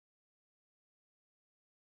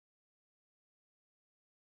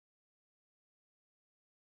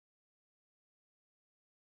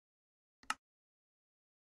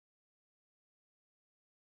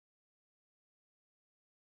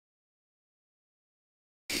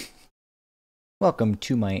Welcome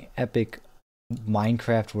to my epic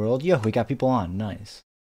Minecraft world. Yo, we got people on. Nice.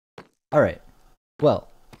 Alright. Well,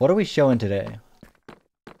 what are we showing today?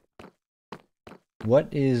 What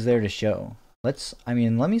is there to show? Let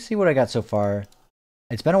me see what I got so far.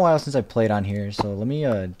 It's been a while since I played on here, so let me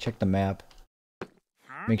check the map.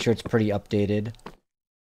 Make sure it's pretty updated.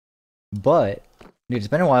 But, dude, it's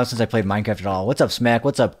been a while since I played Minecraft at all. What's up, Smack?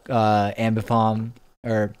 What's up, Ambipom?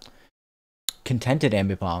 Or, Contented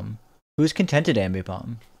Ambipom? Who's Contented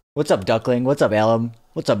Ambipom? What's up, Duckling? What's up, Alum?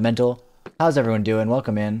 What's up, Mental? How's everyone doing?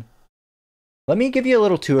 Welcome in. Let me give you a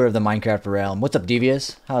little tour of the Minecraft realm. What's up,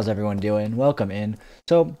 Devious? How's everyone doing? Welcome in.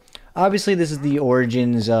 So, obviously this is the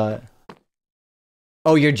Origins, Oh,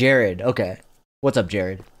 you're Jared. Okay. What's up,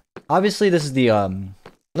 Jared? Obviously this is the,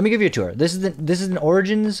 let me give you a tour. This is an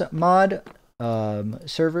Origins mod,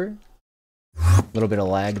 server. A little bit of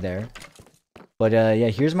lag there. But, yeah,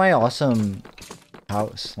 here's my awesome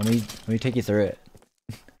house. Let me take you through it.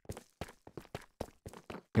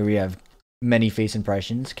 Here we have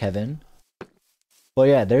ManyFaceImpressions, Kevin. Well,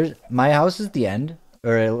 yeah, there's my house is the end,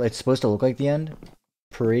 or it's supposed to look like the end.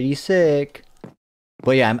 Pretty sick.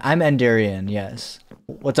 But yeah, I'm Endarian, yes.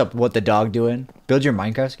 What's up? What the dog doing? Build your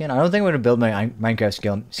Minecraft skin? I don't think I'm gonna build my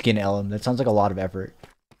Minecraft skin Ellum. That sounds like a lot of effort.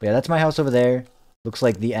 But yeah, that's my house over there. Looks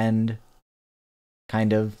like the end,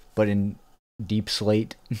 kind of, but in deep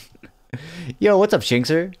slate. Yo, what's up,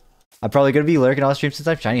 Shinxer? I'm probably gonna be lurking all stream since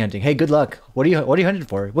I'm shiny hunting. Hey, good luck. What are you hunting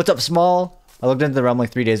for? What's up, Small? I looked into the realm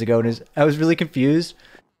like 3 days ago and I was really confused.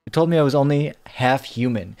 It told me I was only half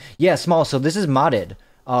human. Yeah, Small. So this is modded.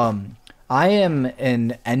 I am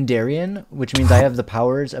an Endarian, which means I have the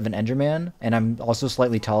powers of an Enderman, and I'm also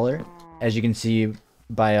slightly taller, as you can see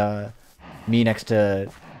by me next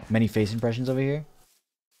to ManyFaceImpressions over here.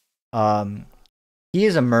 He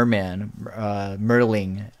is a merman,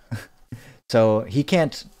 merling. So he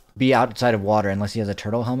can't be outside of water unless he has a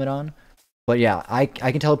turtle helmet on. But yeah, I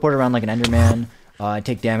can teleport around like an Enderman. I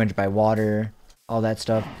take damage by water, all that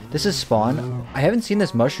stuff. This is spawn. I haven't seen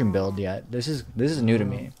this mushroom build yet. This is new to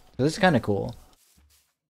me. So this is kind of cool.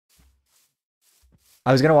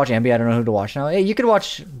 I was gonna watch Ambi. I don't know who to watch now. Hey, you could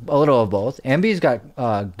watch a little of both. Ambi's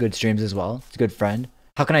got good streams as well. It's a good friend.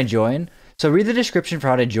 How can I join? So read the description for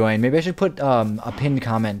how to join. Maybe I should put a pinned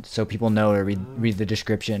comment so people know to read the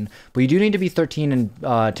description. But you do need to be 13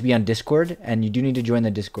 and to be on Discord, and you do need to join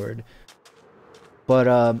the Discord. But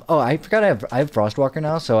oh, I forgot I have Frostwalker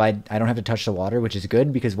now, so I don't have to touch the water, which is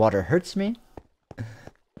good because water hurts me.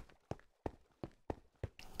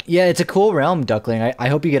 Yeah, it's a cool realm, Duckling. I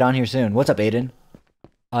hope you get on here soon. What's up, Aiden?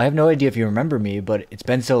 I have no idea if you remember me, but it's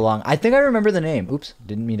been so long. I think I remember the name. Oops,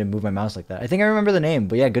 didn't mean to move my mouse like that. I think I remember the name,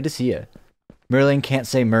 but yeah, good to see you. Merlin can't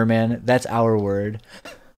say merman. That's our word.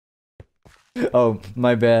 Oh,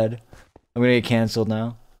 my bad. I'm gonna get canceled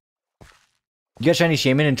now. You got Shiny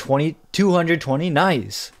Shaman in 220?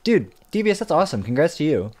 Nice. Dude, DBS, that's awesome. Congrats to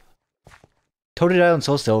you. Totodile and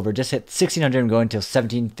Soul Silver just hit 1600 and going until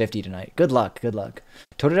 1750 tonight. Good luck, good luck.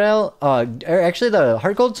 Totodile, actually the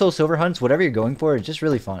Heart Gold Soul Silver hunts, whatever you're going for, is just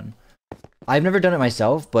really fun. I've never done it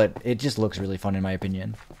myself, but it just looks really fun in my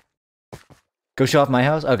opinion. Go show off my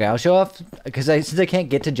house? Okay, I'll show off, because since I can't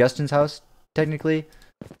get to Justin's house, technically,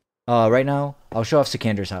 right now, I'll show off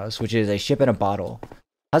Sekander's house, which is a ship in a bottle.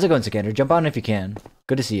 How's it going, Sekander? Jump on if you can.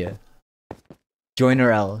 Good to see you. Join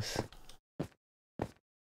or else.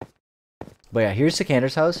 But yeah, here's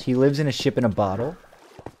Sekander's house. He lives in a ship in a bottle.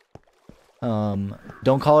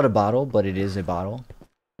 Don't call it a bottle, but it is a bottle.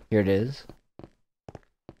 Here it is.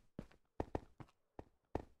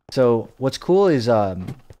 So, what's cool is,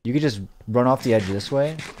 you could just run off the edge this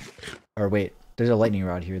way. Or wait, there's a lightning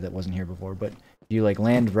rod here that wasn't here before, but you like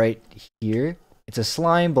land right here. It's a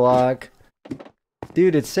slime block.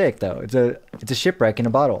 Dude, it's sick though. It's a shipwreck in a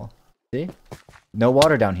bottle. See? No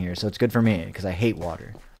water down here, so it's good for me, because I hate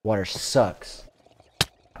water. Water sucks.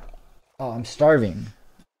 Oh, I'm starving.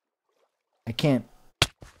 I can't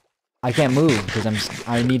move because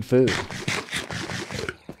I need food.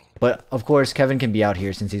 But of course Kevin can be out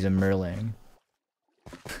here since he's a merling.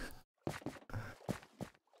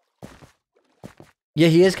 Yeah,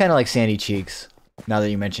 he is kind of like Sandy Cheeks, now that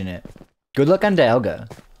you mention it. Good luck on Dialga,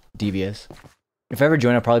 Devious. If I ever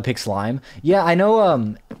join, I'll probably pick Slime. Yeah, I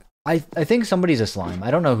know, I think somebody's a slime.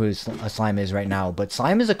 I don't know who a slime is right now, but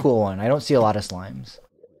slime is a cool one. I don't see a lot of slimes.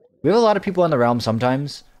 We have a lot of people on the realm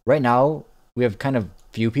sometimes. Right now, we have kind of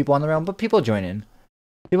few people on the realm, but people join in.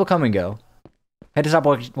 People come and go. I had to stop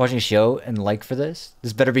watching a show and like for this.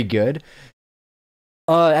 This better be good.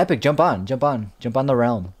 Epic, jump on the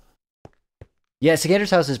realm. Yeah, Sekander's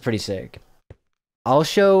house is pretty sick. I'll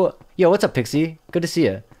show... Yo, what's up, Pixie? Good to see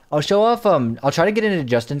you. I'll show off, I'll try to get into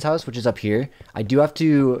Justin's house, which is up here. I do have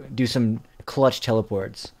to do some clutch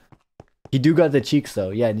teleports. He do got the cheeks, though.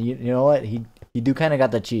 Yeah, you know what? He do kind of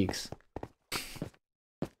got the cheeks.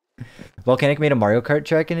 Volcanic made a Mario Kart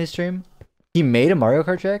track in his stream? He made a Mario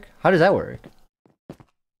Kart track? How does that work?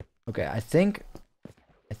 Okay, I think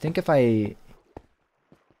if I...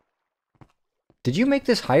 Did you make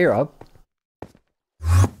this higher up?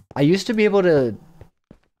 I used to be able to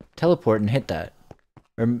teleport and hit that.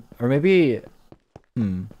 Or maybe...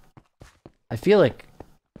 I feel like...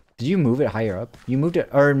 Did you move it higher up? You moved it...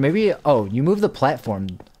 Or maybe... Oh, you moved the platform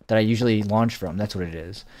that I usually launch from. That's what it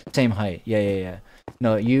is. Same height. Yeah.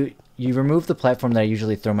 No, you removed the platform that I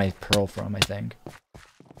usually throw my pearl from, I think.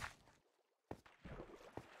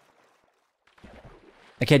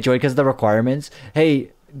 I can't join because of the requirements.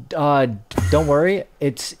 Hey, don't worry.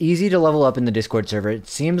 It's easy to level up in the Discord server. It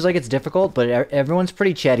seems like it's difficult, but everyone's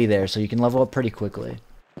pretty chatty there, so you can level up pretty quickly.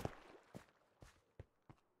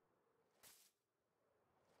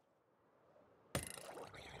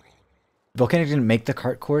 Volcanic didn't make the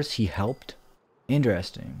cart course, he helped?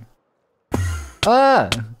 Interesting. Ah!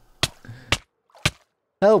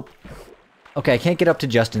 Help! Okay, I can't get up to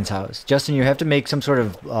Justin's house. Justin, you have to make some sort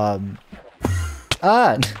of,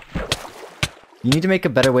 Ah! You need to make a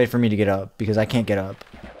better way for me to get up, because I can't get up.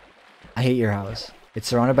 I hate your house. It's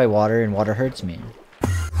surrounded by water, and water hurts me.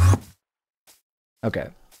 Okay.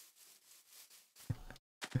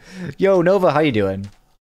 Yo, Nova, how you doing?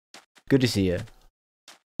 Good to see you.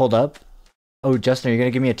 Hold up. Oh, Justin, are you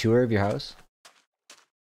gonna give me a tour of your house?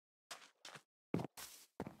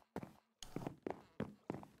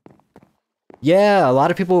 Yeah, a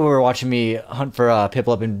lot of people were watching me hunt for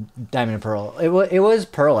Piplup and Diamond and Pearl. It was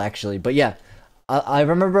Pearl, actually, but yeah. I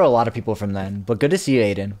remember a lot of people from then, but good to see you,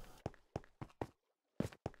 Aiden.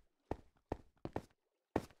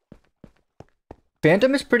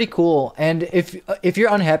 Phantom is pretty cool, and if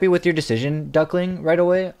you're unhappy with your decision, Duckling, right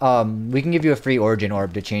away, we can give you a free Origin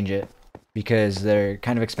Orb to change it, because they're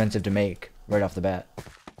kind of expensive to make right off the bat.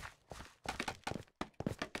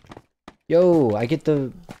 Yo, I get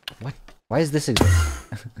the... What? Why is this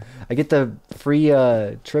exist? I get the free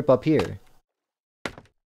trip up here.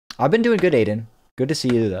 I've been doing good, Aiden. Good to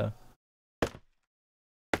see you, though.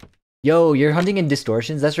 Yo, you're hunting in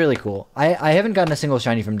Distortions? That's really cool. I haven't gotten a single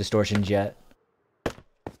shiny from Distortions yet.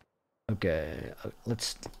 Okay,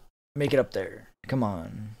 let's make it up there. Come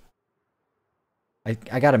on.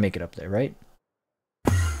 I gotta make it up there, right?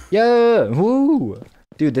 Yeah! Woo!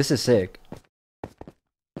 Dude, this is sick.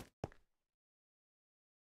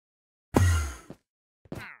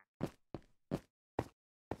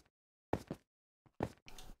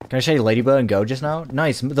 Can I show you Ladybug and Go just now?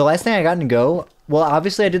 Nice. The last thing I got in Go, well,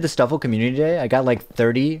 obviously I did the Stuffle Community Day. I got like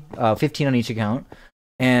 30, 15 on each account.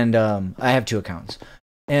 And I have 2 accounts.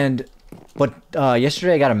 But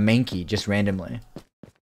yesterday I got a Mankey, just randomly.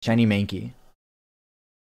 Shiny Mankey.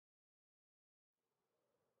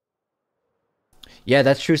 Yeah,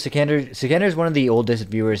 that's true. Sekander is one of the oldest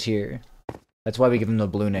viewers here. That's why we give him the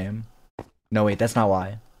blue name. No, wait, that's not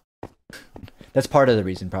why. That's part of the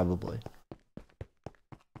reason, probably.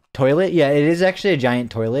 Toilet? Yeah, it is actually a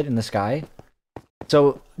giant toilet in the sky.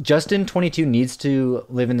 So, Justin22 needs to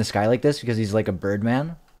live in the sky like this because he's like a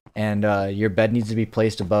birdman. And your bed needs to be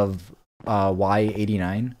placed above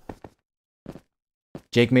Y89.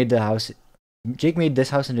 Jake made this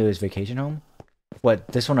house into his vacation home? What,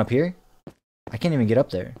 this one up here? I can't even get up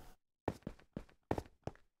there.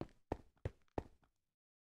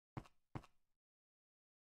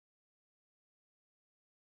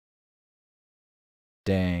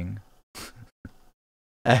 Dang.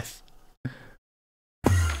 F.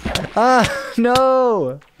 Ah,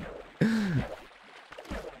 no!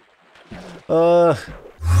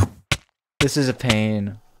 This is a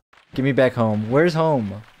pain. Get me back home. Where's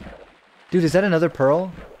home? Dude, is that another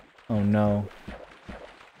pearl? Oh no.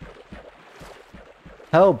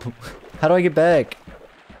 Help! How do I get back?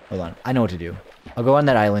 Hold on, I know what to do. I'll go on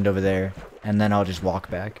that island over there, and then I'll just walk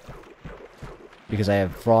back. Because I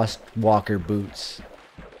have Frost Walker boots.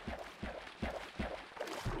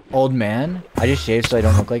 Old man? I just shaved so I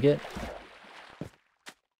don't look like it?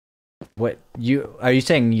 What? Are you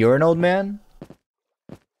saying you're an old man?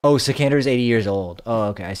 Oh, Sekander's 80 years old. Oh,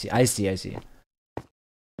 okay, I see.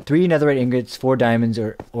 3 netherite ingots, 4 diamonds,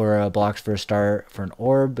 or blocks for a star for an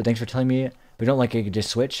orb. But thanks for telling me. If we don't like it, you can just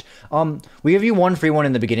switch. We give you 1 free one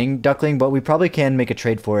in the beginning, Duckling, but we probably can make a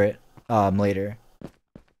trade for it later.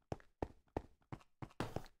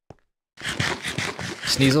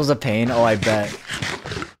 Sneasel's a pain? Oh, I bet.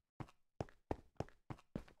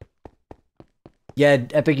 Yeah,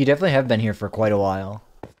 Epic, you definitely have been here for quite a while.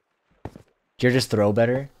 Do you just throw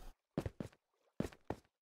better?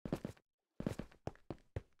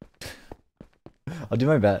 I'll do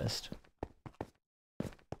my best.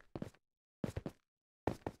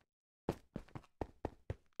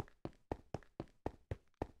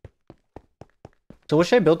 So what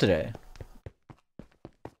should I build today?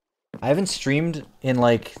 I haven't streamed in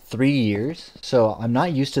like 3 years, so I'm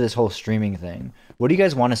not used to this whole streaming thing. What do you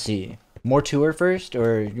guys want to see? More tour first,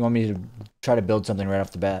 or you want me to try to build something right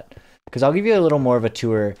off the bat? Because I'll give you a little more of a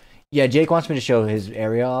tour. Yeah, Jake wants me to show his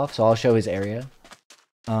area off, so I'll show his area.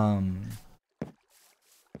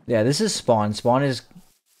 Yeah, this is Spawn. Spawn is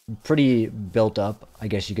pretty built up, I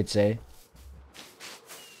guess you could say.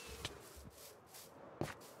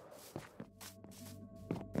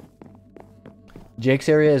 Jake's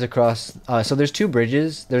area is across, so there's 2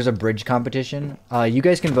 bridges. There's a bridge competition. You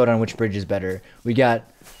guys can vote on which bridge is better. We got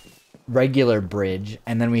regular bridge,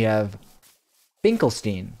 and then we have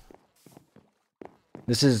Binkelstein.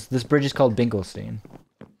 This bridge is called Binkelstein.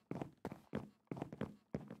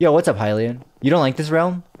 Yo, what's up, Hylian? You don't like this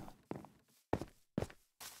realm?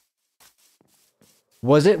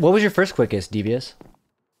 What was your first quickest, Devious?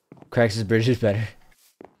 Krax's bridge is better.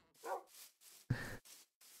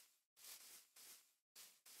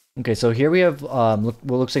 Okay, so here we have what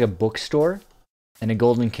looks like a bookstore and a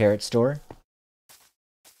golden carrot store.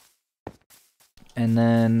 And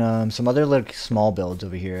then some other like small builds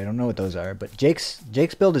over here. I don't know what those are, but Jake's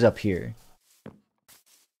build is up here.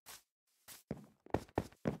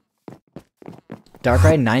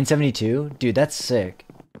 Darkrai 972? Dude, that's sick.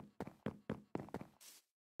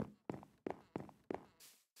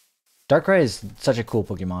 Darkrai is such a cool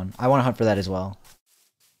Pokemon. I want to hunt for that as well.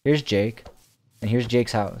 Here's Jake. And here's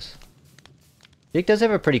Jake's house. Jake does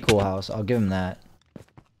have a pretty cool house. I'll give him that.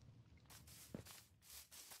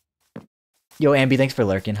 Yo, Ambi, thanks for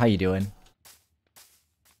lurking. How you doing?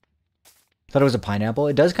 Thought it was a pineapple.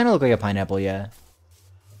 It does kind of look like a pineapple, yeah.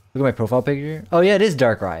 Look at my profile picture. Oh, yeah, it is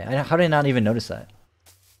Darkrai. How did I not even notice that?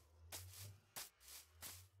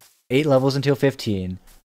 8 levels until 15.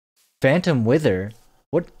 Phantom Wither?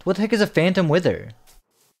 What the heck is a Phantom Wither?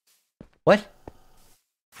 What?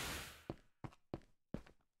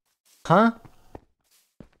 Huh?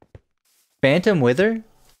 Phantom Wither?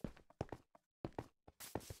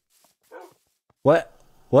 What?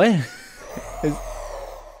 What?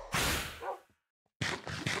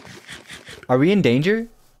 Are we in danger?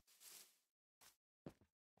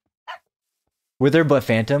 Wither but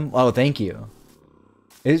Phantom? Oh, thank you.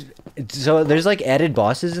 So there's like added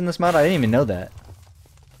bosses in this mod? I didn't even know that.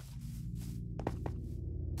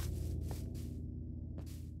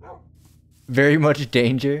 Very much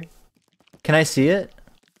danger. Can I see it?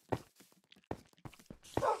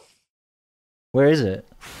 Where is it?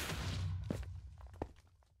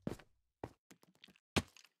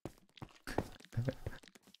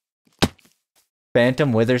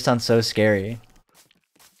 Phantom Wither sounds so scary.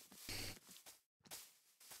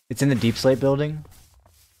 It's in the Deep Slate building.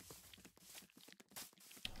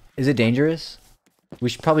 Is it dangerous? We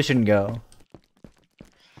probably shouldn't go.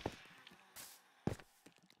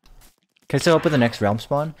 Can I still open the next realm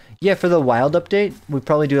spawn? Yeah, for the wild update, we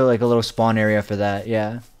probably do like a little spawn area for that,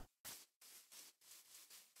 yeah.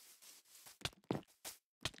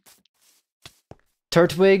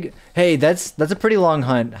 Turtwig? Hey, that's a pretty long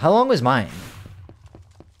hunt. How long was mine?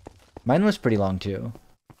 Mine was pretty long too.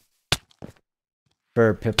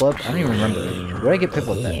 For Piplup? I don't even remember. Where did I get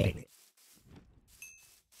Piplup then?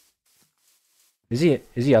 Is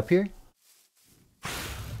he up here?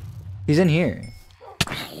 He's in here.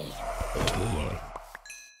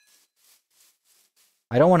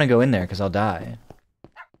 I don't want to go in there because I'll die.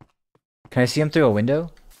 Can I see him through a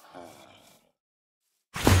window?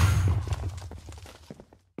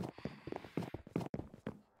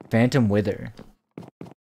 Phantom Wither.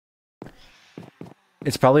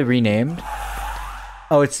 It's probably renamed.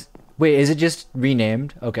 Oh, it's... Wait, is it just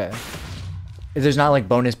renamed? Okay. There's not like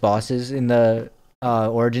bonus bosses in the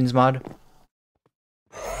Origins mod?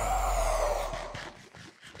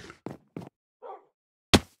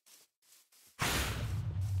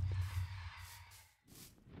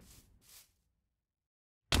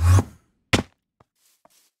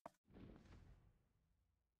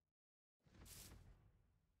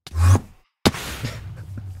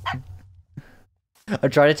 I'll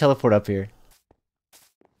try to teleport up here.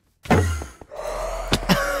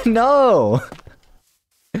 No!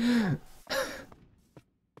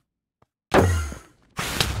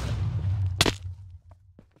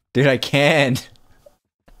 Dude, I can't.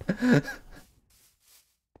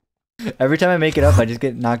 Every time I make it up, I just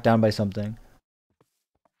get knocked down by something.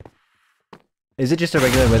 Is it just a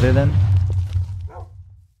regular wither then?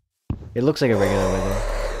 It looks like a regular wither.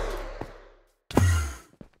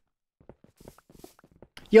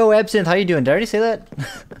 Yo, Absinthe, how you doing? Did I already say that?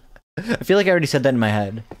 I feel like I already said that in my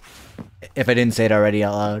head. If I didn't say it already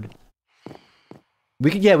out loud.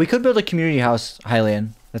 We could build a community house,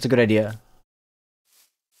 Hylian. That's a good idea.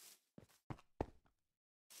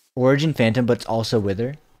 Origin Phantom, but it's also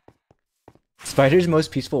Wither. Spider's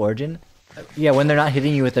most peaceful origin? Yeah, when they're not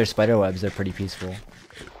hitting you with their spider webs, they're pretty peaceful.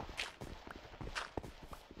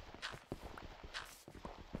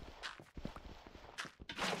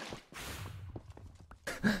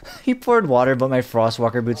 He poured water, but my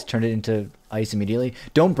Frostwalker boots turned it into ice immediately.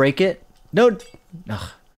 Don't break it. No.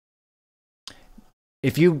 Ugh.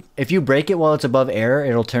 If you break it while it's above air,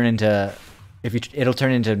 it'll turn into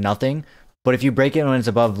nothing. But if you break it when it's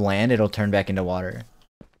above land, it'll turn back into water.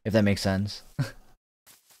 If that makes sense.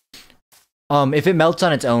 If it melts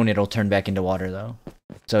on its own, it'll turn back into water though.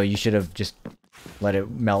 So you should have just let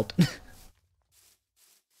it melt.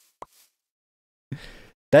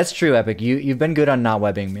 That's true, Epic. You've been good on not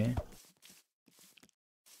webbing me.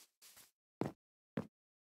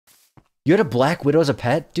 You had a Black Widow as a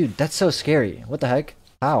pet? Dude, that's so scary. What the heck?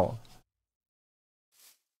 How?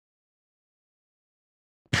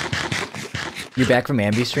 You're back from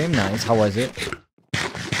Ambi stream? Nice. How was it?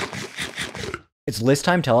 It's list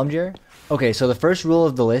time, tell him, Jer. Okay, so the first rule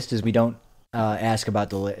of the list is we don't ask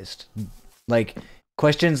about the list. Like,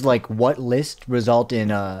 questions like what list result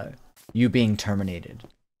in you being terminated.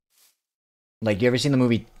 Like, you ever seen the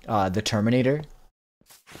movie The Terminator?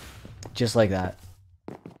 Just like that.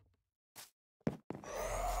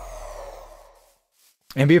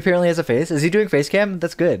 Ambi apparently has a face. Is he doing face cam?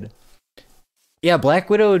 That's good. Yeah, Black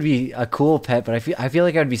Widow would be a cool pet, but I feel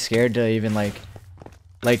like I'd be scared to even like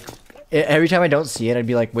every time I don't see it, I'd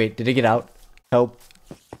be like, wait, did it get out? Help.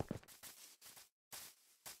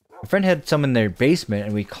 My friend had some in their basement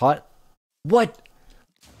and we caught... What?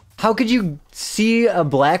 How could you see a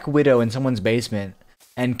Black Widow in someone's basement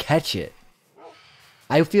and catch it?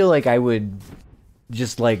 I feel like I would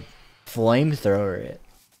just like flamethrower it.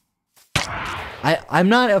 I'm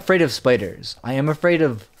not afraid of spiders. I am afraid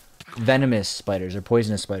of venomous spiders or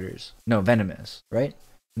poisonous spiders. No, venomous, right?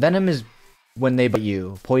 Venom is when they bite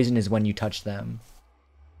you. Poison is when you touch them.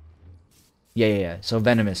 Yeah. So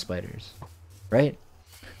venomous spiders, right?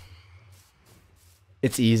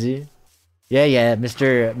 It's easy. Yeah,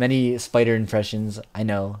 Mr. Many Spider Impressions. I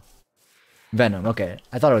know. Venom. Okay,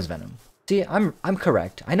 I thought it was Venom. See, I'm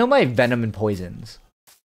correct. I know my venom and poisons.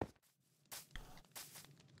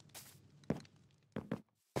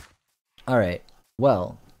 All right.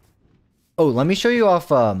 Well. Oh, let me show you off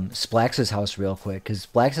Splax's house real quick, because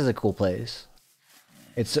Splax is a cool place.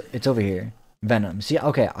 It's over here. Venom. See,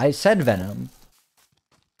 okay, I said Venom.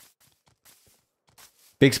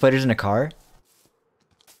 Big spiders in a car.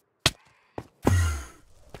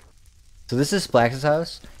 So this is Splax's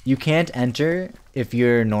house. You can't enter if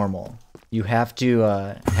you're normal. You have to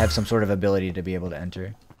have some sort of ability to be able to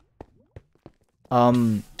enter.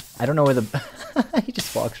 I don't know where the... He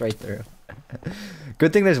just walks right through.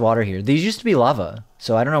 Good thing there's water here. These used to be lava,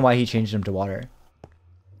 so I don't know why he changed them to water.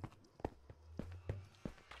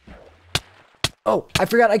 Oh, I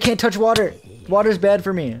forgot I can't touch water. Water's bad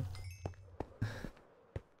for me.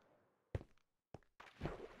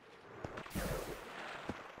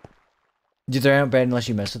 Dude, they aren't bad unless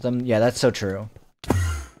you mess with them. Yeah, that's so true.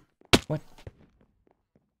 What?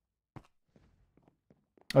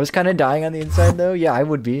 I was kind of dying on the inside, though. Yeah, I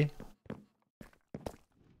would be.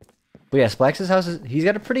 But yeah, Splax's house is... He's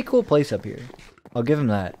got a pretty cool place up here. I'll give him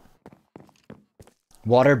that.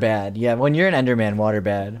 Water bad. Yeah, when you're an Enderman, water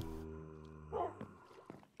bad.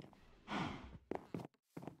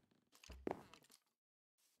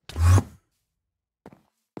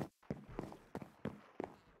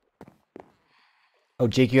 Oh,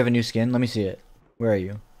 Jake, you have a new skin? Let me see it. Where are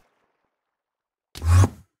you?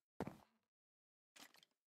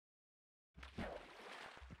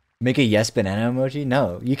 Make a yes banana emoji?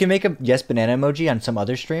 No. You can make a yes banana emoji on some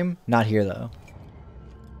other stream. Not here, though.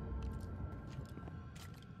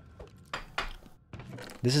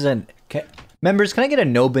 This is an... Members, can I get a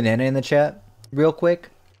no banana in the chat? Real quick.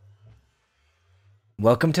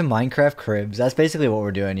 Welcome to Minecraft Cribs. That's basically what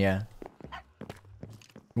we're doing, yeah.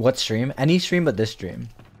 What stream? Any stream but this stream.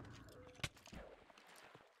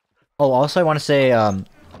 Oh, also I want to say,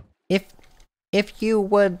 if you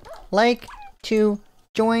would like to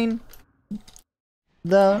join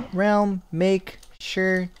the realm, make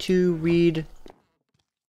sure to read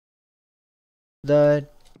the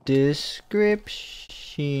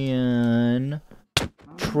description.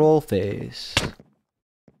 Troll face.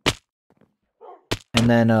 And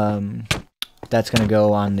then, that's gonna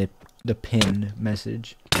go on the pinned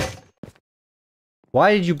message.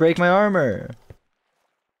 Why did you break my armor?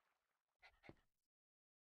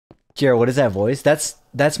 Jared, what is that voice?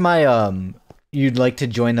 That's my you'd like to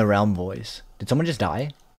join the realm voice. Did someone just die?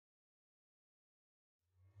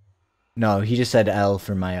 No, he just said L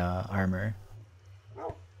for my armor.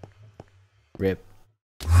 Rip.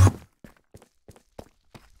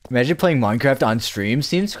 Imagine playing Minecraft on stream.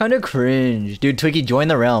 Seems kind of cringe. Dude, Twiggy, join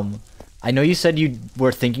the realm. I know you said you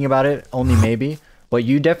were thinking about it, only maybe, but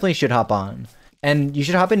you definitely should hop on. And you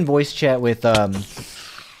should hop in voice chat with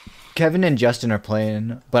Kevin and Justin are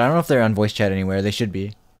playing, but I don't know if they're on voice chat anywhere. They should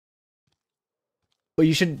be. But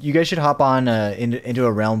you guys should hop on into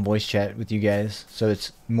a realm voice chat with you guys, so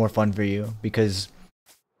it's more fun for you, because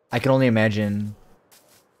I can only imagine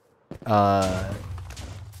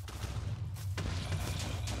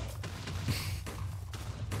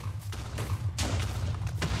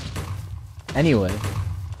anyway,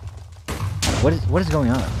 what is going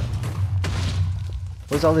on?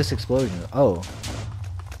 What is all this explosion? Oh.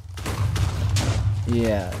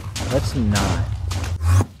 Yeah, let's not.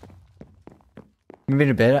 Moving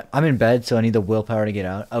to bed? I'm in bed, so I need the willpower to get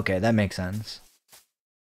out. Okay, that makes sense.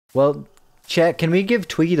 Well, chat, can we give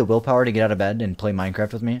Twiggy the willpower to get out of bed and play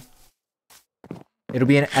Minecraft with me? It'll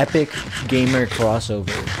be an epic gamer crossover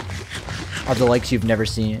of the likes you've never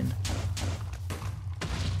seen.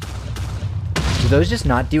 Do those just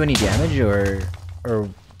not do any damage, or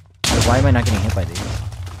why am I not getting hit by these?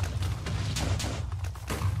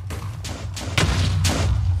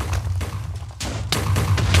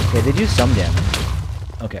 Okay, they do some damage.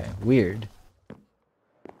 Okay, weird.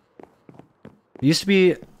 It used to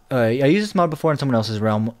be, I used this mod before in someone else's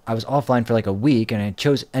realm. I was offline for like a week, and I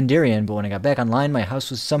chose Enderian, but when I got back online, my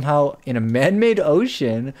house was somehow in a man-made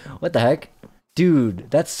ocean. What the heck?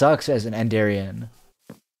 Dude, that sucks as an Enderian.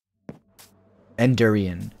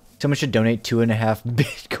 Enderian. Someone should donate 2.5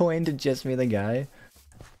 Bitcoin to JustMeThePie.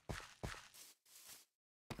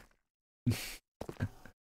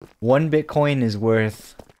 One Bitcoin is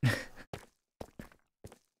worth...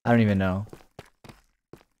 I don't even know.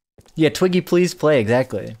 Yeah, Twiggy, please play,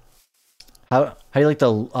 exactly. How do you like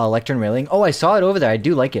the lectern railing? Oh, I saw it over there. I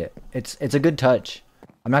do like it. It's a good touch.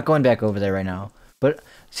 I'm not going back over there right now. But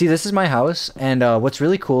see, this is my house, and what's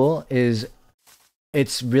really cool is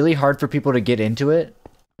it's really hard for people to get into it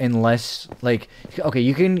unless, like, okay,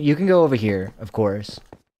 you can go over here, of course,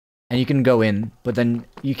 and you can go in, but then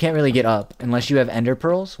you can't really get up unless you have ender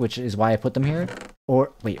pearls, which is why I put them here.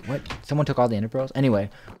 Or wait, what? Someone took all the ender pearls? Anyway,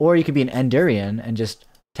 or you could be an Enderian and just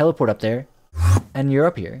teleport up there, and you're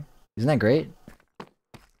up here. Isn't that great?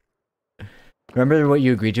 Remember what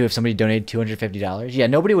you agreed to if somebody donated $250? Yeah,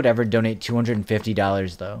 nobody would ever donate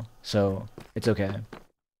 $250 though, so it's okay.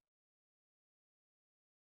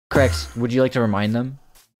 Krax, would you like to remind them?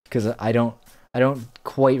 Because I don't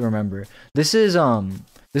quite remember. This is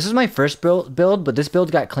my first build, but this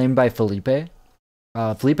build got claimed by Felipe.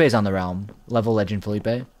 Felipe's on the realm. Level Legend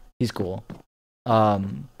Felipe. He's cool. I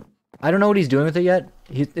don't know what he's doing with it yet.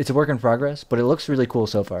 It's a work in progress, but it looks really cool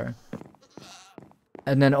so far.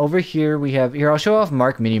 And then over here we have... Here, I'll show off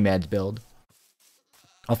Mark Minimad's build.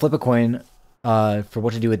 I'll flip a coin for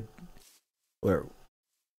what to do with... Where?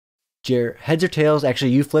 Heads or tails?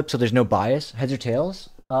 Actually, you flip, so there's no bias. Heads or tails?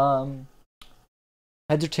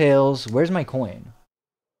 Heads or tails? Where's my coin?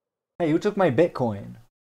 Hey, who took my Bitcoin?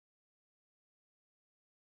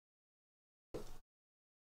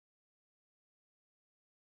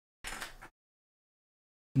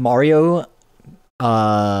 Mario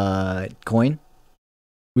coin.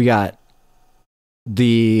 We got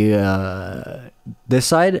the this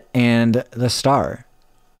side and the star.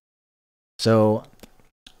 So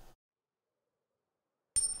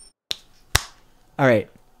all right.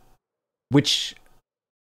 Which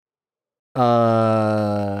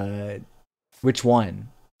one?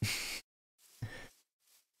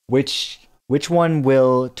 which one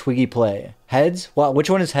will Twiggy play? Heads? Well, which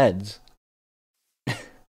one is heads?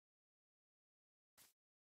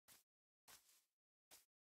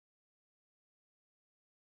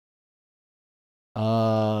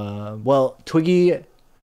 Well, Twiggy,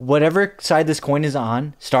 whatever side this coin is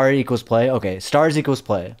on, star equals play. Okay, stars equals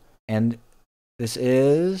play. And this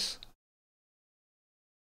is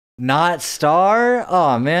not star?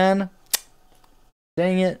 Oh, man.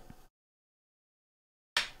 Dang it.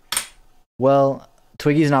 Well,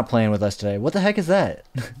 Twiggy's not playing with us today. What the heck is that?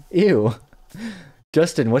 Ew.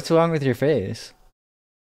 Justin, what's wrong with your face?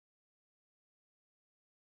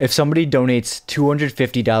 If somebody donates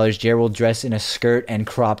 $250, Jared will dress in a skirt and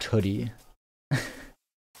cropped hoodie.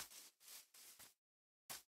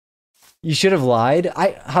 You should have lied.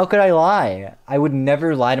 How could I lie? I would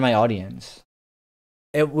never lie to my audience.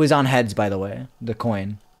 It was on heads, by the way, the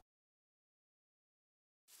coin.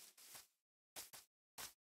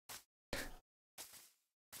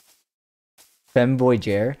 Femboy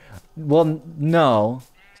Jer? Well, no.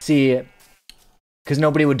 See, because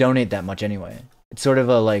nobody would donate that much anyway. It's sort of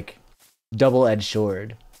a, like, double-edged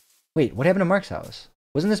sword. Wait, what happened to Mark's house?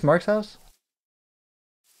 Wasn't this Mark's house?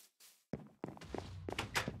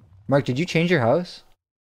 Mark, did you change your house?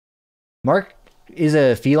 Mark is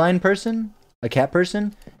a feline person, a cat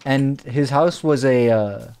person, and his house was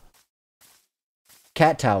a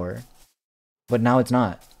cat tower, but now it's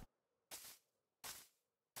not.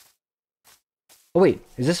 Oh wait,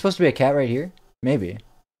 is this supposed to be a cat right here? Maybe.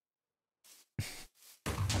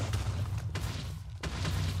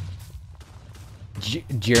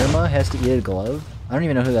 Jirma has to eat a glove? I don't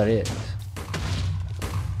even know who that is.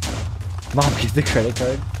 Mom, give the credit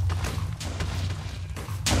card.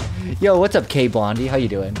 Yo, what's up, K Blondie? How you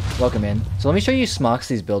doing? Welcome in. So let me show you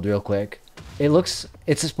Smoxy's build real quick. It's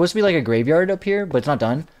supposed to be like a graveyard up here, but it's not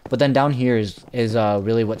done. But then down here is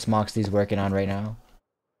really what Smoxy's working on right now.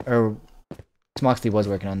 Or Smoxy was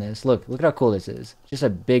working on this. Look at how cool this is. Just a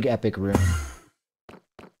big epic room.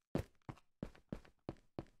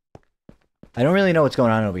 I don't really know what's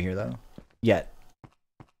going on over here though. Yet.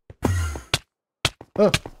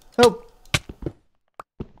 Oh, help!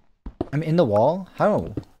 I'm in the wall?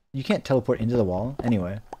 How? You can't teleport into the wall?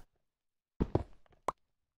 Anyway.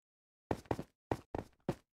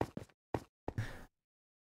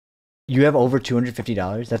 You have over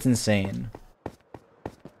 $250? That's insane.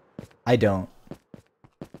 I don't.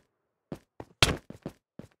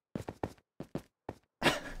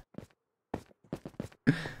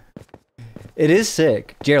 It is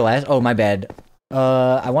sick. Last. Oh, my bad.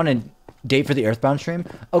 I want to date for the Earthbound stream.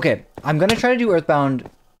 Okay, I'm gonna try to do Earthbound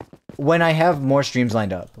when I have more streams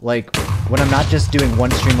lined up. Like, when I'm not just doing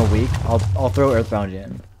one stream a week, I'll throw Earthbound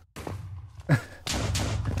in.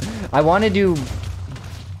 I want to do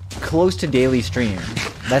close to daily streams.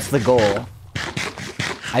 That's the goal.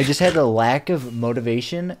 I just had a lack of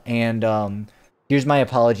motivation, and here's my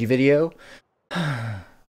apology video.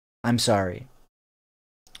 I'm sorry.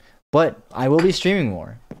 But I will be streaming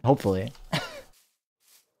more, hopefully.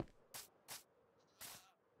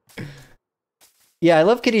 Yeah, I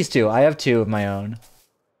love kitties too. I have 2 of my own.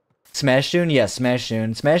 Smash soon? Yes, smash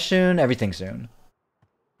soon. Smash soon, everything soon.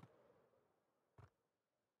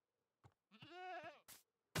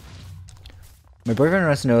 My boyfriend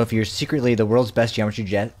wants to know if you're secretly the world's best Geometry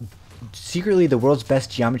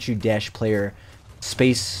Dash player,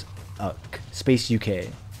 Space UK.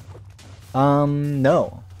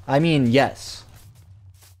 No. I mean, yes.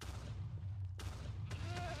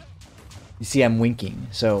 You see, I'm winking,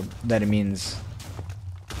 so that it means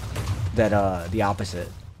that the opposite.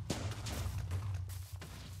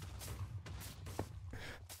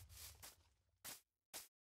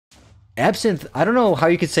 Absinthe, I don't know how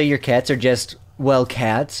you could say your cats are just, well,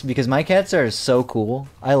 cats, because my cats are so cool.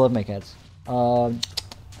 I love my cats. Come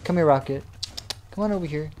here, Rocket. Come on over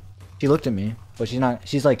here. She looked at me, but she's not,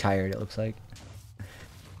 she's like tired, it looks like.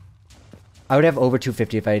 I would have over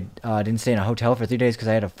 250 if I didn't stay in a hotel for 3 days because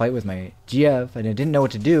I had a fight with my GF and I didn't know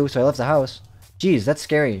what to do, so I left the house. Jeez, that's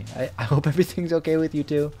scary. I hope everything's okay with you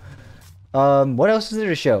too. What else is there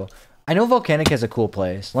to show? I know Volcanic has a cool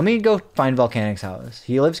place. Let me go find Volcanic's house.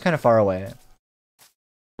 He lives kind of far away.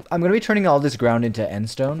 I'm going to be turning all this ground into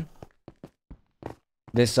endstone.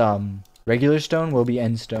 This regular stone will be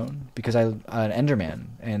endstone because I'm an Enderman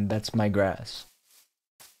and that's my grass.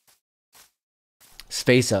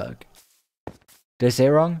 Space Hug. Did I say it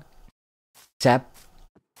wrong? Sap.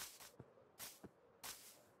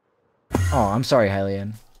 Oh, I'm sorry,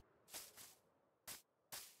 Hylian.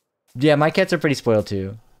 Yeah, my cats are pretty spoiled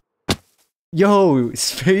too. Yo,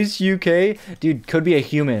 Space UK? Dude, could be a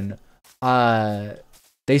human.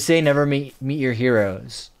 They say never meet your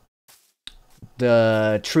heroes.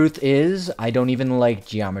 The truth is, I don't even like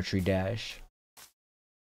Geometry Dash.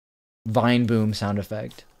 Vine boom sound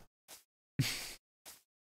effect.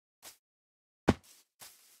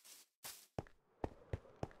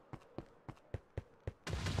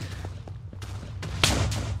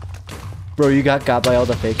 Bro, you got by all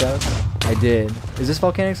the fake outs? I did. Is this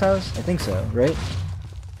Volcanic's house? I think so, right?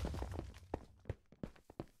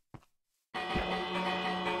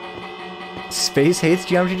 Space hates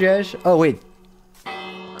Geometry Dash? Oh, wait.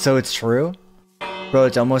 So it's true? Bro,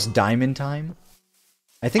 it's almost diamond time?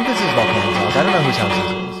 I think this is Volcanic's house. I don't know whose house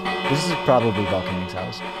this is. This is probably Volcanic's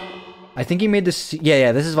house. I think he made this...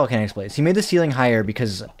 Yeah, this is Volcanic's place. He made the ceiling higher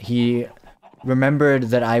because he remembered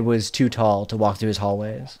that I was too tall to walk through his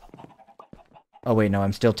hallways. Oh wait, no,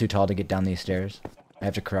 I'm still too tall to get down these stairs. I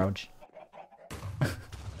have to crouch.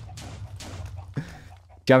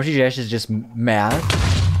 Geometry Dash is just math.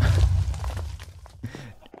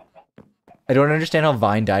 I don't understand how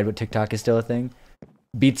Vine died, but TikTok is still a thing.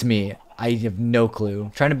 Beats me. I have no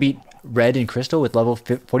clue. Trying to beat Red and Crystal with level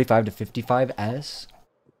 45 to 55 S.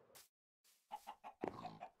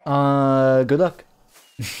 Good luck.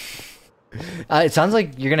 It sounds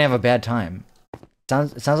like you're gonna have a bad time.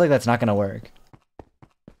 It sounds like that's not gonna work.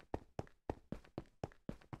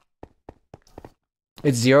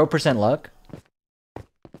 It's 0% luck.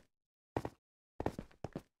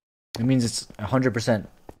 It means it's 100%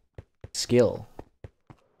 skill.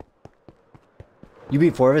 You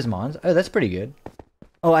beat 4 of his mons? Oh, that's pretty good.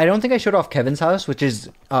 Oh, I don't think I showed off Kevin's house, which is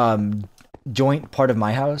joint part of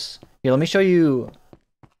my house. Here, let me show you.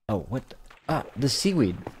 Oh, what? The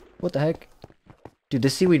seaweed. What the heck? Dude,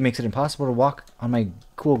 this seaweed makes it impossible to walk on my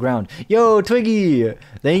cool ground. Yo, Twiggy!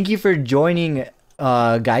 Thank you for joining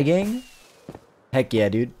Guy Gang. Heck yeah,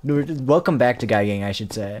 dude. Welcome back to Guy Gang, I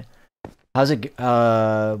should say. How's it,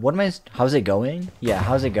 how's it going? Yeah,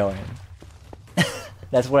 how's it going?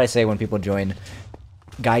 That's what I say when people join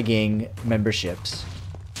Guy Gang memberships.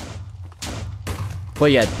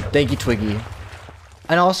 But yeah, thank you, Twiggy.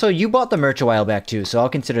 And also, you bought the merch a while back too, so I'll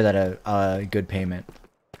consider that a good payment.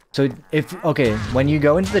 So okay, when you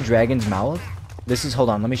go into the dragon's mouth, this is, hold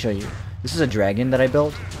on, let me show you. This is a dragon that I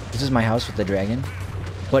built. This is my house with the dragon.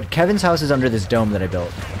 But Kevin's house is under this dome that I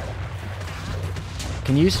built.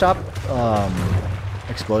 Can you stop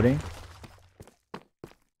exploding?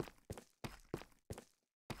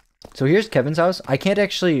 So here's Kevin's house. I can't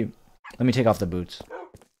actually... Let me take off the boots.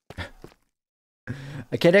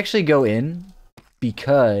 I can't actually go in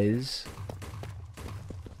because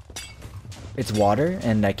it's water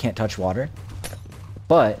and I can't touch water.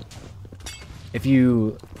 But if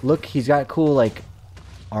you look, he's got cool like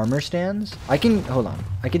armor stands. I can... Hold on.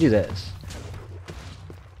 I can do this.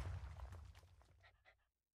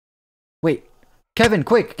 Wait. Kevin,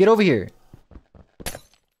 quick! Get over here!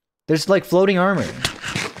 There's like floating armor.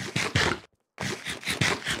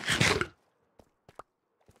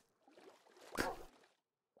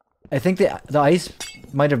 I think the ice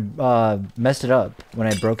might have messed it up when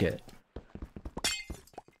I broke it.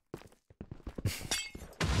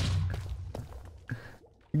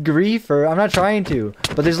 Griefer, I'm not trying to.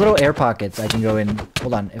 But there's little air pockets I can go in.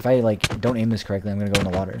 Hold on, if I like don't aim this correctly, I'm gonna go in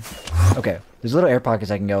the water. Okay, there's little air pockets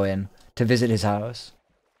I can go in to visit his house.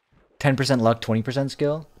 10% luck, 20%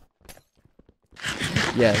 skill.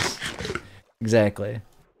 Yes, exactly.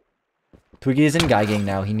 Twiggy is in Guy Gang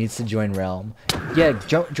now. He needs to join Realm. Yeah,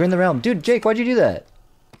 join the Realm. Dude, Jake, why'd you do that?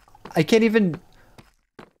 I can't even...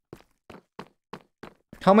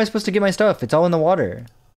 How am I supposed to get my stuff? It's all in the water.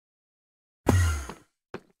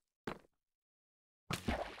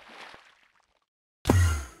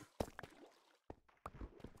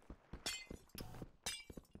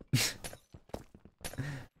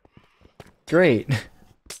 Great.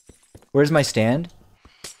 Where's my stand?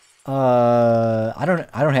 I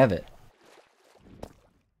don't have it.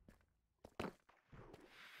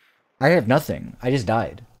 I have nothing. I just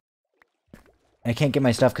died. I can't get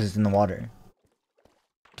my stuff because it's in the water.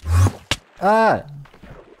 Ah!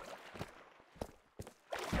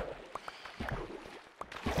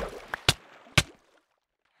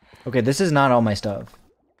 Okay, this is not all my stuff.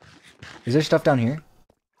 Is there stuff down here?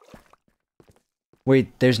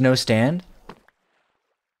 Wait, there's no stand?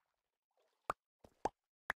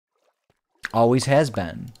 Always has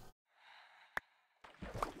been.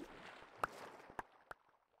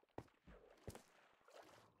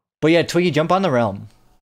 But yeah, Twiggy, jump on the Realm.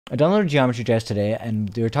 I downloaded Geometry Dash today, and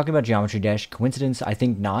they were talking about Geometry Dash. Coincidence? I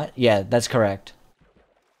think not. Yeah, that's correct.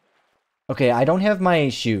 Okay, I don't have my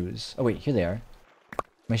shoes. Oh wait, here they are.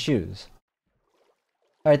 My shoes.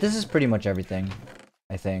 Alright, this is pretty much everything,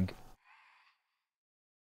 I think.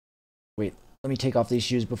 Wait, let me take off these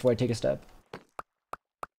shoes before I take a step.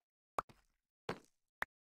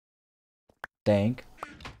 Did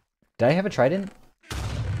I have a trident?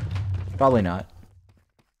 Probably not.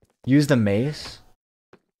 Use the mace?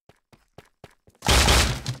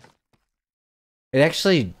 It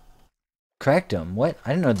actually cracked him. What?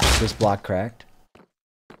 I didn't know this block cracked.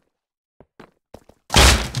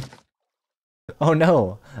 Oh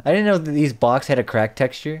no! I didn't know that these blocks had a crack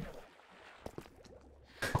texture.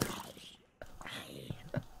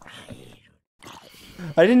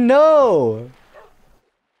 I didn't know!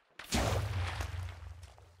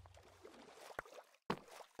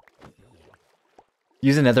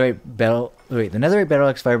 Use a netherite battle. Wait, the netherite battle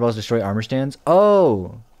axe fireballs destroy armor stands?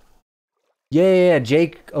 Oh! Yeah,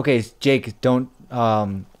 Jake. Okay, Jake, don't.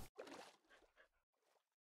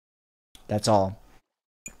 That's all.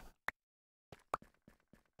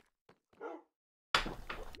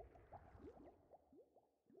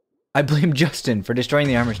 I blame Justin for destroying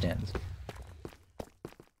the armor stands.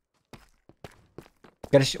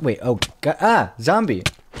 Wait, oh, zombie.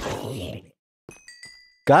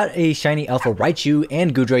 Got a shiny Alpha Raichu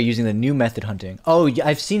and Goodroy using the new method hunting. Oh, yeah,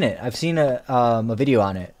 I've seen it. I've seen a video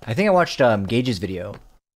on it. I think I watched Gage's video.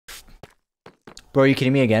 Bro, are you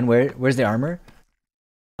kidding me again? Where's the armor?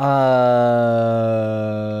 Among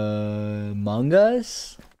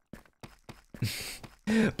Us?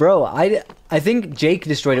 Bro, I think Jake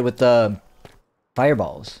destroyed it with the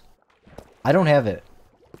fireballs. I don't have it.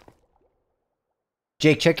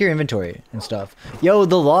 Jake, check your inventory and stuff. Yo,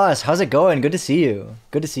 the Lost, how's it going? Good to see you.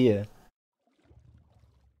 Good to see you.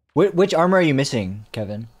 Which armor are you missing,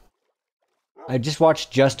 Kevin? I just watched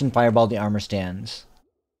Justin fireball the armor stands.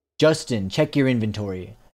 Justin, check your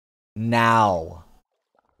inventory. Now.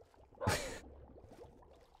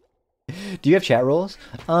 Do you have chat rules?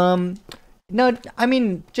 No, I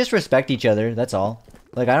mean, just respect each other, that's all.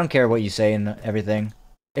 Like, I don't care what you say and everything.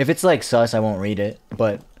 If it's, like, sus, I won't read it,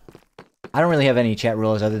 but I don't really have any chat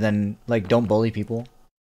rules other than, like, don't bully people.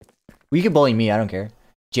 Well, you can bully me, I don't care.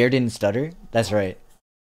 Jared didn't stutter? That's right.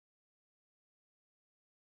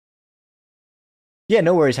 Yeah,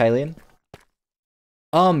 no worries, Hylian.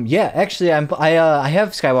 Yeah, actually, I have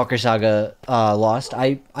Skywalker Saga, Lost.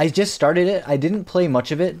 I just started it. I didn't play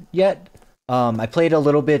much of it yet. I played a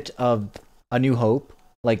little bit of A New Hope,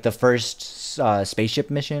 like the first, spaceship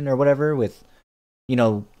mission or whatever with, you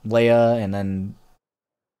know, Leia and then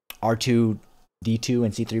R2, D2,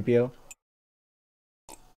 and C-3PO.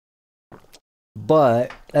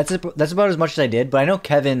 But that's about as much as I did. But I know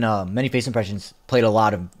Kevin, ManyFaceImpressions, played a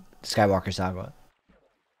lot of Skywalker Saga.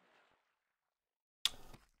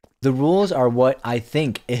 The rules are what I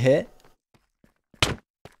think.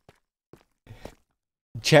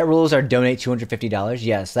 Chat rules are donate $250.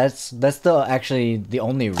 Yes, that's actually the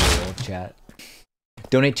only rule, chat.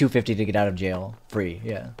 Donate $250 to get out of jail. Free,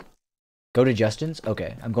 yeah. Go to Justin's?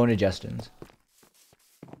 Okay, I'm going to Justin's.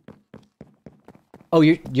 Oh,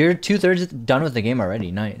 you're 2/3 done with the game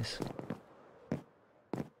already. Nice.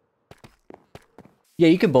 Yeah,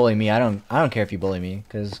 you can bully me. I don't care if you bully me,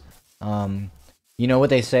 cuz you know what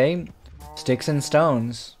they say? Sticks and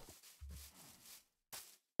stones.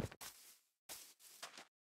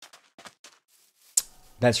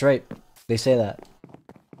 That's right. They say that.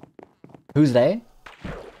 Who's they?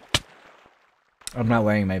 I'm not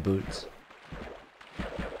wearing my boots.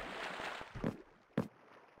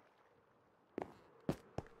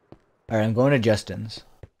 Alright, I'm going to Justin's.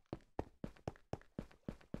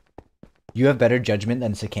 You have better judgment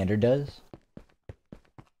than Sekander does?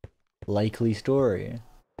 Likely story.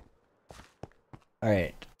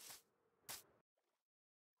 Alright.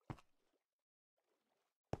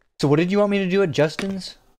 So what did you want me to do at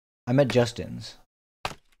Justin's? I'm at Justin's.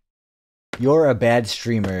 You're a bad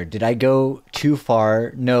streamer. Did I go too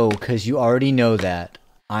far? No, because you already know that.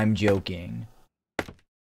 I'm joking.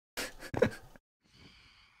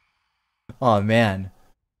 Oh man.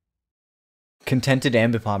 Contented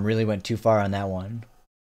Ambipom really went too far on that one.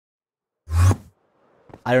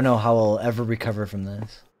 I don't know how I'll ever recover from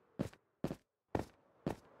this.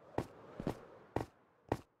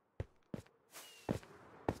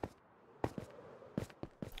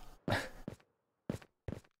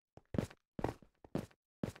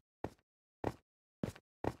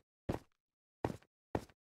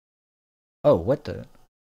 Oh, what the?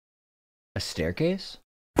 A staircase?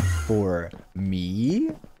 For me?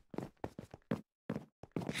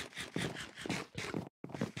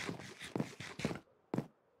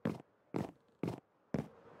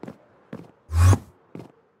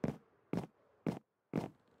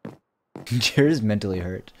 Jared's mentally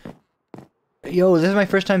hurt. Yo, this is my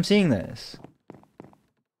first time seeing this.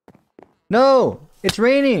 No! It's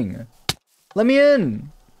raining! Let me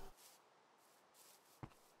in!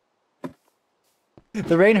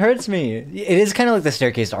 The rain hurts me. It is kind of like the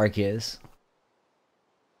staircase to Arceus.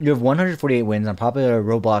 You have 148 wins on popular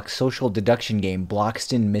Roblox social deduction game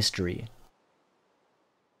Bloxton Mystery.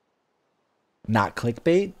 Not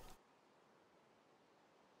clickbait?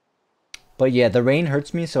 But yeah, the rain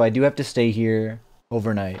hurts me, so I do have to stay here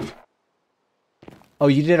overnight. Oh,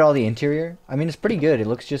 you did all the interior? I mean, it's pretty good. It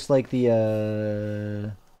looks just like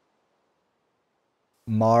the,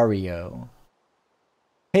 Mario.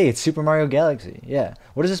 Hey, it's Super Mario Galaxy. Yeah.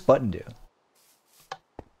 What does this button do?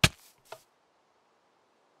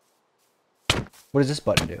 What does this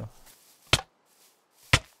button do?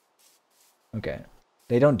 Okay.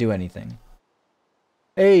 They don't do anything.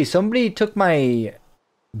 Hey, somebody took my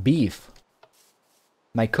beef.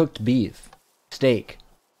 My cooked beef. Steak.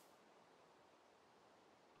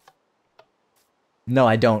 No,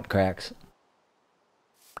 I don't, Krax.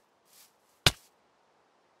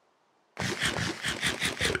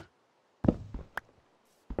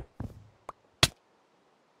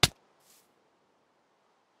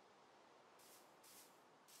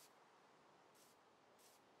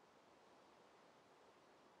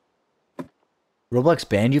 Roblox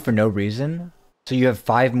banned you for no reason? So you have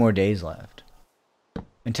 5 more days left.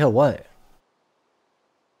 Until what?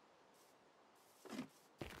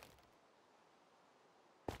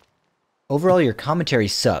 Overall, your commentary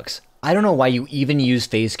sucks. I don't know why you even use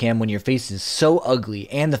face cam when your face is so ugly,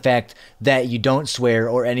 and the fact that you don't swear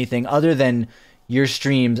or anything other than your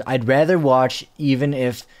streams. I'd rather watch, even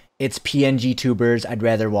if it's PNG tubers, I'd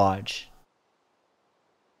rather watch.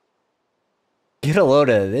 Get a load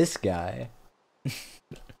of this guy.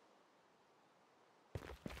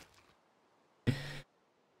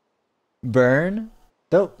 Burn?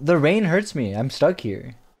 The rain hurts me. I'm stuck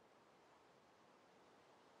here.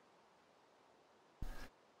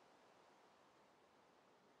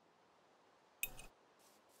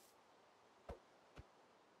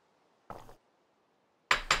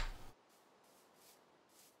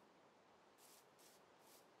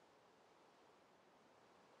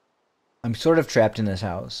 I'm sort of trapped in this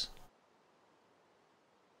house.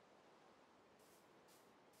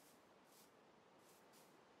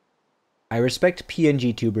 I respect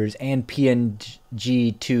PNG tubers and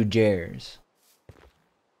PNG 2 Jers.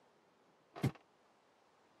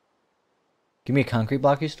 Give me a concrete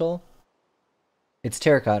block you stole? It's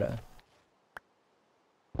terracotta.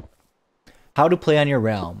 How to play on your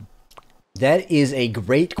realm? That is a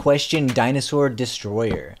great question, Dinosaur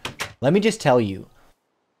Destroyer. Let me just tell you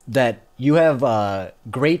that you have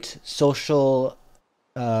great social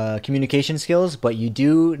communication skills, but you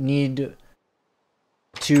do need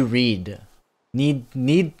to read. Need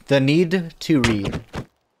to read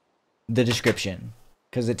the description,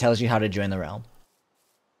 because it tells you how to join the realm.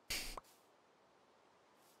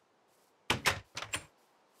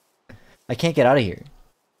 I can't get out of here.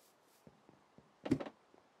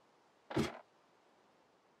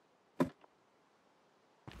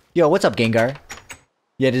 Yo, what's up, Gengar?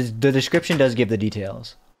 Yeah, the description does give the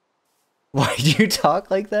details. Why do you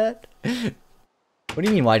talk like that? What do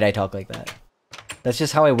you mean, why did I talk like that? That's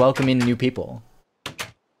just how I welcome in new people.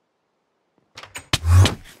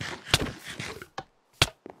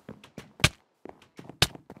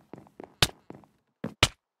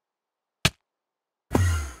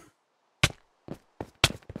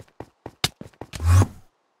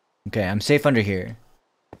 Okay, I'm safe under here.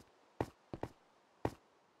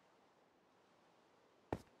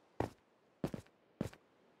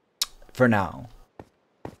 For now.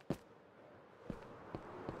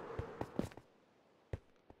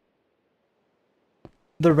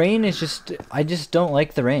 The rain is just... I just don't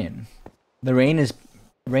like the rain. The rain is...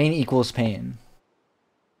 Rain equals pain.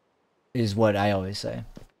 Is what I always say.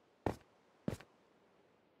 You're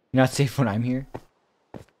not safe when I'm here?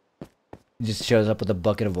 He just shows up with a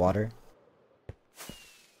bucket of water.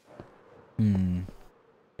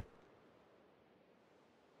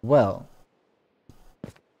 Well...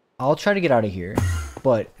 I'll try to get out of here,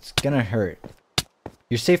 but it's gonna hurt.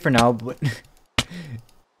 You're safe for now, but...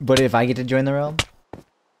 but if I get to join the realm...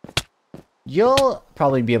 You'll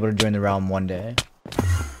probably be able to join the realm one day.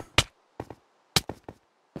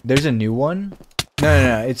 There's a new one?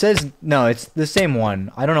 No. It says... No, it's the same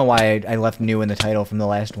one. I don't know why I left new in the title from the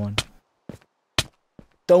last one.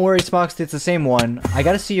 Don't worry, Smox, it's the same one. I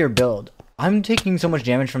gotta see your build. I'm taking so much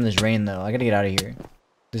damage from this rain, though. I gotta get out of here.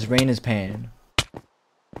 This rain is pain.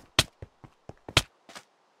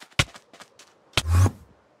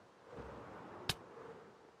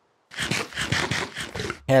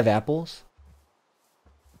 Have apples?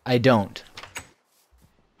 I don't.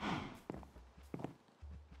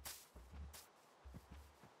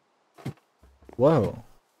 Whoa.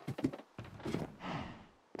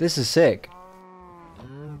 This is sick.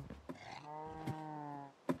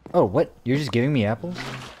 Oh, what? You're just giving me apples?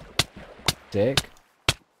 Sick.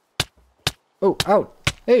 Oh, out!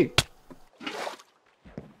 Hey!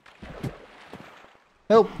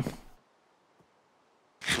 Help!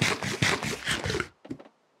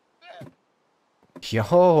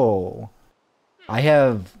 Yo! I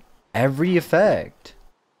have every effect.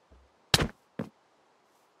 How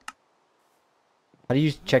do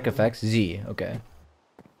you check effects? Z, okay.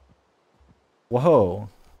 Whoa.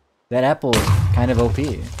 That apple is kind of OP.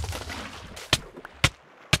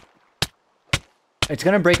 It's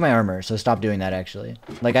gonna break my armor, so stop doing that actually.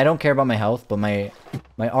 Like, I don't care about my health, but my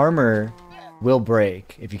armor will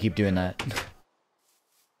break if you keep doing that.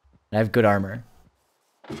 I have good armor.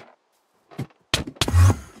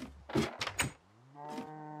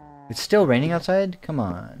 It's still raining outside? Come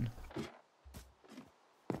on.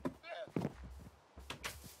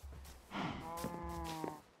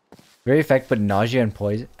 Very effect but nausea and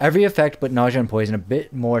poison. Every effect but nausea and poison, a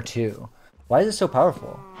bit more too. Why is it so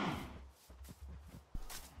powerful?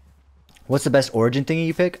 What's the best origin thingy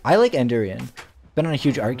you pick? I like Endurian. Been on a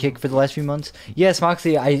huge art kick for the last few months. Yes,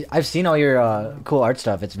 Moxie, I've seen all your cool art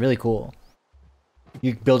stuff. It's really cool.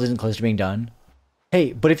 Your build isn't close to being done.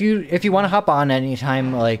 Hey, but if you want to hop on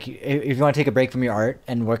anytime, like if you want to take a break from your art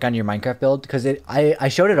and work on your Minecraft build, because I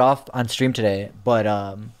showed it off on stream today,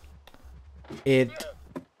 but it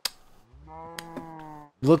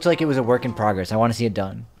looked like it was a work in progress. I want to see it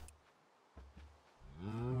done.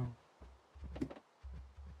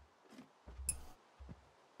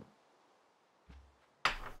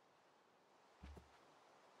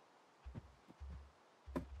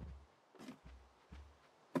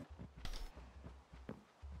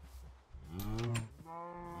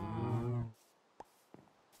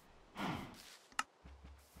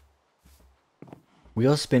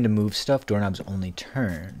 Wheels spin to move stuff, doorknobs only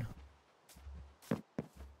turn.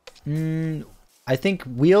 I think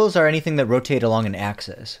wheels are anything that rotate along an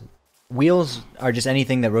axis. Wheels are just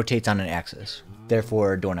anything that rotates on an axis.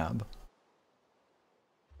 Therefore, doorknob.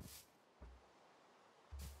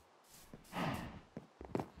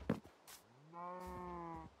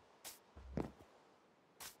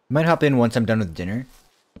 Might hop in once I'm done with dinner.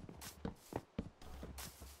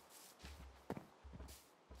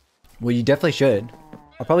 Well, you definitely should.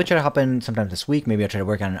 I'll probably try to hop in sometime this week. Maybe I'll try to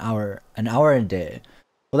work on an hour a day.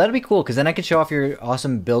 Well, that'd be cool, because then I could show off your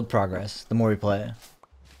awesome build progress the more we play.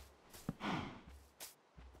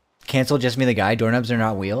 Cancel just me the guy, doorknobs are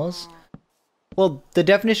not wheels? Well, the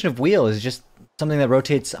definition of wheel is just something that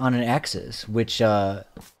rotates on an axis, which a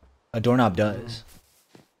doorknob does.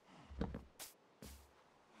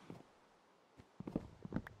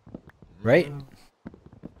 Right?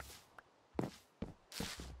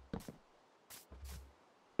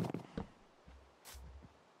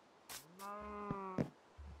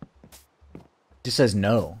 Just says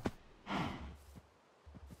no.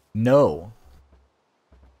 No.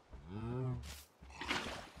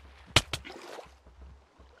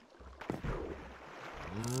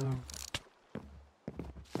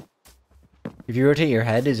 If you rotate your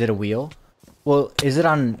head, is it a wheel? Well, is it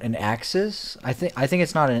on an axis? I think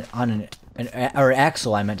it's not on an or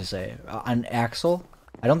axle. I meant to say an axle.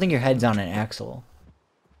 I don't think your head's on an axle,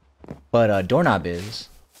 but a doorknob is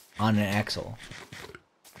on an axle.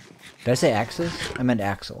 Did I say axis? I meant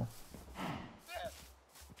axle.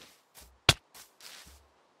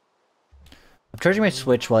 I'm charging my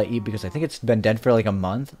Switch while I eat because I think it's been dead for like a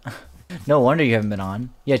month. No wonder you haven't been on.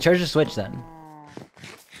 Yeah, charge the Switch then.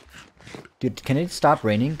 Dude, can it stop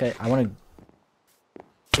raining? I want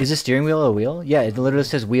to... Is the steering wheel a wheel? Yeah, it literally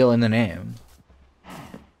says wheel in the name.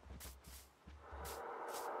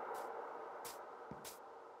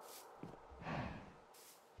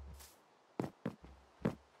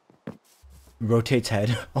 Rotates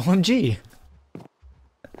head. OMG.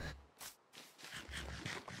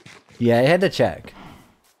 Yeah, I had to check.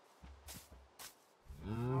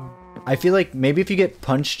 I feel like maybe if you get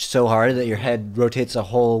punched so hard that your head rotates a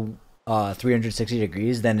whole 360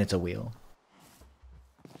 degrees, then it's a wheel.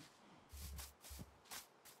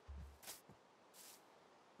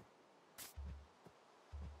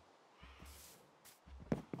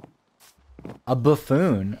 A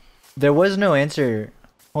buffoon? There was no answer.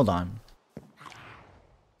 Hold on.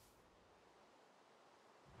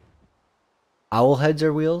 Owl heads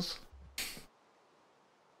are wheels?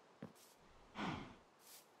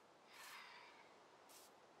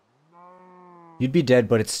 You'd be dead,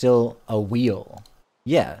 but it's still a wheel.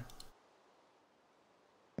 Yeah.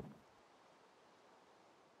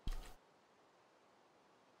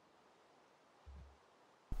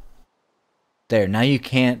 There, now you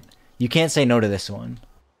can't say no to this one.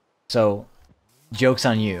 So, joke's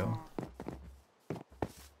on you.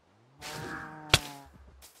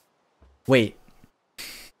 Wait.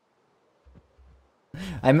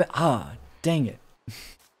 Dang it.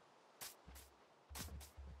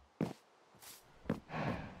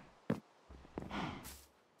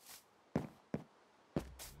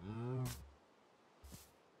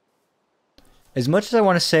 As much as I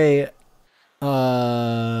want to say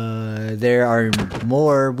there are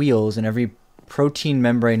more wheels and every protein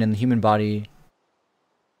membrane in the human body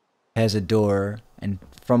has a door, and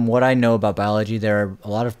from what I know about biology, there are a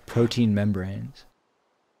lot of protein membranes.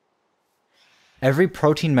 Every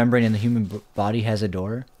protein membrane in the human body has a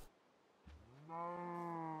door?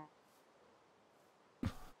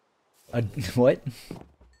 What?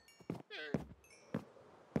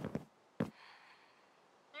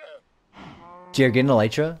 Do you get an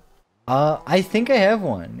elytra? I think I have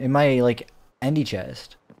one in my, like, endy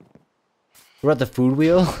chest. What about the food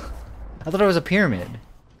wheel? I thought it was a pyramid.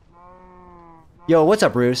 Yo, what's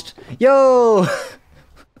up, Roost? Yo!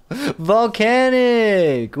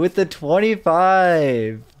 Volcanic! With the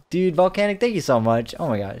 25! Dude, Volcanic, thank you so much. Oh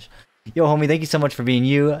my gosh. Yo, homie, thank you so much for being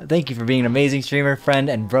you. Thank you for being an amazing streamer, friend,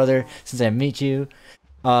 and brother since I met you.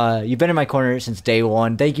 You've been in my corner since day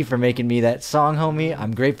one. Thank you for making me that song, homie.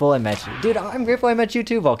 I'm grateful I met you. Dude, I'm grateful I met you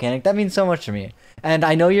too, Volcanic. That means so much to me. And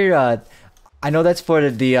I know you're, I know that's for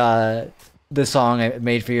the song I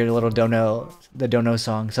made for your little the Dono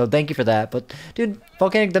song. So thank you for that. But, dude,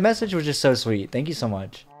 Volcanic, the message was just so sweet. Thank you so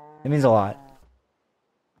much. It means a lot.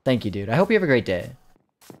 Thank you, dude. I hope you have a great day.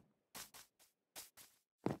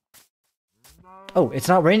 Oh, it's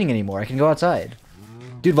not raining anymore. I can go outside.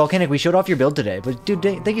 Dude, Volcanic, we showed off your build today. But, dude,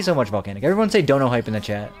 thank you so much, Volcanic. Everyone say Dono hype in the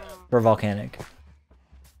chat for Volcanic.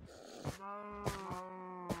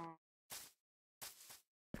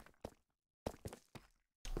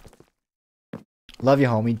 Love you,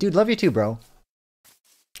 homie. Dude, love you too, bro.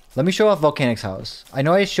 Let me show off Volcanic's house. I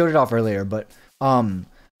know I showed it off earlier, but,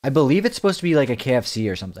 I believe it's supposed to be like a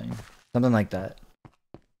KFC or something. Something like that.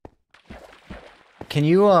 Can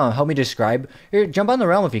you, help me describe? Here, jump on the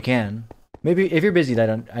realm if you can. Maybe if you're busy, I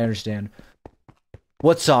understand.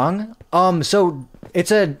 What song? So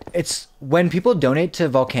it's when people donate to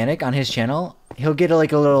Volcanic on his channel, he'll get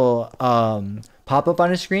like a little pop-up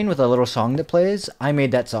on his screen with a little song that plays. I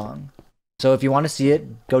made that song. So if you want to see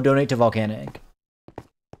it, go donate to Volcanic.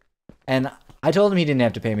 And I told him he didn't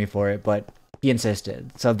have to pay me for it, but he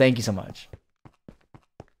insisted. So thank you so much.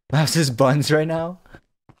 How's his buns right now?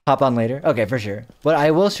 Hop on later? Okay, for sure. But I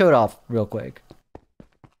will show it off real quick.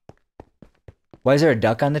 Why is there a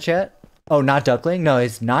duck on the chat? Oh, not duckling? No,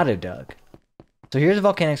 it's not a duck. So here's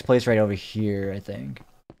Volcanic's place right over here, I think.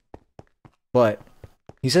 But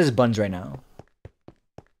he says buns right now.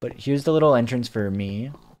 But here's the little entrance for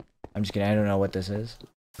me. I'm just kidding. I don't know what this is.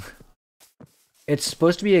 It's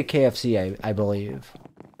supposed to be a KFC, I believe.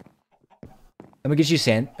 Let me get you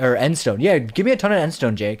sand or endstone. Yeah, give me a ton of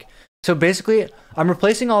endstone, Jake. So basically, I'm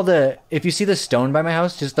replacing all the... If you see the stone by my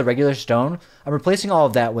house, just the regular stone, I'm replacing all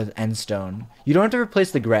of that with endstone. You don't have to replace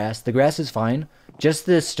the grass. The grass is fine. Just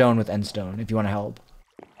the stone with endstone, if you want to help.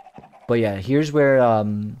 But yeah, here's where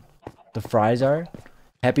the fries are.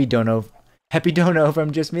 Happy Dono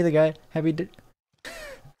from Just Me the Guy.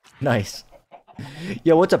 Nice.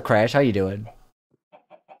 Yo, what's up, Crash? How you doing?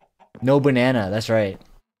 No banana. That's right.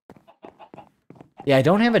 Yeah, I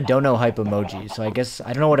don't have a Dono hype emoji, so I guess...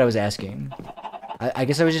 I don't know what I was asking. I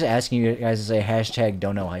guess I was just asking you guys to say hashtag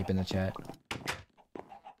Dono hype in the chat.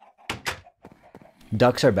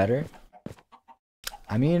 Ducks are better?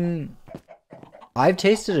 I mean... I've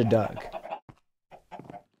tasted a duck.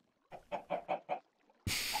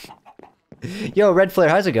 Yo, Red Flare,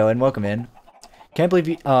 how's it going? Welcome in. Can't believe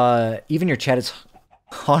you, even your chat is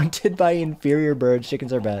haunted by inferior birds.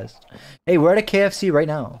 Chickens are best. Hey, we're at a KFC right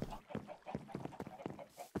now.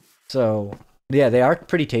 So, yeah, they are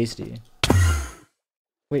pretty tasty.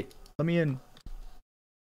 Wait, let me in.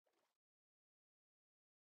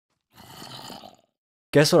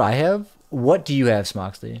 Guess what I have? What do you have,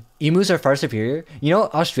 Smoxley? Emus are far superior. You know,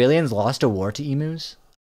 Australians lost a war to emus?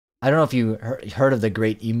 I don't know if you heard of the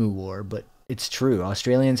Great Emu War, but it's true.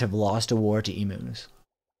 Australians have lost a war to emus.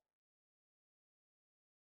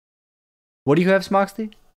 What do you have,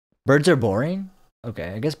 Smoxley? Birds are boring?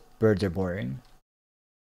 Okay, I guess birds are boring.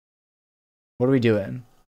 What are we doing?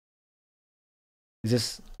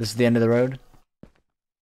 Is this the end of the road?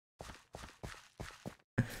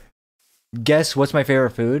 Guess what's my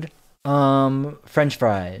favorite food? French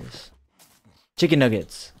fries. Chicken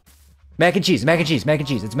nuggets. Mac and cheese, mac and cheese, mac and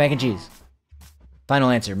cheese. It's mac and cheese.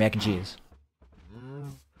 Final answer, mac and cheese.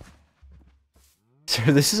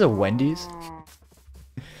 Sir, this is a Wendy's?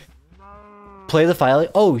 Play the file.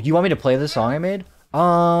 Oh, you want me to play the song I made?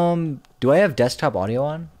 Do I have desktop audio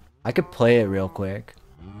on? I could play it real quick.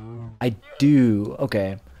 I do.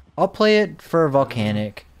 Okay. I'll play it for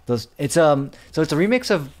Volcanic. So it's a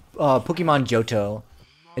remix of Pokemon Johto.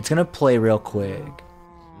 It's gonna play real quick.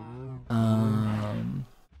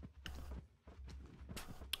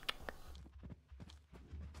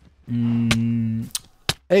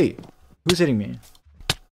 Hey, who's hitting me?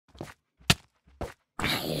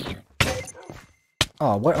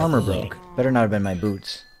 Oh, what armor broke? Better not have been my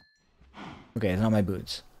boots. Okay, it's not my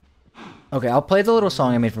boots. Okay, I'll play the little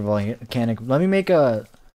song I made for Volcanic. Let me make a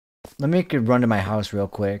run to my house real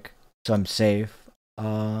quick, so I'm safe.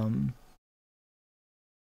 Hold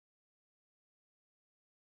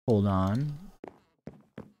on.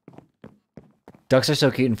 Ducks are so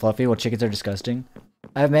cute and fluffy, while chickens are disgusting.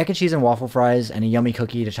 I have mac and cheese and waffle fries and a yummy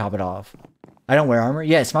cookie to top it off. I don't wear armor?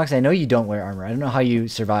 Yeah, Smox, I know you don't wear armor. I don't know how you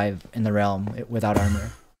survive in the realm without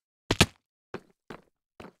armor.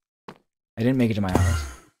 I didn't make it to my house.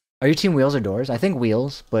 Are you team wheels or doors? I think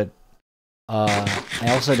wheels, but I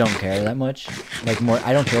also don't care that much. Like more,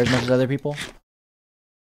 I don't care as much as other people.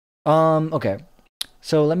 Okay.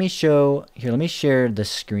 So let me show here. Let me share the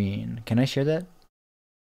screen. Can I share that?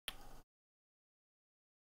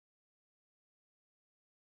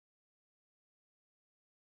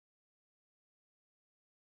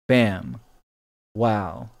 Bam.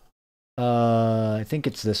 Wow. I think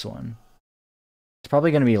it's this one. It's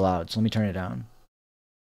probably gonna be loud, so let me turn it down.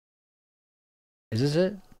 Is this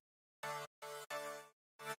it?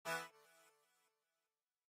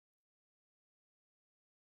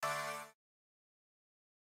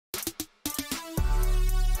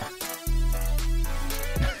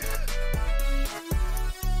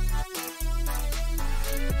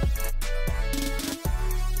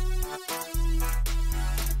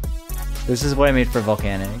 This is what I made for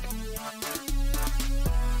Volcanic.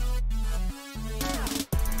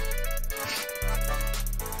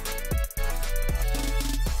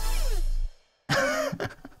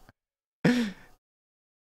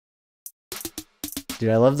 Dude,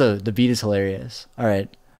 I love the beat is hilarious.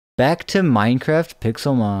 Alright. Back to Minecraft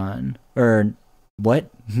Pixelmon. Or what?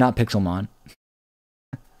 Not Pixelmon.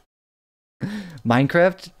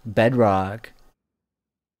 Minecraft Bedrock.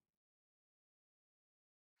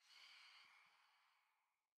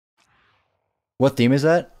 What theme is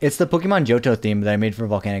that? It's the Pokemon Johto theme that I made for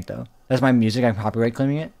Volcanic, though. That's my music. I'm copyright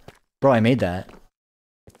claiming it. Bro, I made that.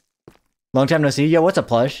 Long time no see. Yo, what's up,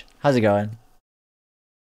 Plush? How's it going?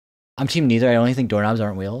 I'm team neither. I only think doorknobs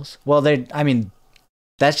aren't wheels. Well, I mean,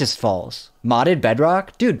 that's just false. Modded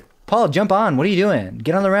Bedrock? Dude, Paul, jump on. What are you doing?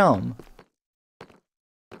 Get on the realm.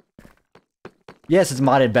 Yes, it's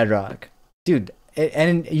modded Bedrock. Dude,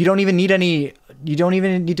 and you don't even need any... You don't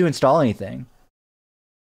even need to install anything.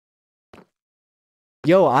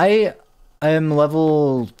 Yo, I am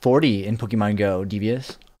level 40 in Pokemon Go,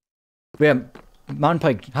 Devious. Yeah, Mountain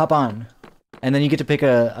Pike, hop on. And then you get to pick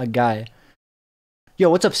a guy. Yo,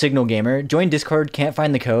 what's up, Signal Gamer? Join Discord, can't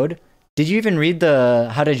find the code. Did you even read the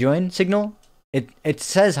how to join, Signal? It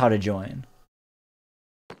says how to join.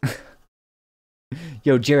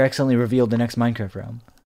 Yo, Jer excellently revealed the next Minecraft realm.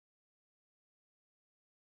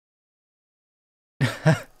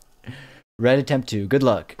 Red attempt 2, good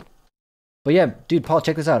luck. But yeah, dude, Paul,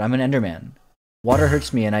 check this out. I'm an Enderman. Water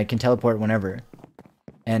hurts me and I can teleport whenever.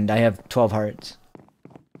 And I have 12 hearts.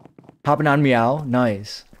 Hopping on Meow,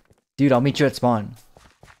 nice. Dude, I'll meet you at spawn.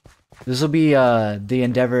 This will be the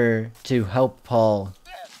endeavor to help Paul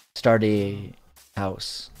start a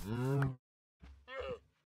house.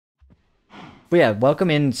 But yeah, welcome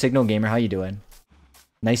in, Signal Gamer. How you doing?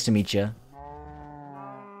 Nice to meet you.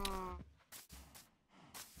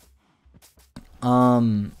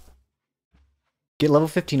 Get level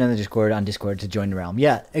 15 on Discord to join the realm.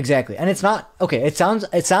 Yeah, exactly. And it's not okay, it sounds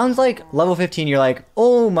like level 15 you're like,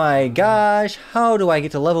 "Oh my gosh, how do I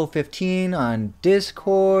get to level 15 on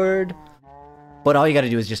Discord?" But all you got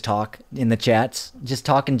to do is just talk in the chats. Just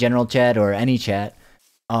talk in general chat or any chat.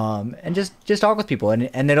 And just talk with people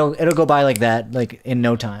and it'll go by like that, like in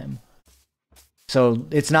no time. So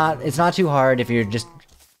it's not too hard if you're just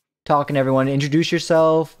talking to everyone, introduce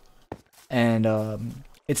yourself, and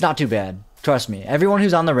it's not too bad. Trust me, everyone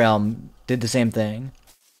who's on the realm did the same thing.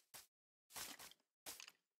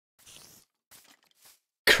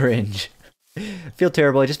 Cringe. Feel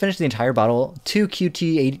terrible. I just finished the entire bottle. 2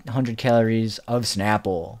 QT 800 calories of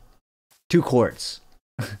Snapple. 2 quarts.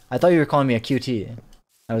 I thought you were calling me a QT.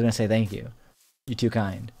 I was gonna say thank you. You're too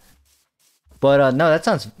kind. But no, that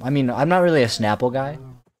sounds... I mean, I'm not really a Snapple guy.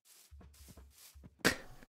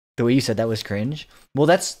 The way you said that was cringe. Well,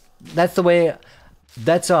 that's the way...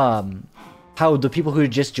 That's how the people who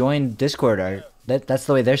just joined Discord are. That's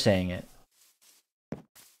the way they're saying it.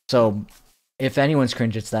 So, if anyone's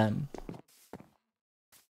cringe, it's them.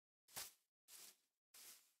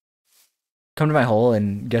 Come to my hole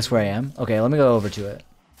and guess where I am? Okay, let me go over to it.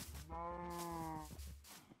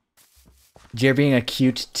 Jer being a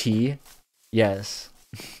cute T? Yes.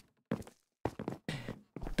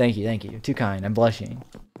 Thank you. Too kind. I'm blushing.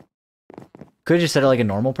 Could have just said it like a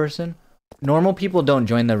normal person. Normal people don't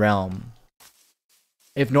join the realm.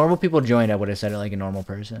 If normal people joined, I would have said it like a normal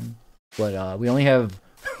person. But we only have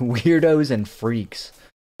weirdos and freaks.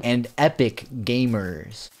 And epic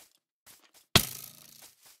gamers.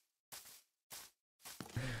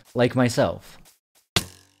 Like myself.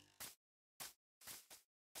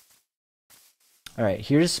 Alright,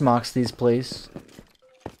 here's Smoxy's place.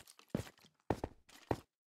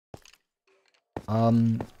 Are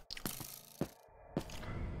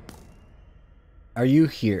you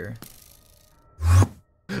here?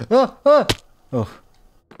 Oh!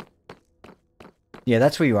 Yeah,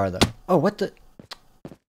 that's where you are, though. Oh, what the...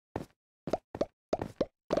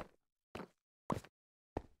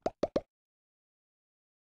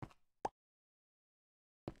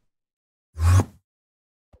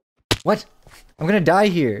 What? I'm gonna die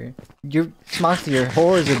here. Smoxy, your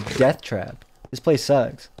hole is a death trap. This place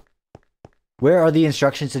sucks. Where are the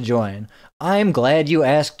instructions to join? I'm glad you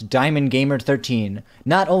asked, Diamond Gamer 13.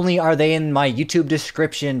 Not only are they in my YouTube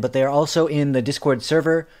description, but they are also in the Discord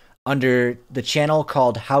server under the channel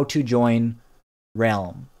called How to Join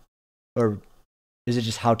Realm. Or is it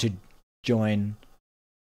just How to Join?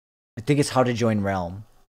 I think it's How to Join Realm.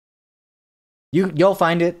 You'll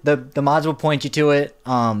find it. The mods will point you to it.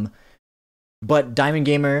 But Diamond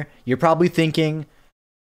Gamer, you're probably thinking,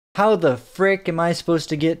 how the frick am I supposed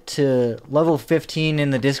to get to level 15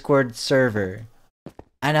 in the Discord server?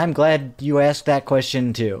 And I'm glad you asked that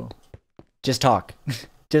question too. Just talk.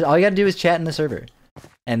 Just all you gotta do is chat in the server,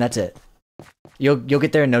 and that's it. You'll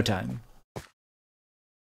get there in no time.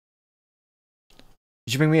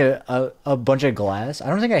 You should bring me a bunch of glass. I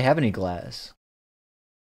don't think I have any glass.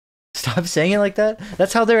 Stop saying it like that.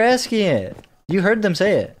 That's how they're asking it. You heard them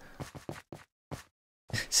say it.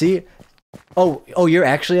 See? Oh, you're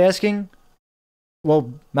actually asking?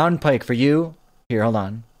 Well, Mountain Pike for you. Here, hold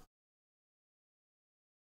on.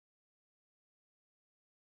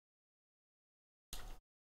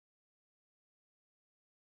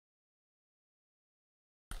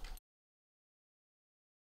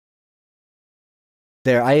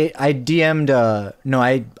 There, I DM'd, no,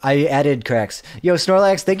 I added Krax. Yo,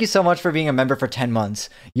 Snorlax, thank you so much for being a member for 10 months.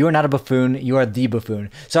 You are not a buffoon, you are the buffoon.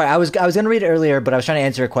 Sorry, I was gonna read it earlier, but I was trying to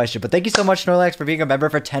answer a question. But thank you so much, Snorlax, for being a member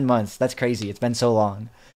for 10 months. That's crazy, it's been so long.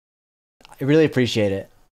 I really appreciate it.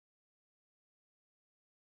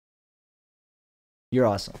 You're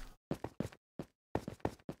awesome.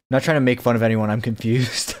 I'm not trying to make fun of anyone, I'm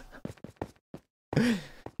confused.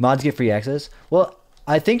 Mods get free access? Well,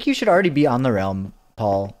 I think you should already be on the realm,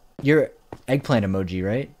 Paul. Your eggplant emoji,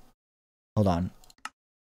 right? Hold on.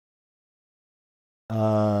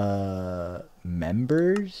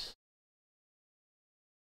 Members?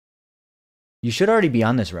 You should already be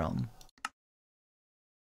on this realm.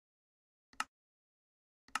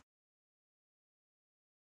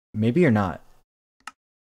 Maybe you're not.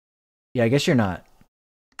 Yeah, I guess you're not.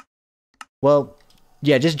 Well,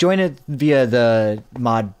 yeah, just join it via the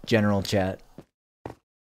mod general chat.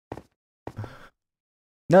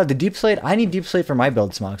 No, the deep slate. I need deep slate for my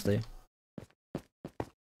build, Smoxley.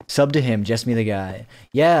 Sub to him, Just Me the Guy.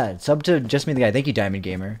 Yeah, sub to Just Me the Guy. Thank you, Diamond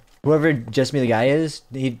Gamer. Whoever Just Me the Guy is,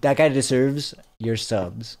 that guy deserves your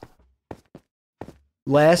subs.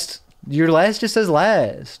 Last. Your last just says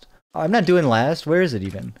last. I'm not doing last. Where is it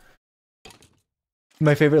even?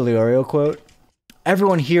 My favorite Leorio quote.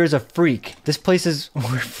 Everyone here is a freak. This place is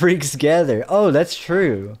where freaks gather. Oh, that's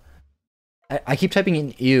true. I keep typing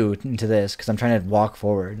in ew into this because I'm trying to walk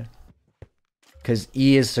forward. Because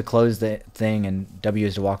E is to close the thing and W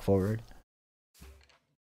is to walk forward.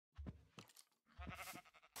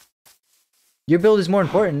 Your build is more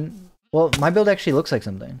important. Well, my build actually looks like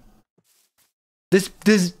something. This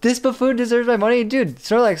buffoon deserves my money? Dude,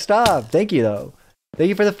 Snorlax, stop. Thank you, though. Thank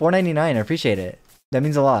you for the $4.99. I appreciate it. That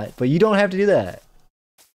means a lot. But you don't have to do that.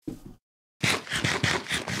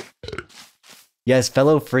 Yes,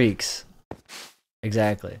 fellow freaks.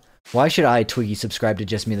 Exactly. Why should I, Twiggy, subscribe to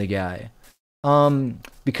Just Me the Guy?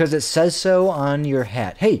 Because it says so on your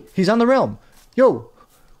hat. Hey, he's on the realm. Yo,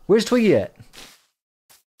 where's Twiggy at?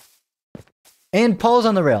 And Paul's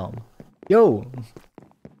on the realm. Yo,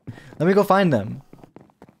 let me go find them.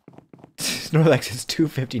 Snorlax is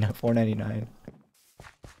 $2.50, not $4.99.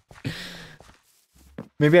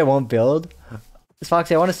 Maybe I won't build.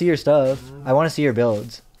 Foxy, I want to see your stuff. I want to see your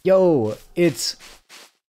builds. Yo, it's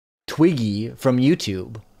Twiggy from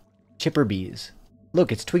YouTube. Chipperbees.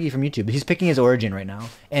 Look, it's Twiggy from YouTube. He's picking his origin right now.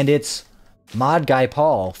 And it's Mod Guy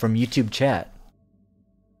Paul from YouTube chat.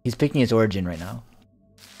 He's picking his origin right now.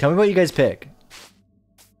 Tell me what you guys pick.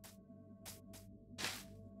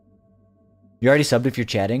 You already subbed if you're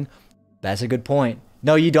chatting? That's a good point.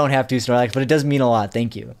 No, you don't have to, Snorlax, but it does mean a lot.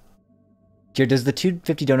 Thank you. Here, does the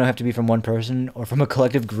 $2.50 dono have to be from one person or from a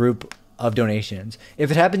collective group of donations?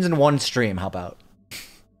 If it happens in one stream, how about?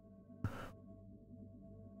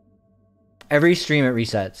 Every stream it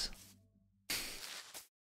resets.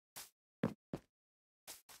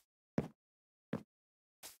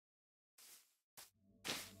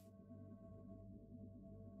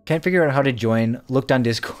 Can't figure out how to join. Looked on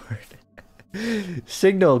Discord.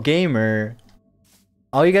 Signal Gamer.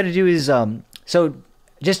 All you gotta do is so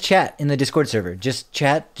just chat in the Discord server. Just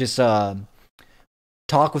chat, just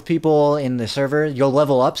talk with people in the server. You'll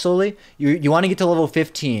level up slowly. You want to get to level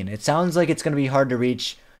 15. It sounds like it's going to be hard to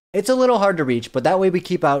reach. It's a little hard to reach, but that way we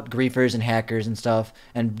keep out griefers and hackers and stuff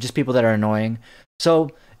and just people that are annoying.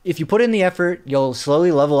 So if you put in the effort, you'll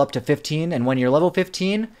slowly level up to 15, and when you're level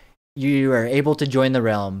 15, you are able to join the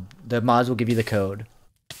realm. The mods will give you the code.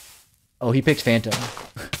 Oh, he picked Phantom.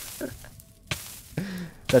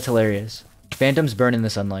 That's hilarious. Phantoms burn in the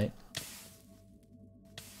sunlight.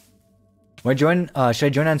 Should I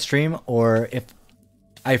join on stream, or if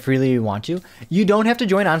I freely want to? You don't have to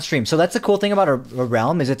join on stream. So that's the cool thing about a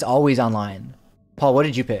realm, is it's always online. Paul, what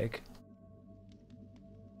did you pick?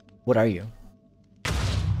 What are you?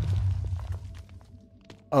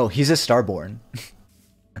 Oh, he's a Starborn.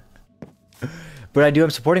 But I'm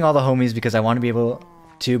supporting all the homies because I want to be able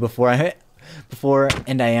to before,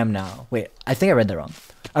 and I am now. Wait, I think I read that wrong.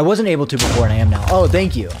 I wasn't able to before and I am now. Oh,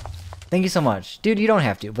 thank you. Thank you so much. Dude, you don't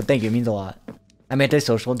have to, but thank you. It means a lot. I'm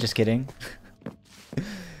antisocial, just kidding.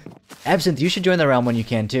 Absinthe, you should join the realm when you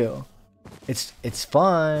can too. It's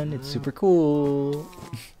fun. It's super cool.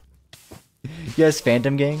 Yes,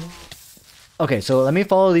 Phantom Gang. Okay, so let me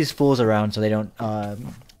follow these fools around so they don't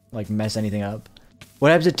like mess anything up. What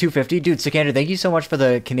happens at 250? Dude, Sekander, thank you so much for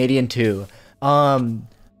the Canadian 2.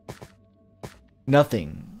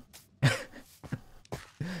 Nothing.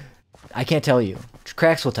 I can't tell you.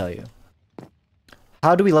 Krax will tell you.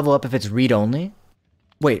 How do we level up if it's read-only?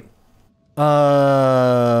 Wait. It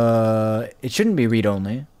shouldn't be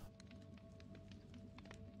read-only.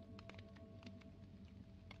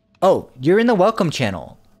 Oh, you're in the welcome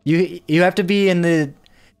channel. You have to be in the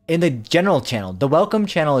general channel. The welcome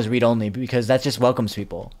channel is read-only because that just welcomes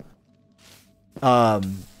people.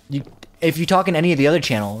 If you talk in any of the other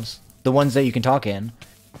channels, the ones that you can talk in,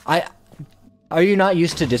 are you not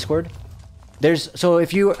used to Discord? So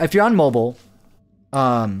if you're on mobile,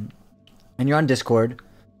 and you're on Discord,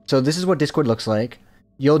 so this is what Discord looks like.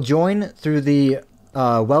 You'll join through the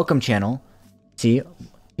welcome channel. See,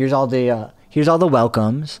 here's all the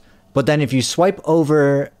welcomes. But then if you swipe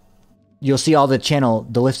over, you'll see all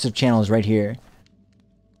the lists of channels right here.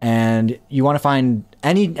 And you want to find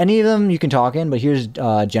any of them you can talk in, but here's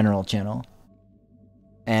general channel.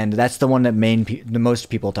 And that's the one that the most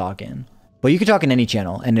people talk in. But you can talk in any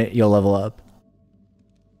channel and you'll level up.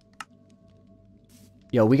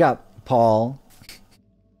 Yo, we got Paul.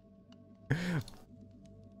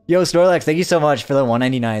 Yo, Snorlax, thank you so much for the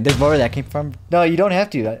 199. There's more where that came from. No, you don't have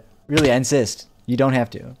to. Really, I insist. You don't have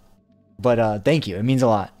to. But thank you. It means a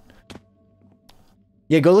lot.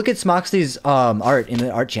 Yeah, go look at Smoxley's art in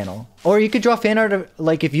the art channel. Or you could draw fan art of,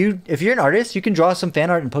 like, if you're an artist, you can draw some fan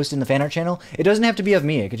art and post it in the fan art channel. It doesn't have to be of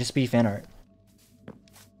me. It could just be fan art.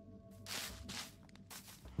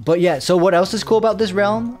 But yeah, so what else is cool about this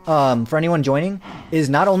realm, for anyone joining, is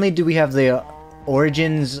not only do we have the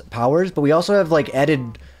Origins powers, but we also have, like,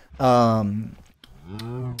 added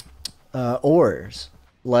ores.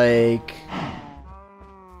 Like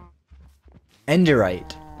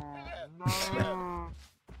Enderite.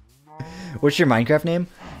 What's your Minecraft name?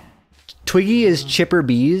 Twiggy is Chipper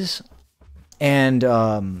Bees, and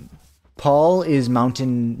Paul is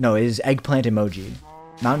is Eggplant Emoji.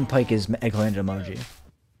 Mountain Pike is Eggplant Emoji.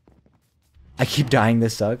 I keep dying,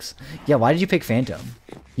 this sucks. Yeah, why did you pick Phantom?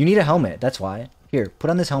 You need a helmet, that's why. Here,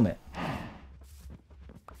 put on this helmet.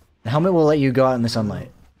 The helmet will let you go out in the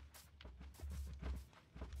sunlight.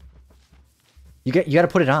 You gotta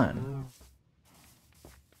put it on.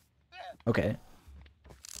 Okay.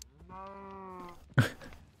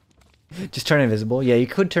 Just turn invisible. Yeah, you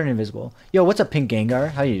could turn invisible. Yo, what's up, Pink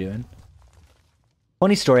Gengar? How you doing?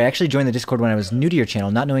 Funny story, I actually joined the Discord when I was new to your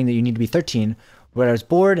channel, not knowing that you need to be 13, but I was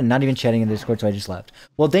bored and not even chatting in the Discord, so I just left.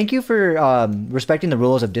 Well, thank you for respecting the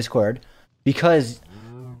rules of Discord, because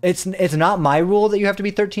it's not my rule that you have to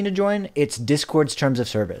be 13 to join, it's Discord's terms of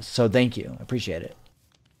service. So thank you. I appreciate it.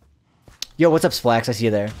 Yo, what's up, Splax? I see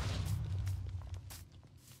you there.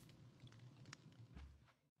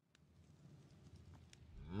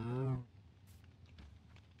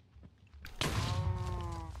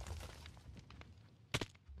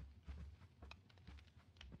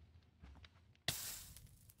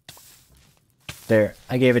 There,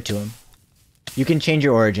 I gave it to him. You can change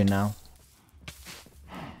your origin now.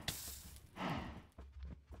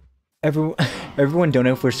 Everyone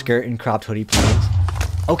donate for skirt and cropped hoodie, please.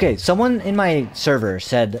 Okay, someone in my server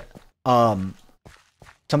said something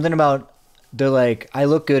about, they're like, I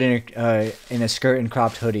look good in a skirt and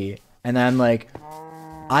cropped hoodie, and then I'm like,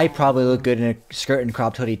 I probably look good in a skirt and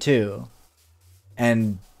cropped hoodie too.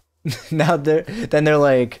 And now they're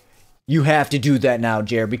like, you have to do that now,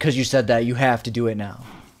 Jer, because you said that, you have to do it now.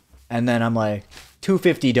 And then I'm like,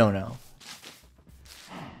 250 dono.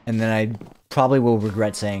 And then I probably will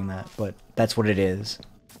regret saying that, but that's what it is.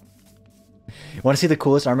 You want to see the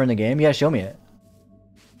coolest armor in the game? Yeah, show me it.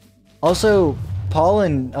 Also, Paul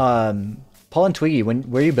and Twiggy,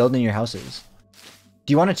 where are you building your houses?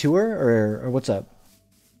 Do you want a tour, or what's up?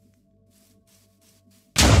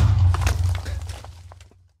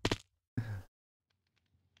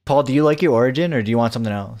 Paul, do you like your origin or do you want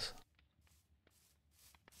something else?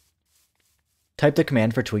 Type the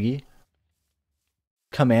command for Twiggy.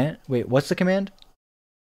 Command? Wait, what's the command?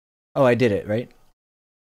 Oh, I did it, right?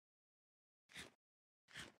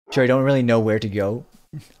 Sure, I don't really know where to go.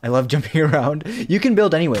 I love jumping around. You can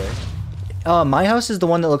build anywhere. My house is the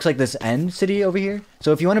one that looks like this end city over here.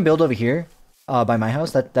 So if you want to build over here, by my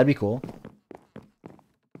house, that'd be cool.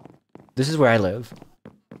 This is where I live.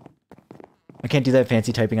 I can't do that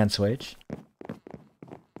fancy typing on Switch.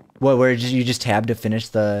 What, where you just tab to finish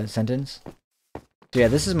the sentence? So yeah,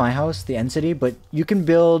 this is my house, the end city, but you can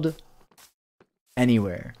build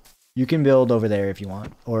anywhere. You can build over there if you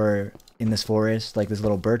want, or in this forest, like this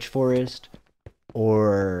little birch forest,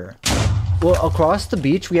 or... Well, across the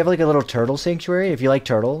beach, we have like a little turtle sanctuary. If you like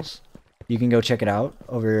turtles, you can go check it out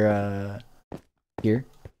over here.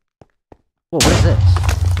 Whoa, what is this?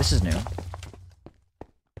 This is new.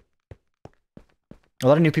 A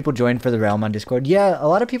lot of new people join for the realm on Discord. Yeah, a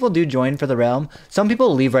lot of people do join for the realm. Some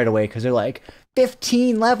people leave right away because they're like,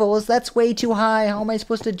 15 levels, that's way too high. How am I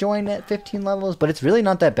supposed to join at 15 levels? But it's really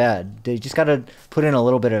not that bad. They just gotta put in a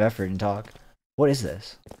little bit of effort and talk. What is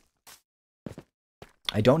this?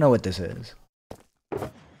 I don't know what this is.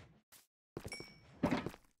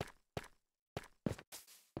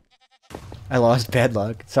 I lost bad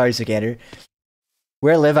luck. Sorry, Sekander.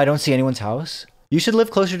 Where I live, I don't see anyone's house. You should live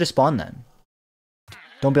closer to spawn then.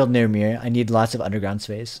 Don't build near me. I need lots of underground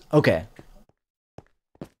space. Okay.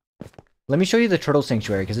 Let me show you the turtle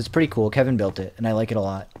sanctuary because it's pretty cool. Kevin built it and I like it a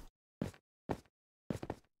lot.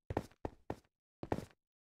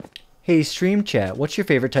 Hey, stream chat. What's your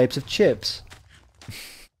favorite types of chips?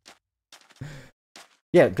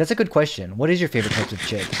 Yeah, that's a good question. What is your favorite types of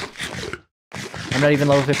chips? I'm not even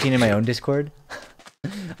level 15 in my own Discord.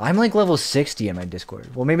 I'm like level 60 in my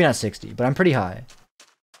Discord. Well, maybe not 60, but I'm pretty high.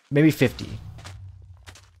 Maybe 50.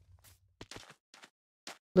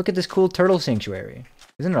 Look at this cool turtle sanctuary.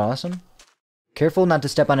 Isn't it awesome? Careful not to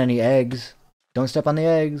step on any eggs. Don't step on the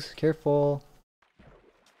eggs. Careful.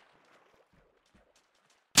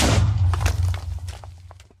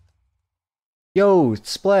 Yo,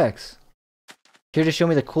 Splex. Here to show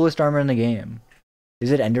me the coolest armor in the game.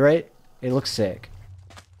 Is it Enderite? It looks sick.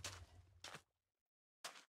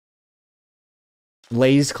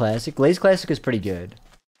 Lays Classic. Lays Classic is pretty good.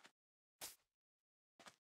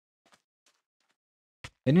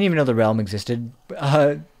 I didn't even know the realm existed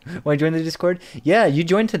when I joined the Discord. Yeah, you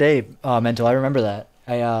joined today, Mental. I remember that.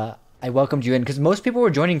 I welcomed you in because most people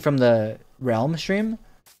were joining from the realm stream,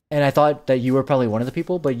 and I thought that you were probably one of the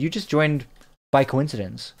people, but you just joined by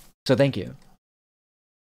coincidence. So thank you.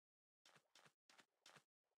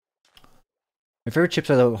 My favorite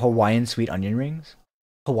chips are the Hawaiian sweet onion rings.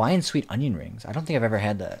 Hawaiian sweet onion rings? I don't think I've ever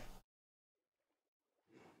had that.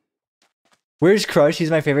 Where's Crush?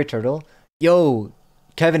 He's my favorite turtle. Yo,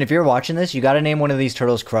 Kevin, if you're watching this, you gotta name one of these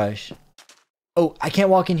turtles Crush. Oh, I can't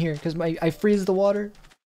walk in here because I freeze the water.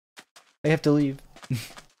 I have to leave.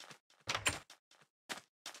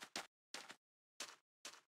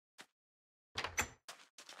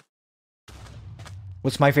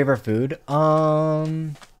 What's my favorite food?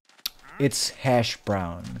 It's hash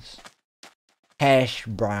browns. Hash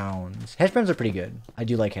browns. Hash browns are pretty good. I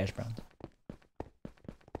do like hash browns.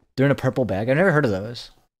 They're in a purple bag. I've never heard of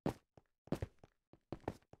those.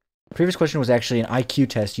 Previous question was actually an IQ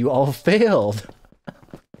test. You all failed.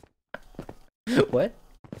 What?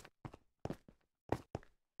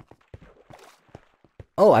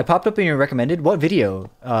 Oh, I popped up in your recommended. What video?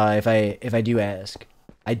 If I do ask,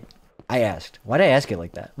 I asked. Why'd I ask it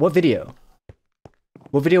like that? What video?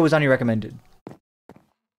 What video was on your recommended?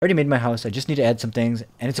 Already made my house. I just need to add some things,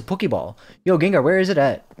 and it's a Pokeball. Yo, Gengar, where is it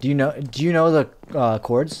at? Do you know the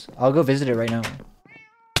chords? I'll go visit it right now.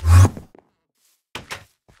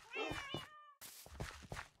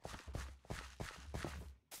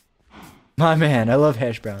 My man, I love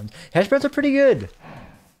hash browns. Hash browns are pretty good.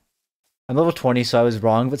 I'm level 20, so I was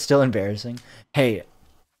wrong, but still embarrassing. Hey,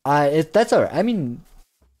 that's alright. I mean,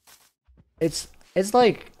 it's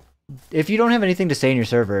like, if you don't have anything to say in your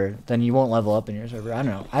server, then you won't level up in your server. I don't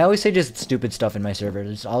know. I always say just stupid stuff in my server.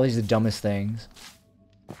 It's always the dumbest things.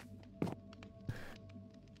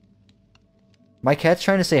 My cat's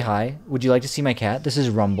trying to say hi. Would you like to see my cat? This is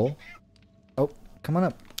Rumble. Oh, come on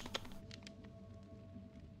up.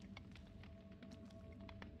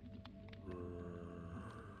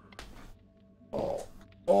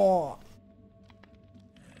 Oh.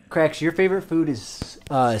 Krax, your favorite food is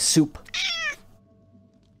soup.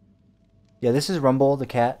 Yeah, this is Rumble, the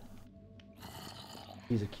cat.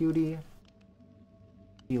 He's a cutie.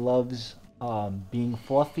 He loves being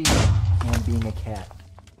fluffy and being a cat.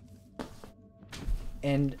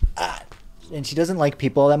 and she doesn't like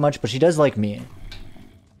people that much, but she does like me.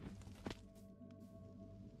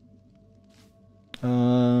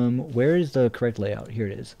 Where is the correct layout? Here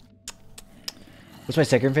it is. What's my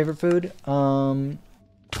second favorite food?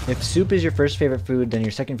 If soup is your first favorite food, then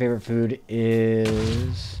your second favorite food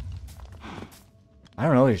is... I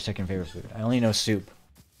don't know your second favorite food. I only know soup.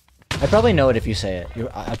 I probably know it if you say it.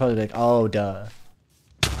 I'd probably be like, oh, duh.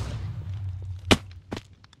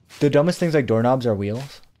 The dumbest things like doorknobs are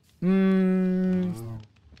wheels?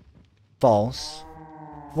 False.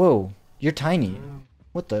 Whoa, you're tiny.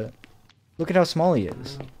 What the? Look at how small he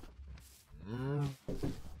is.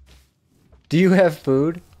 Do you have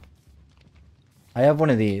food? I have one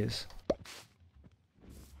of these.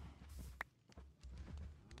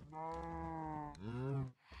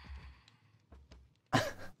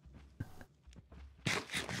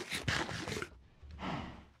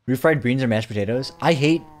 Refried beans or mashed potatoes? I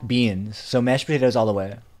hate beans, so mashed potatoes all the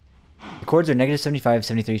way. The chords are negative 75,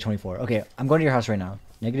 73, 24. Okay, I'm going to your house right now.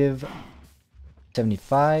 Negative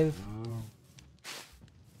 75,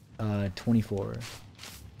 24.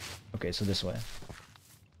 Okay, so this way.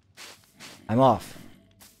 I'm off.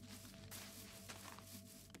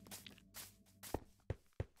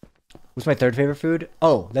 What's my third favorite food?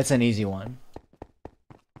 Oh, that's an easy one.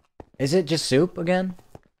 Is it just soup again?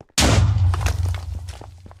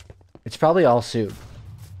 It's probably all soup.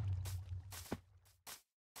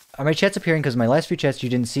 Are my chats appearing because my last few chats you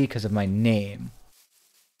didn't see because of my name?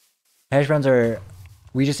 Hash browns are...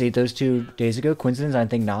 We just ate those 2 days ago. Coincidence? I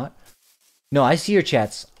think not. No, I see your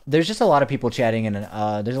chats. There's just a lot of people chatting and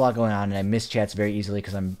there's a lot going on and I miss chats very easily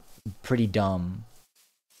because I'm pretty dumb.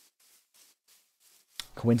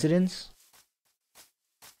 Coincidence?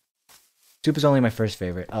 Soup is only my first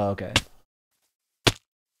favorite. Oh, okay.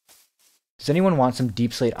 Does anyone want some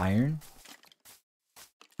deep slate iron?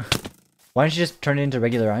 Why don't you just turn it into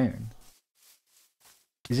regular iron?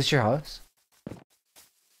 Is this your house?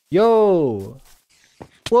 Yo!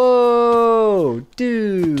 Whoa!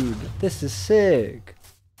 Dude! This is sick!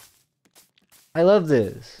 I love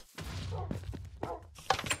this!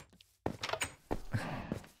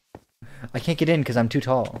 I can't get in because I'm too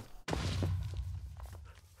tall.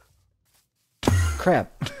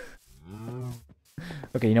 Crap!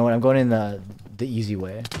 Okay, you know what? I'm going in the easy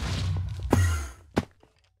way.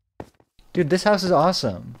 Dude, this house is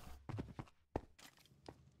awesome.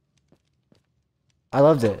 I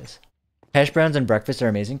love this. Hash browns and breakfast are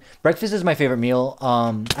amazing. Breakfast is my favorite meal.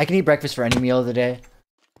 I can eat breakfast for any meal of the day.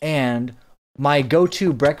 And my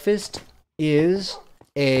go-to breakfast is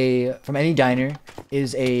from any diner,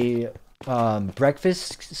 is a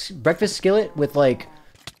breakfast skillet with like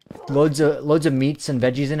loads of meats and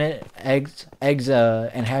veggies in it, eggs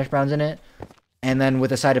and hash browns in it, and then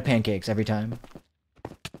with a side of pancakes every time.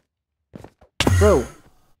 Bro,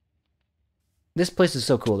 this place is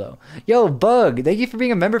so cool though. Yo, Bug, thank you for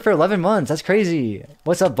being a member for 11 months. That's crazy.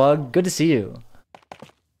 What's up, Bug? Good to see you.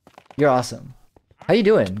 You're awesome. How you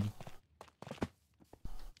doing?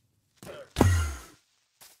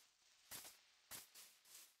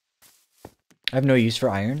 I have no use for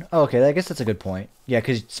iron. Oh, okay, I guess that's a good point. Yeah,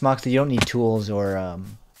 because Smoxy, you don't need tools or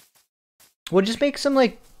well, just make some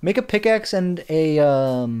make a pickaxe and a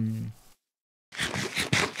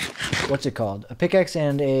what's it called? A pickaxe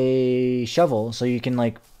and a shovel, so you can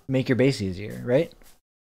make your base easier, right?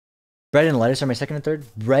 Bread and lettuce are my second and third.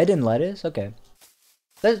 Bread and lettuce, okay.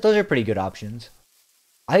 Those are pretty good options.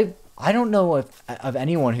 I don't know of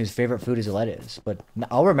anyone whose favorite food is lettuce, but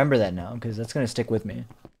I'll remember that now because that's gonna stick with me.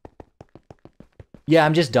 Yeah,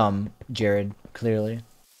 I'm just dumb, Jared, clearly.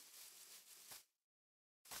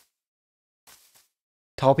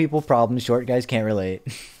 Tall people problems, short guys can't relate.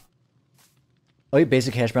 I'll eat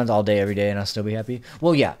basic hash browns all day, every day, and I'll still be happy.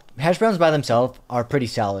 Well, yeah, hash browns by themselves are pretty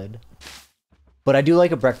solid. But I do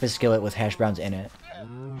like a breakfast skillet with hash browns in it.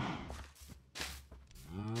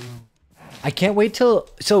 I can't wait till...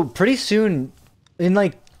 So, pretty soon, in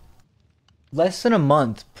less than a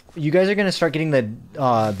month, you guys are gonna start getting the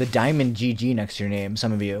diamond GG next to your name,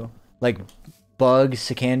 some of you. Like, Bug,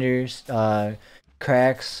 Sekanders,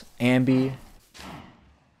 Krax, Ambi.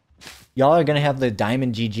 Y'all are gonna have the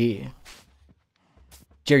diamond GG.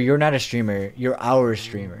 Jerry, you're not a streamer. You're our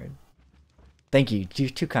streamer. Thank you. You're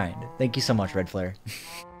too kind. Thank you so much, Red Flare.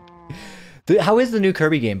 How is the new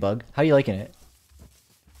Kirby game, Bug? How are you liking it?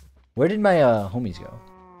 Where did my homies go?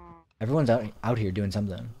 Everyone's out here doing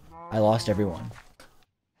something. I lost everyone.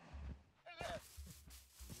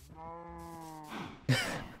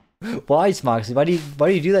 Why, Smoxy? Why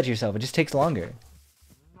do you do that to yourself? It just takes longer.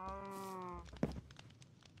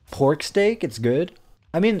 Pork steak? It's good.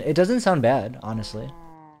 I mean, it doesn't sound bad, honestly.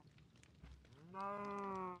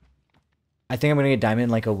 I think I'm gonna get diamond in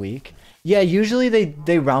like a week. Yeah, usually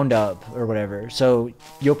they round up or whatever. So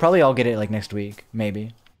you'll probably all get it like next week,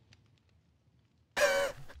 maybe.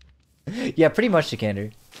 Yeah, pretty much,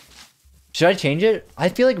 Sekander. Should I change it? I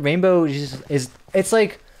feel like rainbow is it's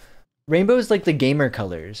like rainbow is like the gamer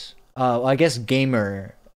colors. I guess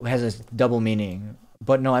gamer has a double meaning,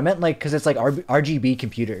 but no, I meant like because it's like RGB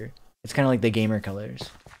computer. It's kind of like the gamer colors.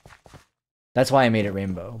 That's why I made it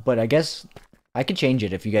rainbow. But I guess I could change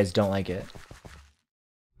it if you guys don't like it.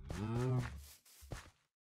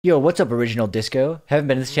 Yo, what's up, Original Disco? Haven't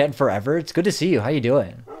been in this chat in forever. It's good to see you. How you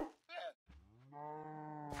doing?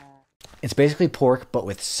 It's basically pork, but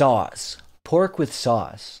with sauce. Pork with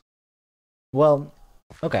sauce. Well,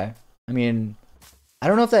 okay. I mean, I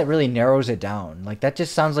don't know if that really narrows it down. Like, that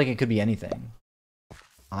just sounds like it could be anything.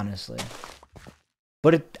 Honestly.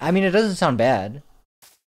 But I mean, it doesn't sound bad.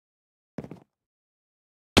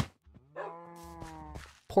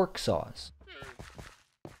 Pork sauce.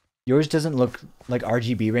 Yours doesn't look like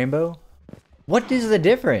RGB rainbow? What is the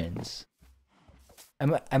difference?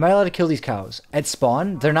 Am I allowed to kill these cows? At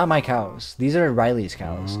spawn, they're not my cows. These are Riley's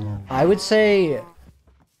cows. I would say,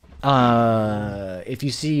 if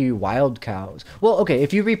you see wild cows... Well, okay,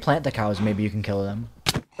 if you replant the cows, maybe you can kill them.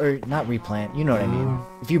 Or, not replant, you know what I mean.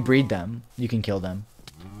 If you breed them, you can kill them.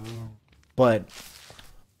 But,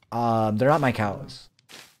 they're not my cows.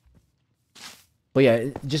 But yeah,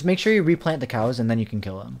 just make sure you replant the cows and then you can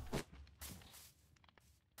kill them.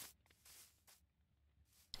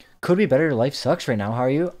 Could be better. Life sucks right now. How are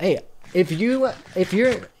you? Hey, if you're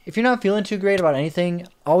not feeling too great about anything,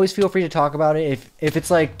 always feel free to talk about it. If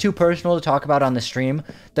it's like too personal to talk about on the stream,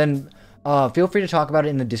 then feel free to talk about it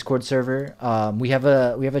in the Discord server. We have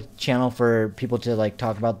a channel for people to like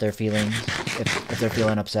talk about their feelings if they're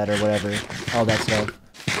feeling upset or whatever, all that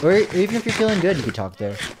stuff. Or even if you're feeling good, you can talk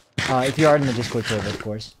there. If you are in the Discord server, of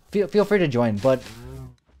course. Feel free to join, but...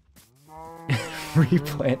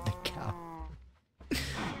 Replant the cow.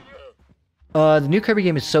 The new Kirby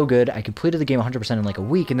game is so good. I completed the game 100% in like a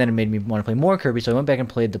week, and then it made me want to play more Kirby, so I went back and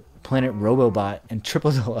played the Planet Robobot and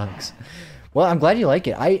Triple Deluxe. Well, I'm glad you like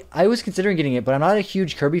it. I was considering getting it, but I'm not a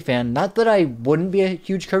huge Kirby fan. Not that I wouldn't be a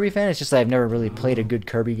huge Kirby fan, it's just that I've never really played a good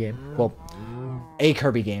Kirby game. Well, a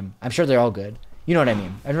Kirby game. I'm sure they're all good. You know what I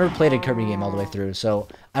mean. I've never played a Kirby game all the way through, so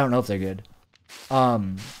I don't know if they're good.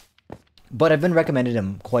 But I've been recommended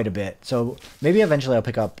them quite a bit, so maybe eventually I'll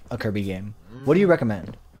pick up a Kirby game. What do you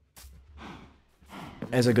recommend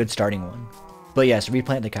as a good starting one? But yes,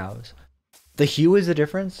 replant the cows. The hue is the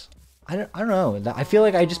difference? I don't know. I feel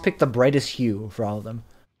like I just picked the brightest hue for all of them.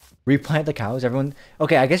 Replant the cows, everyone.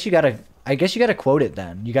 Okay, I guess you gotta quote it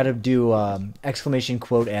then. You gotta do exclamation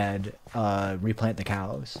quote ad replant the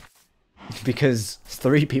cows. Because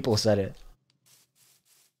 3 people said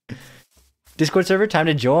it. Discord server, time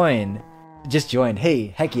to join. Just join.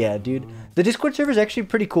 Hey, heck yeah, dude. The Discord server is actually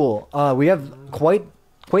pretty cool. We have quite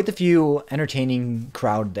the few entertaining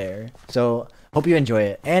crowd there. So hope you enjoy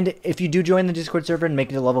it. And if you do join the Discord server and make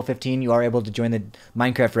it to level 15, you are able to join the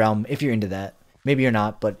Minecraft realm if you're into that. Maybe you're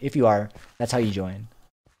not, but if you are, that's how you join.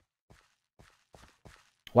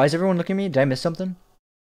 Why is everyone looking at me? Did I miss something?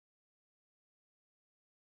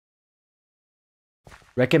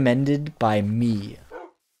 Recommended by me.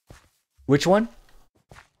 Which one?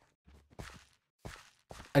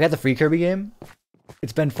 I got the free Kirby game.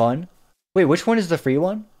 It's been fun. Wait, which one is the free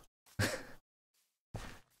one?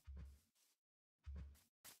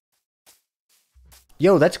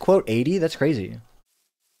 Yo, that's quote 80? That's crazy.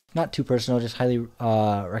 Not too personal, just highly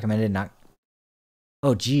recommended, not...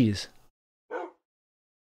 Oh, jeez.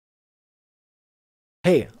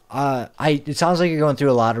 Hey, it sounds like you're going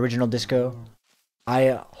through a lot, Original Disco.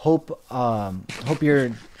 I hope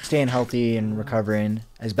you're staying healthy and recovering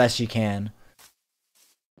as best you can.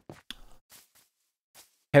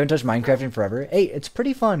 Haven't touched Minecraft in forever. Hey, it's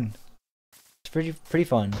pretty fun. It's pretty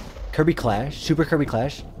fun. Kirby Clash, Super Kirby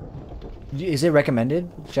Clash. Is it recommended?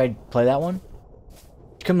 Should I play that one?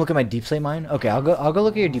 Come look at my Deep Slate Mine. Okay, I'll go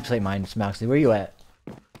look at your Deep Slate Mine, Smoxley. Where you at?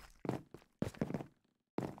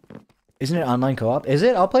 Isn't it online co-op? Is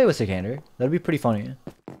it? I'll play with Sekander. That'd be pretty funny.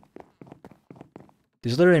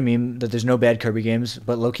 There's literally a meme that there's no bad Kirby games,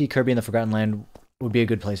 but low-key Kirby in the Forgotten Land would be a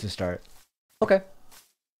good place to start. Okay.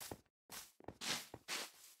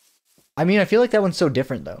 I mean, I feel like that one's so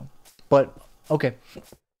different, though. But, okay.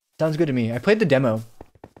 Sounds good to me. I played the demo,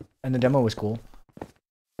 and the demo was cool.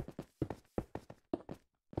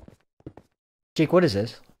 Jake, what is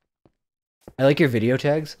this? I like your video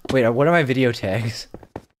tags. Wait, what are my video tags?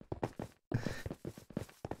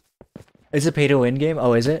 Is it pay to win game?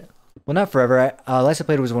 Oh, is it? Well, not forever. Last I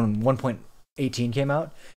played was when 1.18 came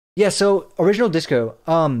out. Yeah, so original disco.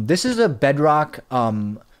 This is a Bedrock,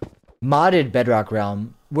 modded Bedrock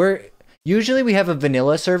realm where usually we have a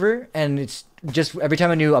vanilla server and it's just every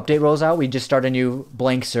time a new update rolls out, we just start a new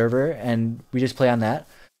blank server and we just play on that.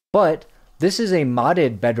 But this is a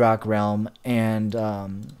modded Bedrock realm and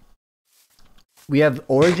we have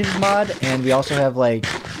Origins mod and we also have like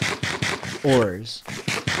ores.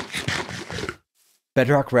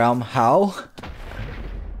 Bedrock realm, how?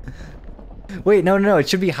 Wait, no, it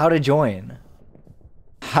should be how to join.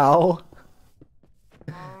 How?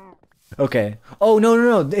 Okay. Oh,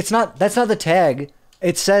 no, it's not, that's not the tag.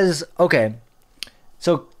 It says, okay.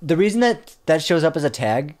 So the reason that that shows up as a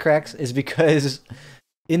tag, Krax, is because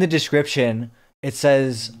in the description, it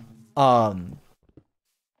says, go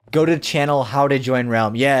to channel how to join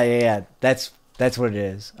realm. Yeah. That's what it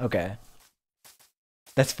is. Okay.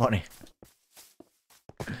 That's funny.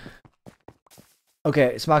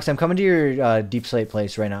 Okay, Smox, I'm coming to your Deep Slate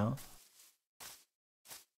place right now.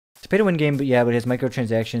 It's a pay-to-win game, but yeah, but it has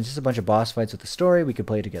microtransactions. Just a bunch of boss fights with a story. We could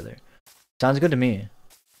play together. Sounds good to me.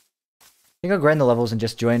 I think I'll grind the levels and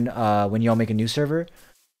just join when y'all make a new server.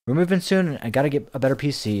 We're moving soon. I gotta get a better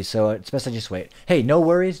PC, so it's best I just wait. Hey, no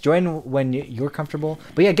worries. Join when you're comfortable.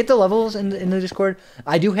 But yeah, get the levels in the Discord.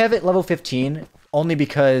 I do have it level 15, only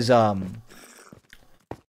because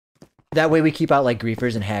that way we keep out like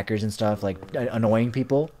griefers and hackers and stuff, like annoying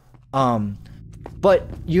people. But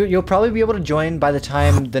you'll probably be able to join by the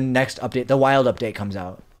time the next update, the wild update comes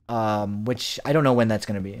out. Which I don't know when that's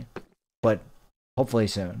gonna be, but hopefully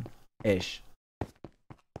soon-ish.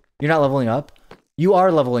 You're not leveling up? You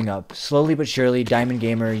are leveling up. Slowly but surely, Diamond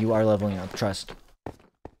Gamer, you are leveling up. Trust.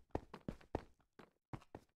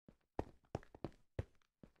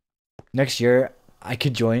 Next year, I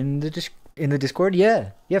could join in the Discord?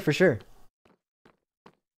 Yeah, for sure.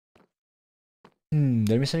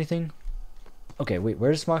 Did I miss anything? Okay, wait,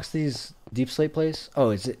 where's Moxley's Deep Slate place? Oh,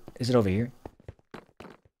 is it over here?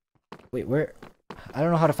 Wait, where? I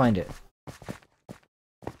don't know how to find it.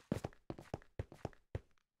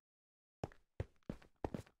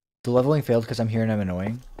 The leveling failed because I'm here and I'm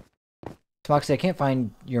annoying. Moxley, I can't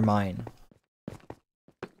find your mine.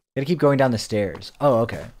 Gotta keep going down the stairs. Oh,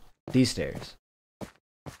 okay. These stairs.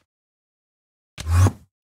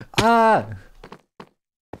 Ah!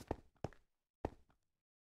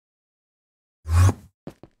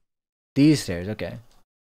 These stairs, okay.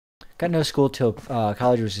 Got no school till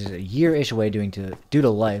college, which is a year-ish away due to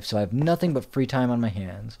life, so I have nothing but free time on my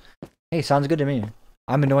hands. Hey, sounds good to me.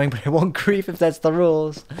 I'm annoying, but I won't grief if that's the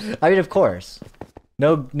rules. I mean, of course.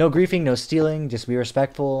 No griefing, no stealing, just be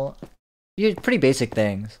respectful. Pretty basic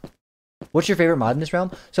things. What's your favorite mod in this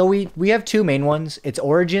realm? So we have two main ones. It's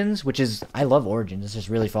Origins, which is, I love Origins. It's just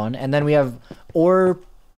really fun. And then we have,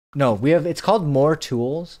 it's called More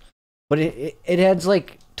Tools, but it adds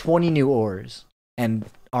like 20 new ores and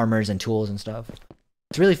armors and tools and stuff.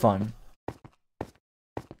 It's really fun.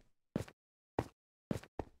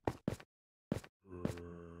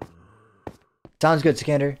 Sounds good,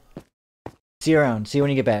 Sekander. See you around. See you when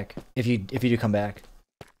you get back. If you do come back.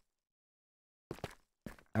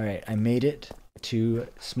 Alright, I made it to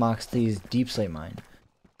Smoxley's Deep Slate mine.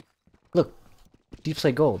 Look, Deep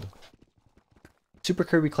Slate Gold. Super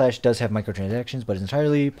Kirby Clash does have microtransactions, but it's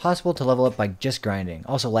entirely possible to level up by just grinding.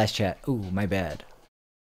 Also, last chat. Ooh, my bad.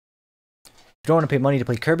 If you don't want to pay money to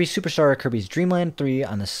play Kirby Superstar or Kirby's Dreamland 3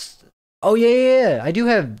 on the... Oh, yeah. I do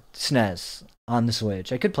have SNES on the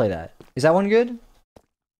Switch. I could play that. Is that one good?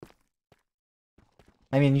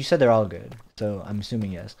 I mean, you said they're all good, so I'm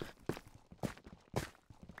assuming yes.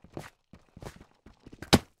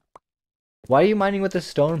 Why are you mining with a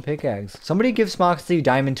stone pickaxe? Somebody give Smoxy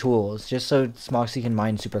diamond tools, just so Smoxy can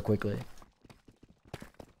mine super quickly.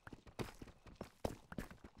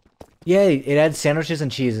 Yeah, it adds sandwiches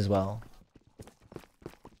and cheese as well.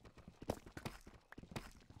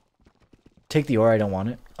 Take the ore, I don't want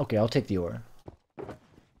it. Okay, I'll take the ore.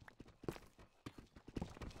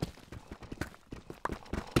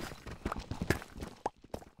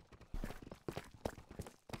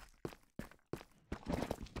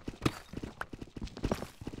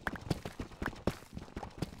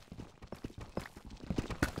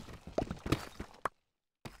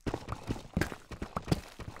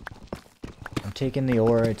 Taking the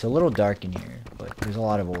ore. It's a little dark in here, but there's a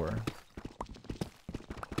lot of ore.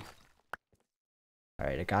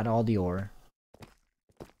 Alright, I got all the ore.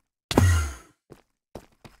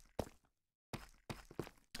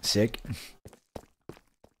 Sick.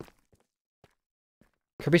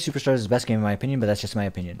 Kirby Superstars is the best game in my opinion, but that's just my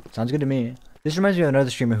opinion. Sounds good to me. This reminds me of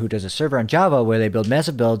another streamer who does a server on Java where they build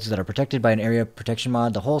massive builds that are protected by an area protection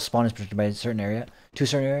mod. The whole spawn is protected by a certain area, to a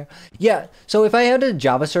certain area. Yeah, so if I had a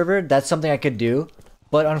Java server, that's something I could do.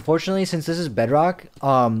 But unfortunately, since this is Bedrock,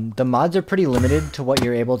 the mods are pretty limited to what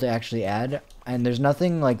you're able to actually add. And there's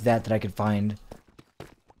nothing like that I could find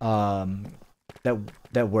that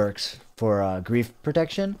works for grief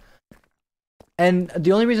protection. And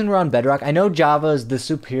the only reason we're on Bedrock, I know Java is the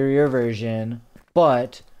superior version,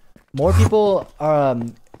 but more people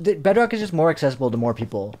Bedrock is just more accessible to more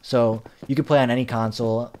people. So you could play on any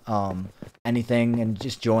console, anything, and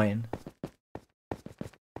just join.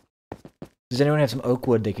 Does anyone have some oak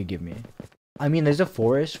wood they could give me? I mean, there's a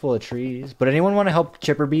forest full of trees, but anyone want to help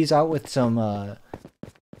Chipper Bees out with some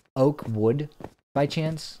oak wood by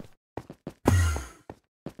chance?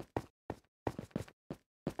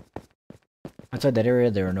 Outside that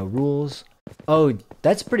area, there are no rules. Oh,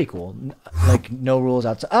 that's pretty cool. Like, no rules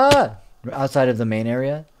outside of the main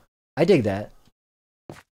area. I dig that.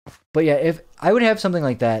 But yeah, if I would have something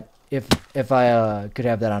like that if I could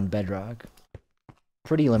have that on Bedrock.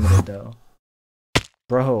 Pretty limited though.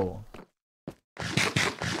 Bro.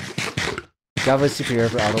 Java is superior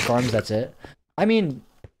for auto farms, that's it. I mean,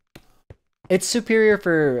 it's superior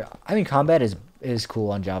for, I mean, combat is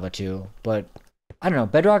cool on Java too, but I don't know,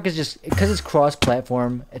 Bedrock is just, because it's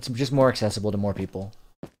cross-platform, it's just more accessible to more people.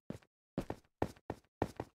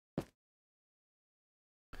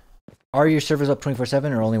 Are your servers up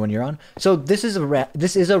 24/7 or only when you're on? So this is a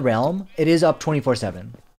realm. It is up 24/7.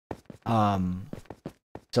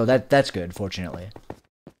 So that's good, fortunately.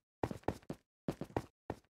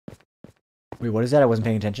 Wait, what is that? I wasn't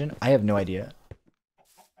paying attention. I have no idea.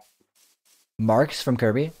 Marks from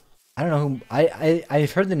Kirby? I don't know who.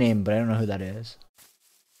 I've heard the name, but I don't know who that is.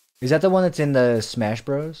 Is that the one that's in the Smash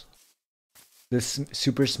Bros? The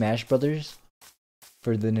Super Smash Brothers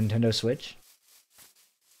for the Nintendo Switch?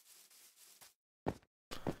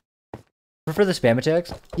 Prefer the spam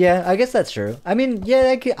attacks? Yeah, I guess that's true. I mean,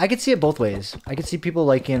 yeah, I could see it both ways. I could see people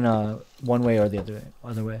liking one way or the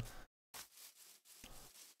other way.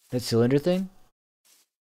 That cylinder thing?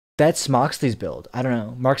 That's Moxley's build. I don't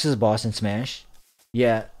know. Marx is a boss in Smash.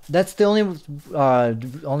 Yeah, that's the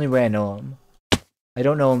only way I know him. I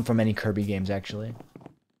don't know him from any Kirby games, actually.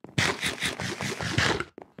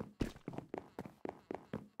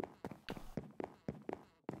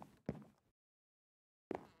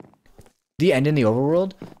 The end in the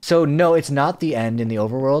overworld? So no, it's not the end in the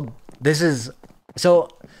overworld. This is since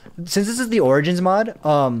this is the Origins mod,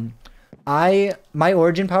 my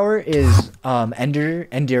origin power is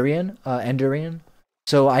Endurian.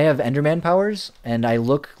 So I have Enderman powers and I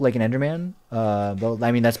look like an Enderman. Well,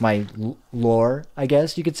 I mean that's my lore, I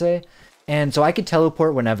guess you could say. And so I could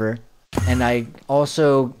teleport whenever, and I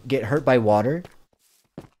also get hurt by water.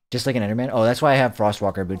 Just like an Enderman. Oh, that's why I have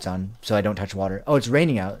Frostwalker boots on, so I don't touch water. Oh, it's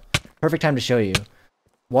raining out. Perfect time to show you.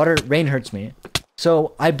 Rain hurts me.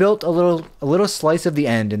 So I built a little slice of the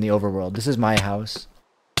end in the overworld. This is my house.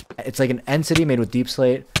 It's like an end city made with deep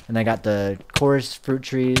slate, and I got the chorus fruit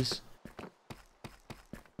trees.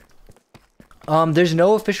 There's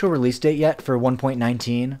no official release date yet for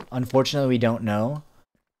 1.19. Unfortunately, we don't know.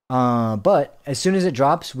 But as soon as it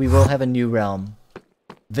drops, we will have a new realm.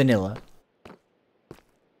 Vanilla.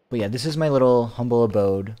 But yeah, this is my little humble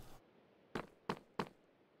abode.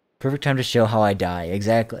 Perfect time to show how I die.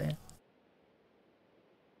 Exactly.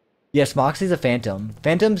 Yes, Moxley's a phantom.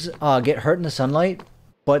 Phantoms get hurt in the sunlight,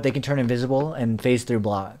 but they can turn invisible and phase through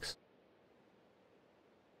blocks.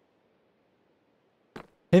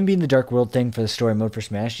 Him being the Dark World thing for the story mode for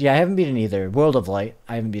Smash. Yeah, I haven't beaten either. World of Light.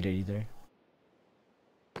 I haven't beat it either.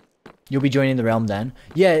 You'll be joining the realm then.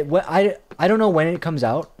 Yeah, I don't know when it comes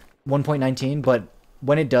out, 1.19, but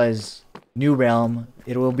when it does, new realm,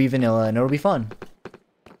 it will be vanilla and it'll be fun.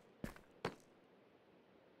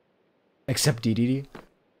 Except DDD.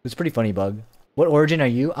 It's pretty funny, Bug. What origin are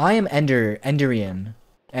you? I am Endurian.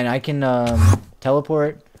 And I can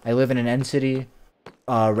teleport. I live in an end city.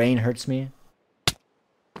 Rain hurts me.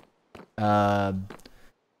 But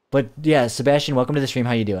yeah, Sebastian, welcome to the stream.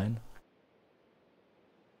 How you doing?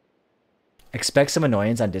 Expect some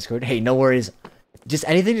annoyance on Discord. Hey, no worries. Just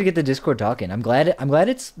anything to get the Discord talking. I'm glad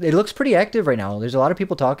it looks pretty active right now. There's a lot of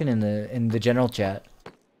people talking in the general chat.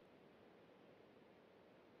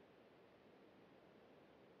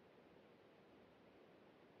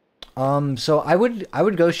 So I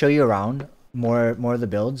would go show you around more of the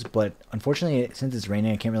builds, but unfortunately since it's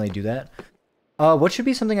raining I can't really do that. What should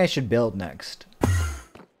be something I should build next?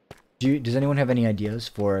 Does anyone have any ideas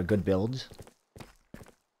for good builds?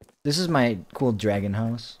 This is my cool dragon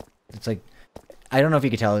house. It's like, I don't know if you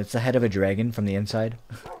could tell, it's the head of a dragon from the inside.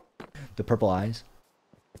 The purple eyes.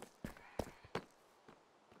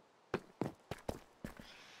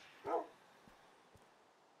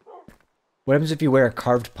 What happens if you wear a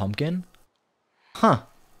carved pumpkin? Huh.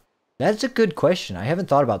 That's a good question. I haven't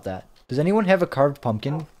thought about that. Does anyone have a carved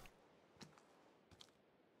pumpkin?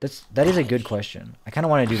 That is a good question. I kind of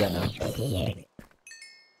want to do that now.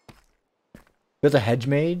 With a hedge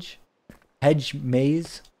maze,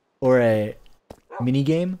 or a mini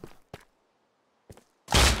game.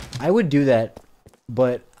 I would do that,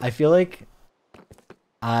 but I feel like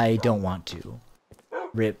I don't want to.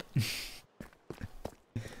 Rip.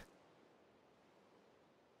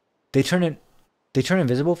 They turn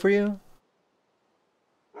invisible for you?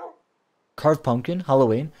 Carved pumpkin?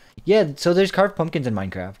 Halloween? Yeah, so there's carved pumpkins in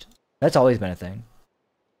Minecraft. That's always been a thing.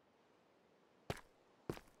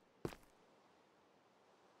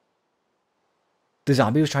 The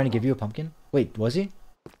zombie was trying to give you a pumpkin? Wait, was he?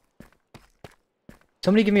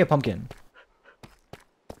 Somebody give me a pumpkin.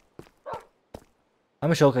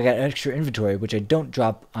 I'm a shulk, I got extra inventory, which I don't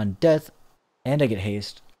drop on death, and I get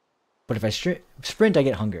haste. But if I sprint, I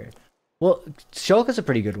get hunger. Well, shulk is a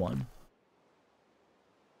pretty good one.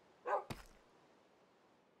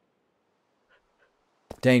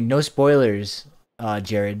 Dang, no spoilers,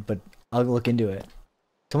 Jared, but I'll look into it.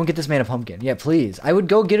 Someone get this man a pumpkin. Yeah, please. I would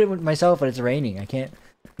go get it myself, but it's raining. I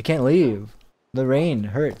can't leave. The rain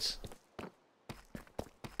hurts.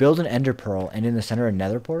 Build an ender pearl and in the center a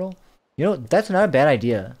nether portal? You know, that's not a bad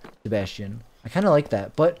idea, Sebastian. I kind of like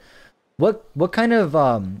that. But what kind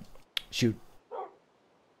of shoot.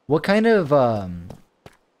 What kind of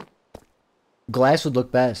glass would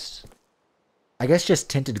look best? I guess just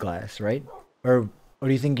tinted glass, right? Or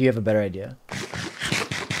do you think you have a better idea?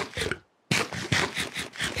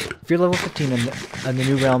 If you're level 15 and the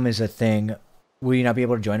new realm is a thing, will you not be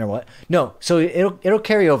able to join or what? No, so it'll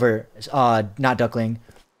carry over, not Duckling.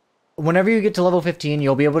 Whenever you get to level 15,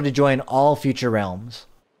 you'll be able to join all future realms.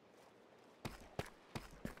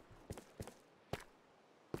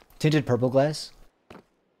 Tinted purple glass?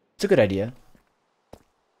 It's a good idea.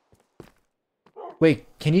 Wait,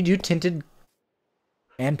 can you do tinted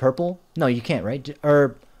and purple? No, you can't, right?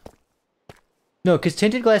 Or no, because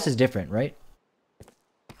tinted glass is different, right?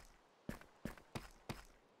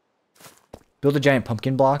 Build a giant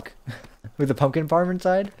pumpkin block with a pumpkin farm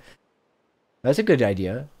inside. That's a good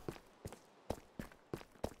idea.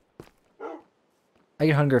 I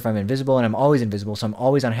get hunger if I'm invisible, and I'm always invisible, so I'm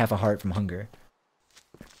always on half a heart from hunger.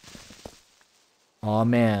 Aw,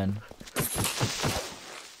 man.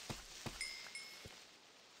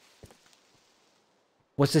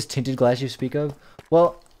 What's this tinted glass you speak of?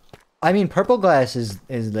 Well, I mean, purple glass is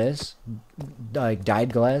this, like,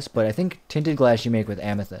 dyed glass, but I think tinted glass you make with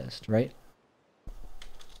amethyst, right?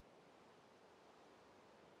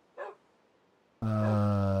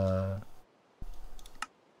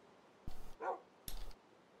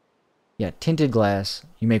 Yeah, tinted glass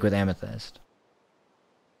you make with amethyst.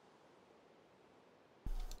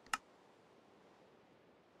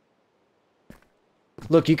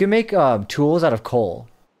 Look, you can make tools out of coal.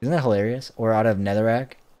 Isn't that hilarious? Or out of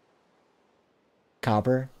netherrack.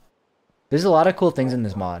 Copper. There's a lot of cool things in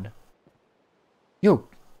this mod. Yo.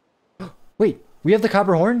 Wait, we have the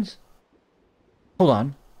copper horns? Hold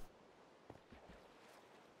on.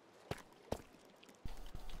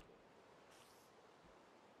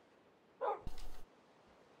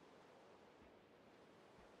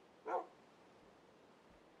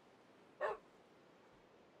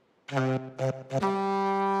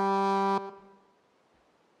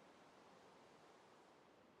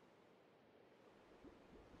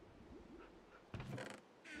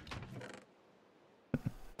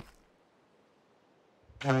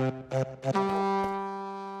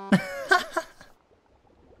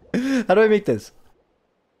 How do I make this?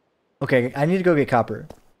 Okay, I need to go get copper.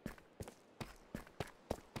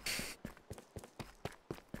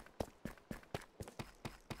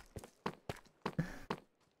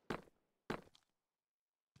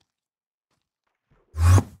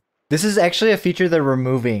 This is actually a feature they're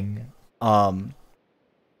removing. I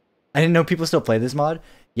didn't know people still play this mod.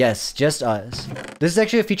 Yes, just us. This is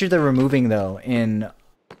actually a feature they're removing though in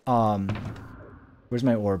where's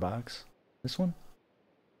my ore box? This one?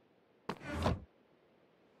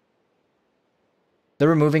 They're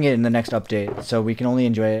removing it in the next update, so we can only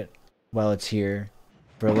enjoy it while it's here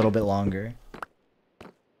for a little bit longer.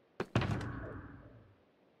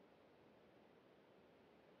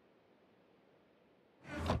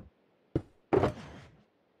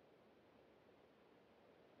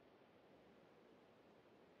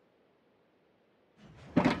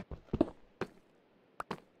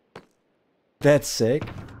 That's sick.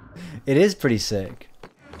 It is pretty sick.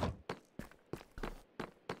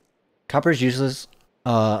 Copper's useless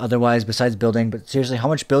otherwise besides building, but seriously, how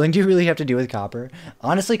much building do you really have to do with copper?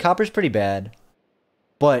 Honestly, copper's pretty bad.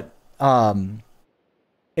 But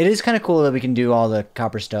it is kind of cool that we can do all the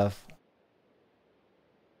copper stuff.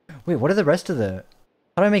 Wait, what are the rest of the...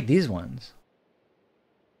 How do I make these ones?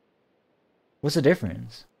 What's the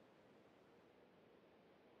difference?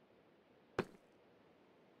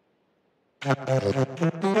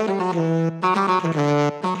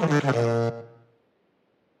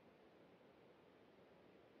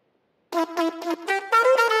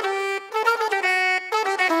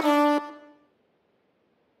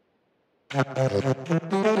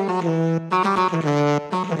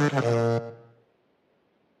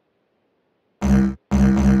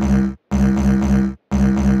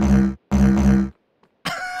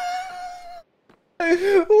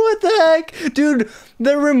 What the heck? Dude,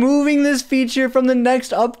 they're removing this feature from the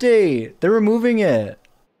next update. They're removing it.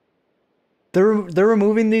 They're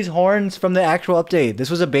removing these horns from the actual update. This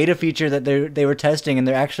was a beta feature that they were testing, and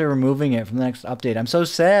they're actually removing it from the next update. I'm so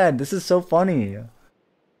sad. This is so funny.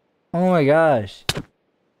 Oh my gosh.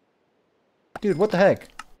 Dude, what the heck?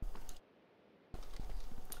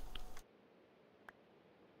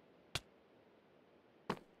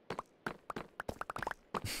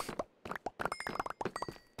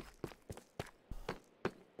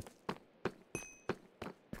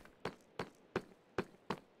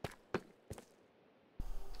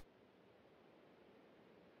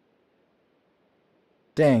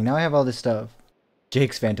 Dang, now I have all this stuff.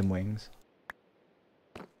 Jake's Phantom Wings.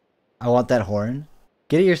 I want that horn.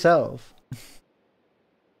 Get it yourself.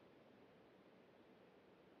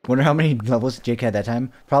 Wonder how many levels Jake had that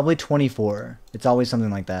time? Probably 24. It's always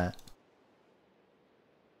something like that.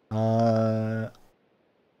 I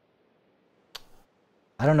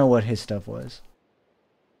don't know what his stuff was.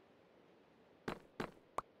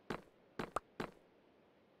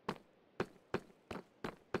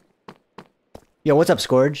 Yo, what's up,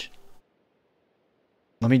 Scourge?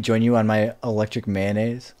 Let me join you on my electric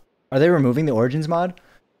mayonnaise. Are they removing the Origins mod?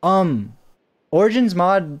 Origins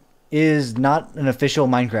mod is not an official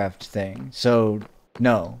Minecraft thing, so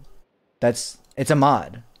no. It's a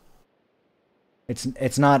mod.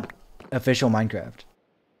 It's not official Minecraft.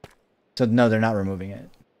 So no, they're not removing it.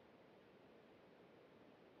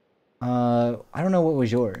 I don't know what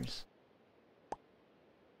was yours.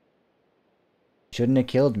 Shouldn't have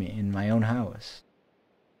killed me in my own house.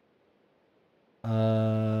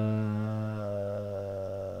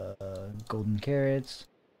 Golden carrots.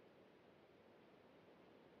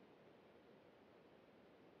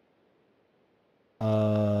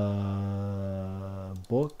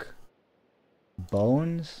 Book.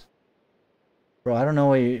 Bones. Bro, I don't know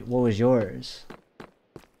what was yours.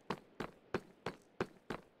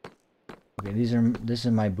 Okay, this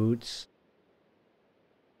is my boots.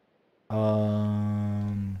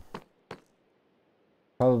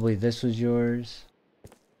 Probably this was yours.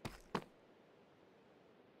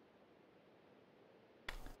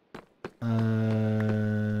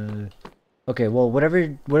 Okay, well, whatever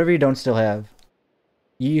you don't still have,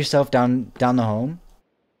 you yourself down the home.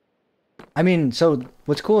 I mean, so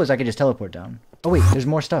what's cool is I could just teleport down. Oh wait, there's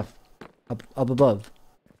more stuff up above.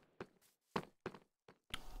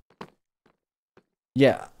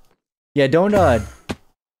 Yeah, don't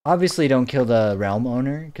obviously don't kill the realm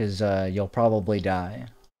owner, because you'll probably die.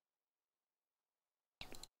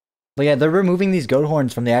 But yeah, they're removing these goat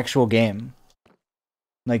horns from the actual game.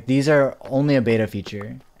 Like, these are only a beta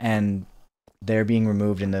feature, and they're being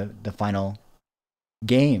removed in the final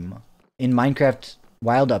game. In Minecraft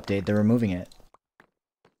Wild Update, they're removing it.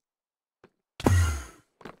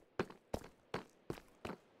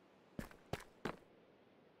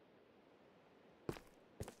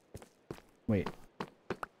 Wait.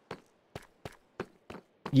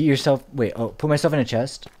 You yourself... Wait, oh, put myself in a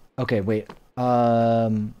chest? Okay, wait. I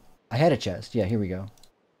had a chest. Yeah, here we go.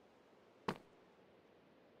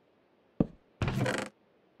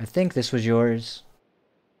 I think this was yours.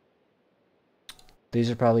 These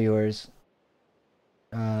are probably yours.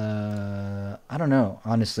 I don't know,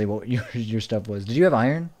 honestly, what your stuff was. Did you have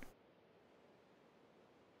iron?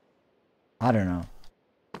 I don't know.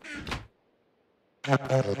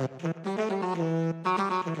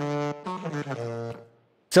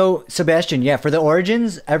 So, Sebastian, yeah, for the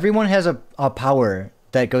Origins, everyone has a power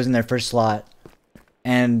that goes in their first slot.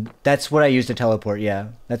 And that's what I use to teleport, yeah.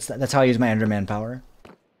 That's how I use my Enderman power.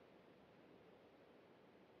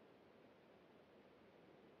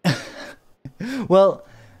 Well,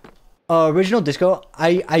 original disco,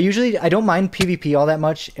 I usually don't mind PvP all that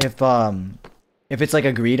much if it's like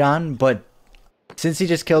agreed on, but since he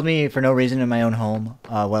just killed me for no reason in my own home,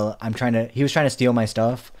 well, he was trying to steal my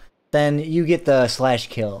stuff. then you get the slash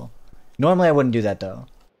kill. Normally I wouldn't do that though.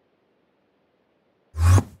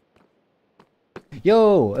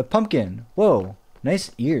 Yo, a pumpkin. Whoa,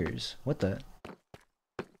 nice ears. What the?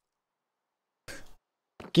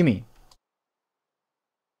 Gimme.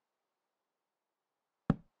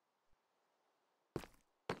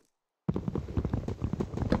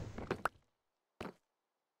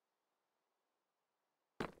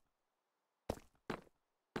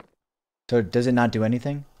 So does it not do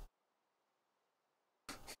anything?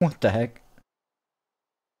 What the heck?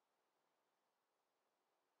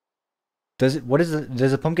 Does it? What is it?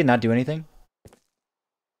 Does a pumpkin not do anything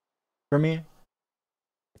for me?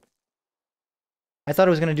 I thought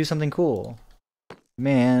it was gonna do something cool.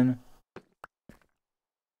 Man,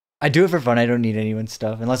 I do it for fun. I don't need anyone's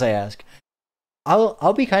stuff unless I ask.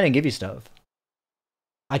 I'll be kind and give you stuff.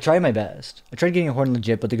 I tried my best. I tried getting a horn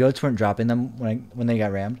legit, but the goats weren't dropping them when they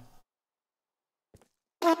got rammed.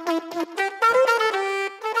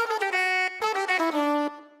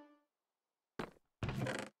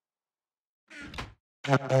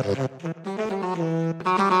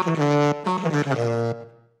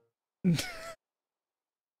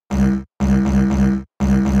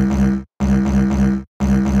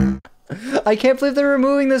 I can't believe they're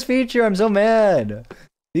removing this feature. I'm so mad.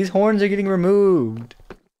 These horns are getting removed.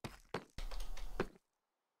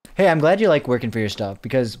 Hey, I'm glad you like working for your stuff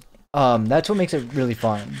because that's what makes it really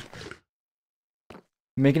fun.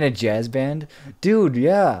 Making a jazz band? Dude,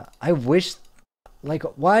 yeah. I wish, like,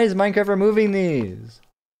 why is Minecraft removing these?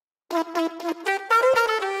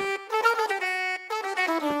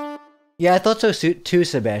 Yeah, I thought so too,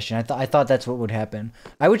 Sebastian. I thought that's what would happen.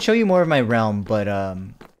 I would show you more of my realm, but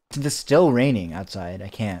it's still raining outside. I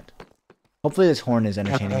can't. Hopefully this horn is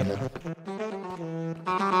entertaining enough.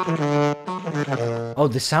 Oh,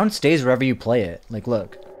 the sound stays wherever you play it. Like,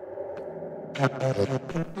 look. Isn't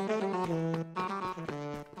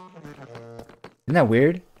that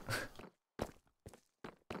weird?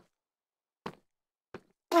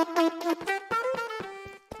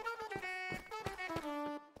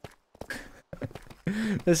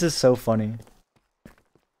 This is so funny.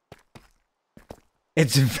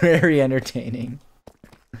 It's very entertaining.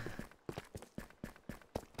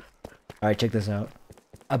 Alright, check this out.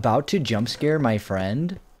 About to jump scare my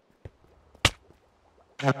friend?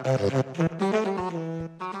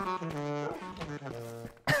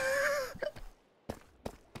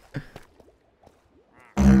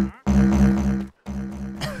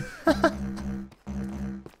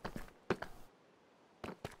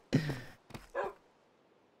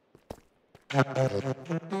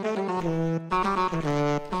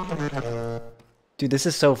 Dude, this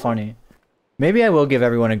is so funny. Maybe I will give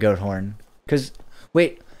everyone a goat horn. Cause,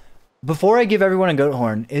 wait, before I give everyone a goat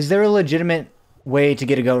horn, is there a legitimate way to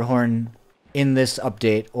get a goat horn in this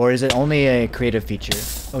update? Or is it only a creative feature?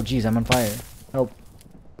 Oh geez, I'm on fire. Help.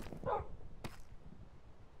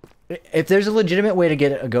 If there's a legitimate way to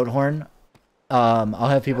get a goat horn, I'll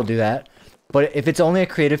have people do that. But if it's only a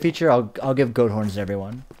creative feature, I'll give goat horns to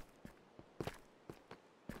everyone.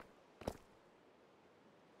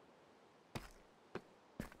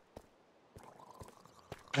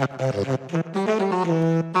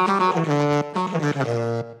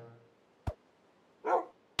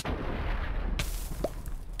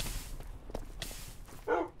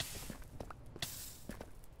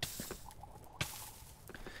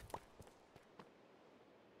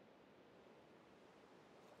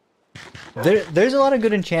 There's a lot of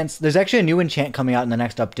good enchants. There's actually a new enchant coming out in the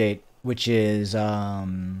next update, which is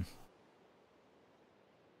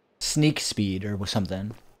sneak speed or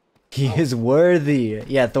something. He is worthy.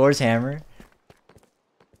 Yeah, Thor's hammer.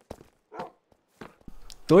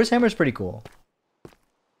 Thor's hammer is pretty cool.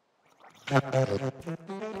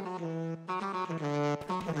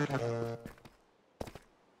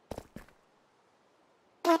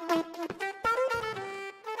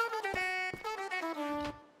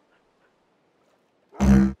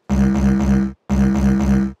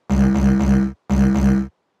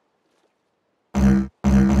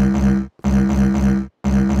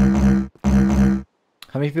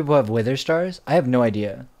 How many people have wither stars? I have no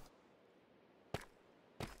idea.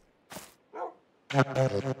 Try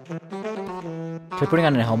putting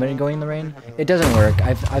on a helmet and going in the rain. It doesn't work.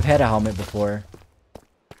 I've had a helmet before.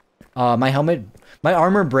 My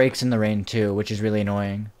armor breaks in the rain too, which is really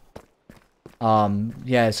annoying.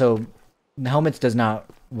 Yeah, so the helmets does not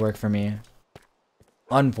work for me,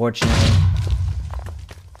 unfortunately.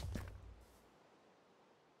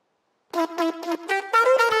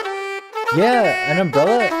 Yeah, an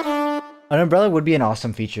umbrella. An umbrella would be an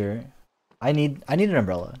awesome feature. I need an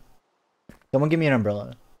umbrella. Someone give me an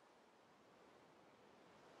umbrella.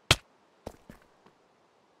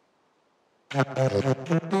 This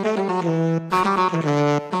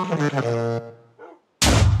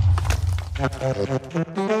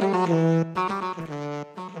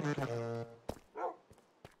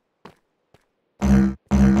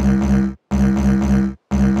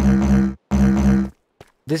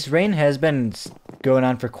rain has been going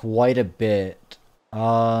on for quite a bit.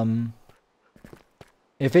 If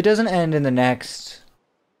it doesn't end in the next...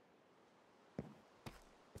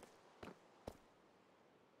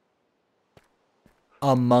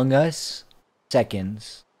 Among Us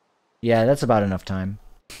seconds. Yeah, that's about enough time.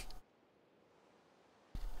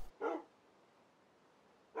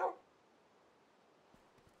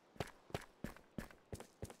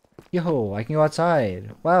 Yo, I can go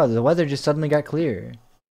outside. Wow, the weather just suddenly got clear.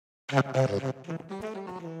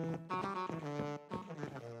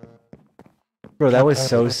 Bro, that was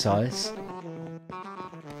so sus.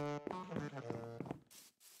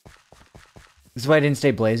 This is why I didn't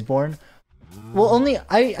stay Blazeborn. Well, only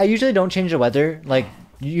I usually don't change the weather. Like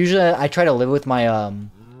usually I try to live with my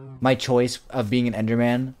my choice of being an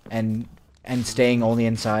Enderman and staying only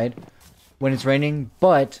inside when it's raining.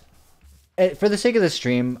 But for the sake of the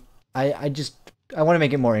stream, I want to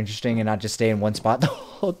make it more interesting and not just stay in one spot the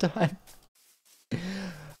whole time.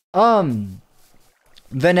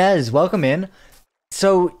 Venez, welcome in.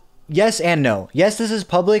 So yes and no. Yes, this is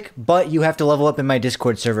public, but you have to level up in my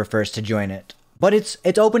Discord server first to join it. But it's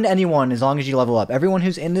open to anyone as long as you level up. Everyone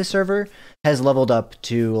who's in this server has leveled up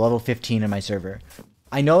to level 15 in my server.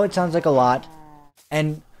 I know it sounds like a lot,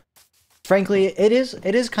 and frankly, it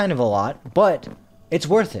is kind of a lot, but it's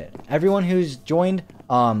worth it. Everyone who's joined,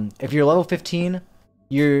 if you're level 15,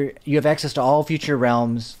 you have access to all future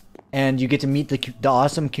realms, and you get to meet the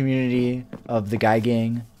awesome community of the Guy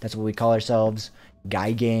Gang. That's what we call ourselves.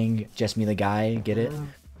 Guy Gang, just me the guy, get it?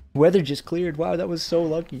 Weather just cleared. Wow, that was so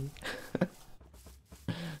lucky.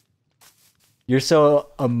 You're so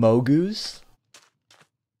a Mogoose.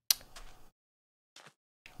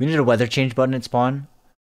 We need a weather change button at spawn.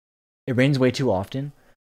 It rains way too often.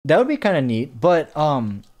 That would be kind of neat, but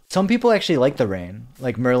some people actually like the rain.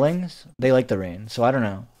 Like Merlings, they like the rain, so I don't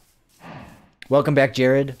know. Welcome back,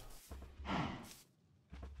 Jared.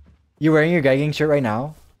 You're wearing your Geigang shirt right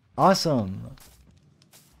now? Awesome.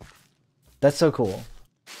 That's so cool.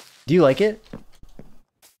 Do you like it?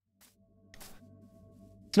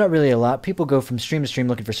 It's not really a lot. People go from stream to stream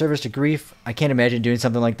looking for service to grief. I can't imagine doing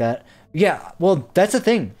something like that. Yeah, well, that's the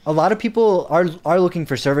thing. A lot of people are looking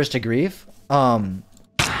for service to grief. And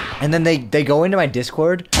then they go into my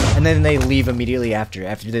Discord, and then they leave immediately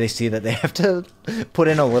after they see that they have to put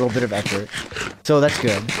in a little bit of effort. So that's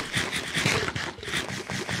good.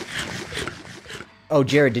 Oh,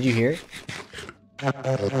 Jared, did you hear?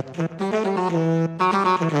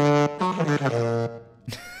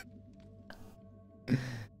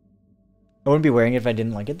 I wouldn't be wearing it if I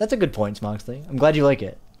didn't like it. That's a good point, Smoxley. I'm glad you like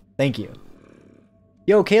it. Thank you.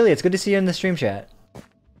 Yo, Kaylee, it's good to see you in the stream chat.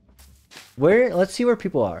 Let's see where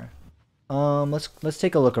people are. Let's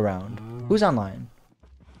take a look around. Who's online?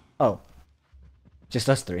 Oh. Just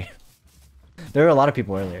us three. There were a lot of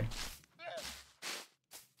people earlier.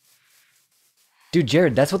 Dude,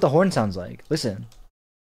 Jared, that's what the horn sounds like. Listen.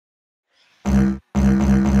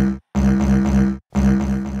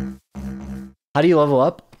 How do you level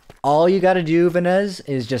up? All you gotta do, Vanez,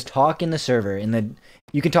 is just talk in the server.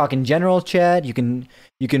 You can talk in general chat. You can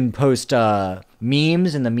post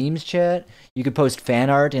memes in the memes chat. You can post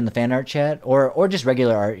fan art in the fan art chat, or just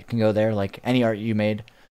regular art. You can go there, like any art you made.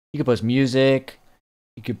 You can post music.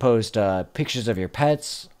 You could post pictures of your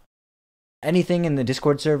pets. Anything in the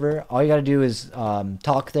Discord server. All you gotta do is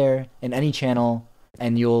talk there in any channel,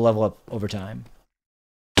 and you'll level up over time.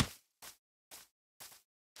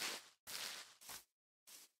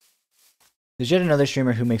 There's yet another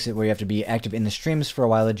streamer who makes it where you have to be active in the streams for a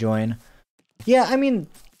while to join. Yeah, I mean,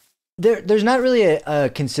 there's not really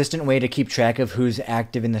a consistent way to keep track of who's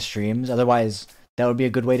active in the streams. Otherwise, that would be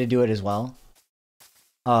a good way to do it as well.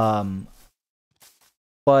 But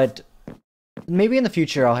maybe in the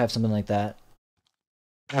future I'll have something like that.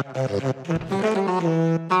 I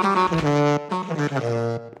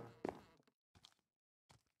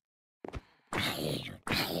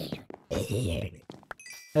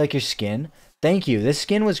like your skin. Thank you. This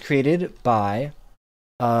skin was created by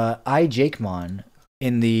JakeMon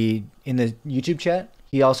in the YouTube chat.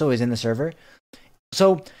 He also is in the server.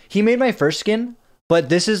 So he made my first skin, but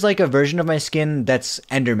this is like a version of my skin that's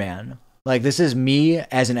Enderman. Like this is me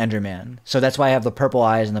as an Enderman. So that's why I have the purple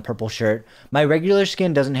eyes and the purple shirt. My regular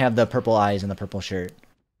skin doesn't have the purple eyes and the purple shirt.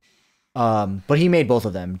 But he made both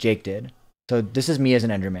of them. Jake did. So this is me as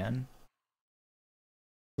an Enderman.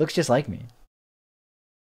 Looks just like me.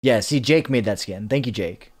 Yeah, see, Jake made that skin. Thank you,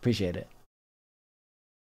 Jake. Appreciate it.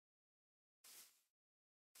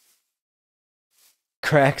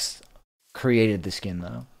 Krax created the skin,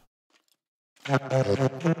 though. The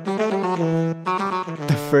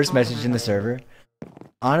first message in the server.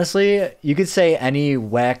 Honestly, you could say any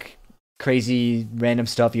whack, crazy, random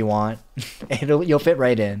stuff you want. You'll fit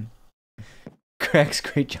right in. Krax,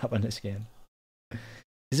 great job on the skin.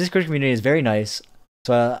 This Discord community is very nice.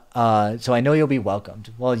 So I know you'll be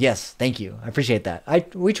welcomed. Well, yes, thank you. I appreciate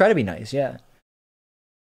that. We try to be nice, yeah.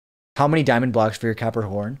 How many diamond blocks for your copper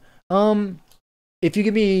horn? If you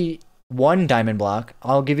give me 1 diamond block,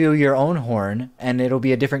 I'll give you your own horn, and it'll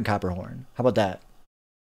be a different copper horn. How about that?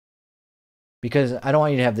 Because I don't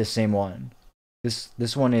want you to have this same one.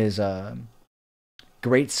 This one is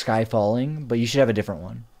Great Sky Falling, but you should have a different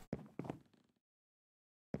one.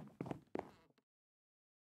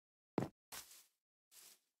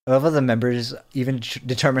 I love how the members even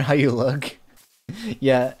determine how you look.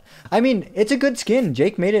 Yeah, I mean, it's a good skin.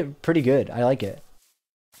 Jake made it pretty good. I like it.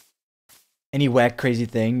 Any whack crazy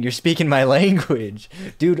thing? You're speaking my language.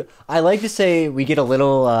 Dude, I like to say we get a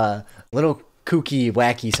little kooky,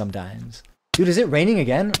 wacky sometimes. Dude, is it raining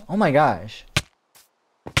again? Oh my gosh.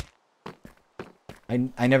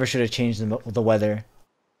 I never should have changed the weather.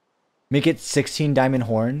 Make it 16 diamond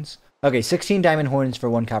horns. Okay, 16 diamond horns for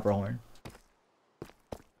 1 copper horn.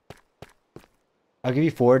 I'll give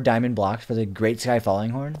you 4 diamond blocks for the Great Sky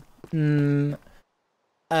Falling horn. No.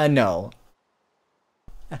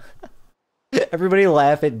 Everybody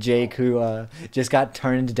laugh at Jake, who just got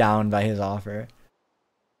turned down by his offer.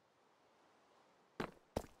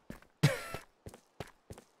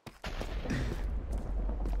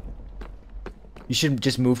 You should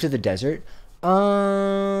just move to the desert.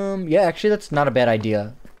 Yeah, actually, that's not a bad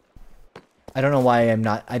idea. I don't know why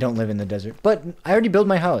I don't live in the desert, but I already built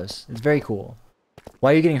my house. It's very cool.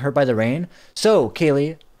 Why are you getting hurt by the rain? So,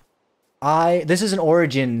 Kaylee, this is an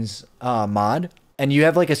Origins mod. And you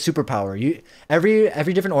have like a superpower.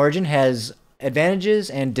 Every different origin has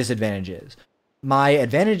advantages and disadvantages. My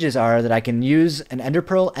advantages are that I can use an Ender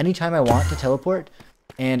Pearl anytime I want to teleport,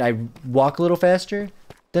 and I walk a little faster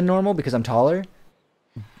than normal because I'm taller,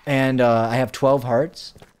 and I have 12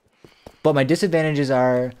 hearts. But my disadvantages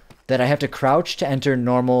are that I have to crouch to enter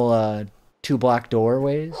normal 2-block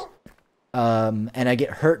doorways, and I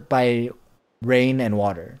get hurt by rain and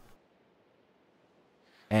water.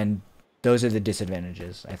 And those are the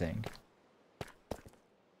disadvantages, I think.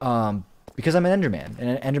 Because I'm an Enderman,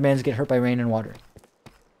 and Endermans get hurt by rain and water.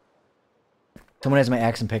 Someone has my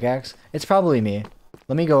axe and pickaxe. It's probably me.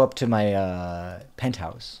 Let me go up to my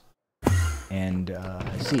penthouse and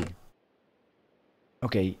see.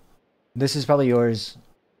 Okay, this is probably yours.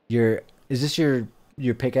 Is this your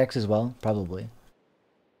pickaxe as well? Probably.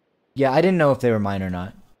 Yeah, I didn't know if they were mine or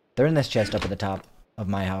not. They're in this chest up at the top of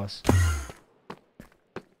my house.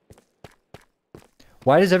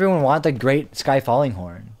 Why does everyone want the Great Sky Falling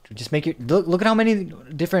horn? Just make it look at how many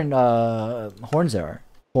different horns there are.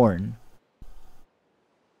 Horn.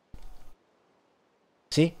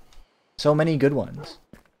 See? So many good ones.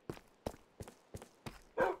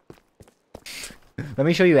 Let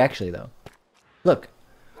me show you actually though. Look.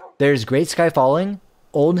 There's Great Sky Falling,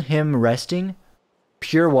 Old Hymn Resting,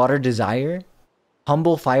 Pure Water Desire,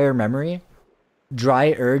 Humble Fire Memory,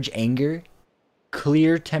 Dry Urge Anger,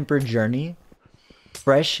 Clear Temper Journey,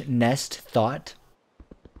 Fresh Nest Thought,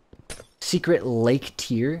 Secret Lake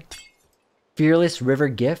Tear, Fearless River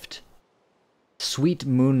Gift, Sweet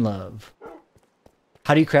Moon Love.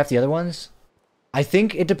 How do you craft the other ones? I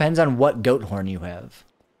think it depends on what goat horn you have.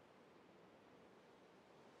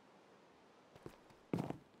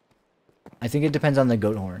 I think it depends on the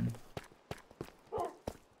goat horn.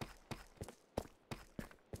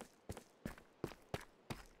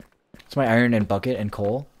 It's my iron and bucket and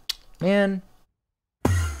coal. Man.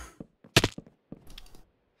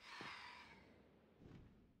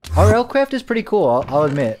 RL craft is pretty cool, I'll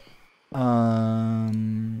admit.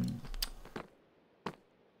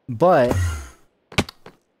 But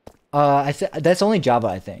that's only Java,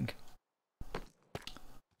 I think.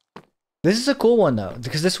 This is a cool one though,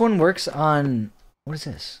 because this one works on what is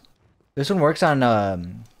this? This one works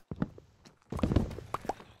on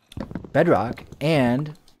Bedrock,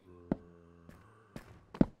 and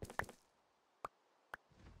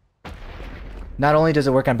not only does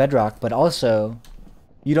it work on Bedrock, but also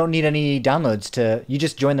you don't need any downloads you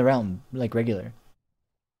just join the realm like regular.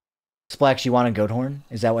 Splax, you want a goat horn?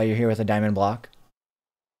 Is that why you're here with a diamond block?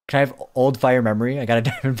 Can I have old fire memory? I got a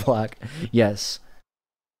diamond block. Yes.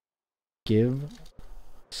 Give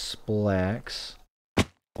Splax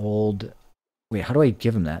old... Wait, how do I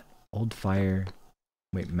give him that? Old fire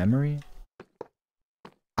Wait, memory?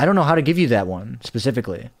 I don't know how to give you that one,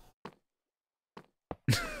 specifically.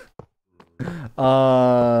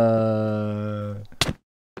 I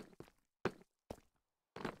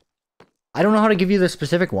don't know how to give you the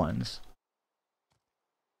specific ones.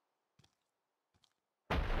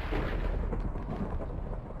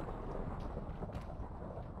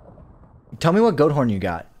 Tell me what goat horn you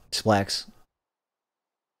got, Splax.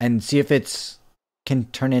 And see if it's... can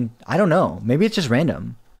turn in... I don't know. Maybe it's just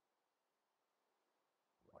random.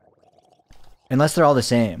 Unless they're all the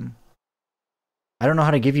same. I don't know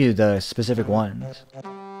how to give you the specific ones.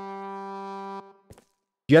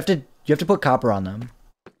 You have to put copper on them.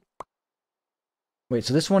 Wait,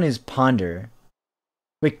 so this one is Ponder.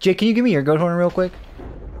 Wait, Jake, can you give me your goat horn real quick?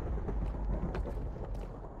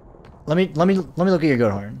 Let me look at your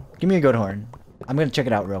goat horn. Give me your goat horn. I'm gonna check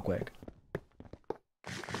it out real quick.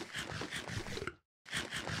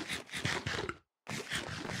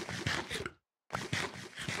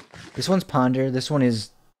 This one's Ponder. This one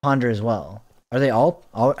is Ponder as well. Are they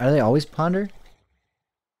always Ponder?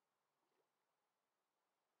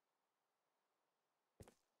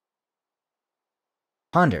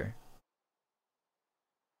 Ponder.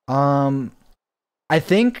 I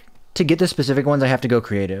think to get the specific ones I have to go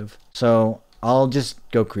creative. So I'll just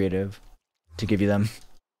go creative to give you them.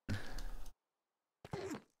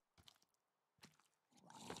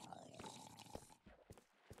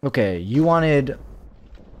 Okay, you wanted...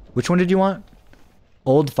 Which one did you want?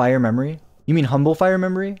 Old Fire Memory? You mean Humble Fire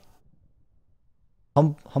Memory?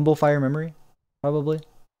 Humble Fire Memory? Probably.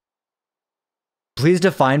 Please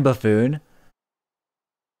define buffoon.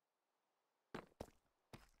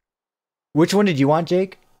 Which one did you want,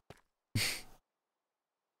 Jake?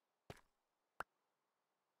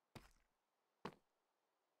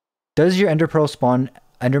 Does your Ender Pearl spawn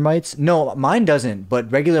Endermites? No, mine doesn't,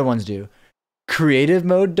 but regular ones do. Creative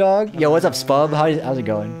mode, dog? Yo, what's up, Spub? How's it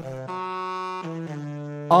going?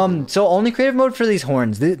 So only creative mode for these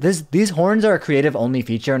horns. These horns are a creative only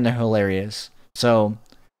feature and they're hilarious. So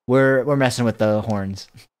we're messing with the horns.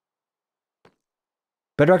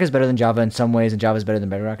 Bedrock is better than Java in some ways, and Java is better than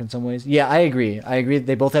Bedrock in some ways. Yeah, I agree. I agree.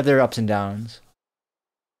 They both have their ups and downs.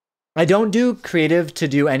 I don't do creative to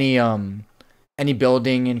do any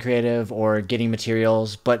building in creative or getting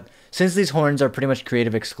materials, but since these horns are pretty much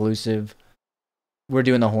creative exclusive, we're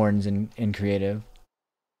doing the horns in creative.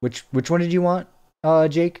 Which one did you want,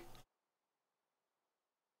 Jake?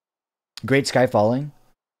 Great Sky Falling?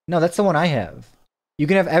 No, that's the one I have. You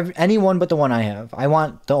can have any one but the one I have. I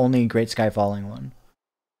want the only Great Sky Falling one.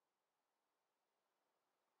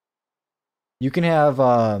 You can have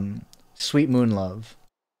Sweet Moon Love.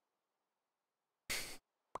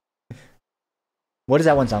 What does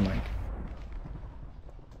that one sound like?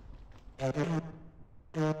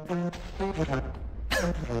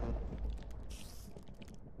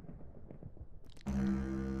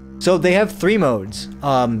 So they have 3 modes.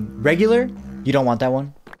 Regular, you don't want that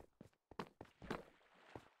one.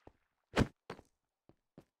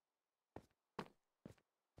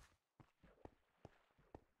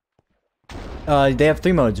 They have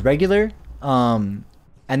 3 modes. Regular, and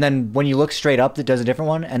then when you look straight up, it does a different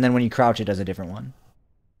one, and then when you crouch, it does a different one.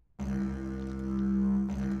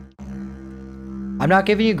 I'm not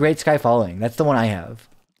giving you Great Sky Falling. That's the one I have.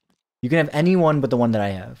 You can have any one but the one that I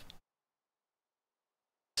have.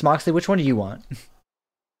 Smoxley, which one do you want?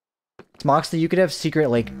 Smoxley, you could have Secret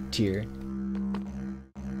Lake tier.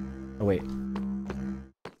 Oh, wait.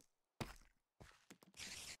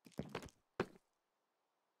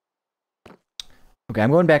 Okay,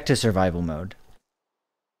 I'm going back to survival mode.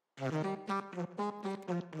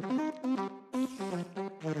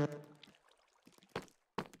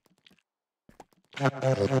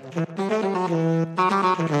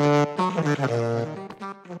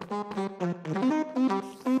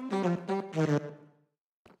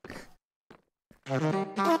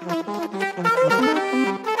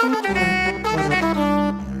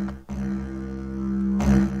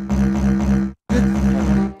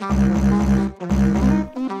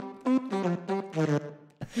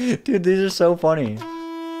 Dude, these are so funny.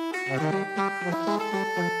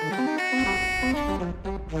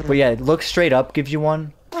 But yeah, look straight up gives you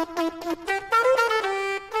one.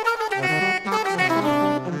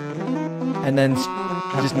 And then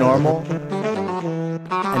just normal.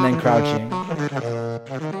 And then crouching.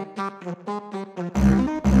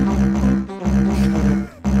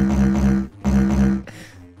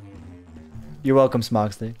 You're welcome,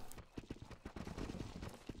 Smoxley.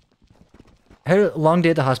 I had a long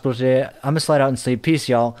day at the hospital today. I'm gonna slide out and sleep. Peace,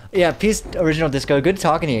 y'all. Yeah, peace, Original Disco. Good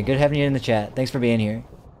talking to you. Good having you in the chat. Thanks for being here.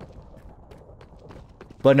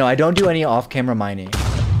 But no, I don't do any off-camera mining.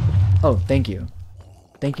 Oh, thank you.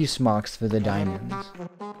 Thank you, Smox, for the diamonds.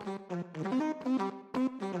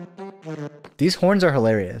 These horns are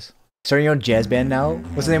hilarious. Starting your own jazz band now?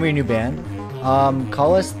 What's the name of your new band?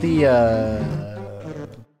 Call us the,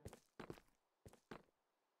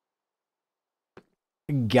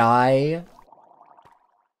 Guy...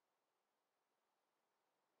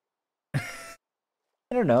 I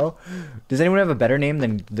don't know. Does anyone have a better name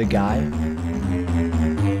than the Guy?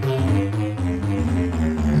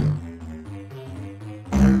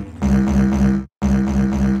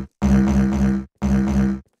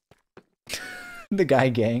 The Guy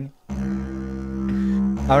Gang. I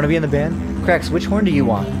want to be in the band. Krax, which horn do you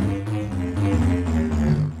want?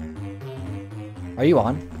 Are you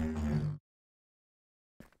on?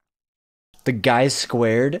 The Guy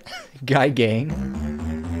Squared? Guy Gang?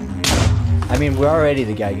 I mean, we're already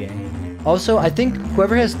the Guy Gang. Also, I think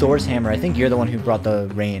whoever has Thor's hammer, I think you're the one who brought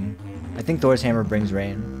the rain. I think Thor's hammer brings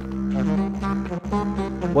rain.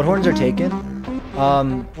 What horns are taken?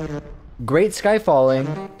 Great Sky Falling,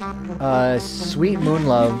 Sweet Moon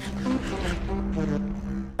Love,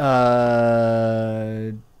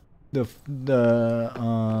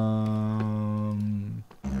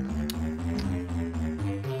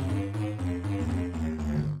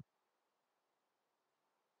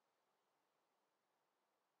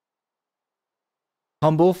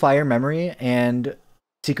 Humble Fire Memory, and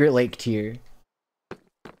Secret Lake Tear.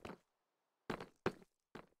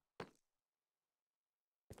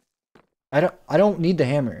 I don't need the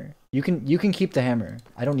hammer. You can keep the hammer.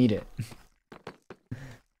 I don't need it.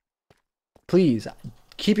 Please,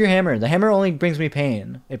 keep your hammer. The hammer only brings me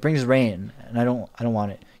pain. It brings rain, and I don't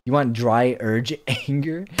want it. You want dry urge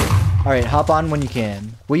anger? Alright, hop on when you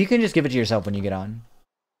can. Well, you can just give it to yourself when you get on.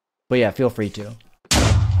 But yeah, feel free to.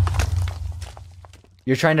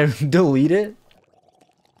 You're trying to delete it?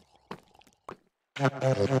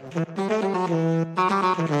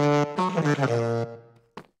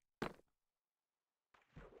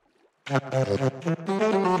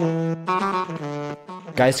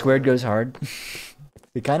 Guy Squared goes hard.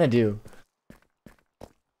 They kind of do.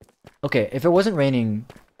 Okay, if it wasn't raining,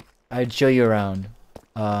 I'd show you around.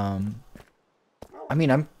 I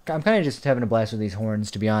mean, I'm kind of just having a blast with these horns,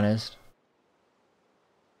 to be honest.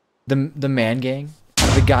 The man gang,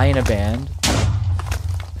 the guy in a band.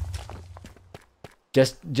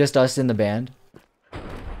 Just us in the band.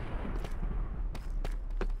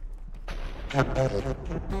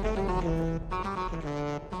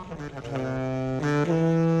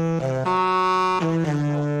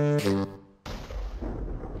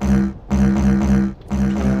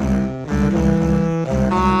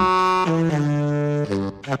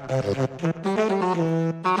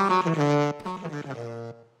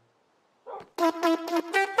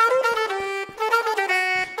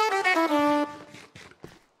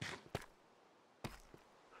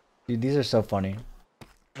 Dude, these are so funny.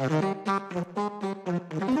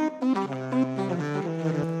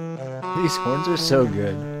 These horns are so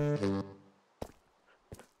good.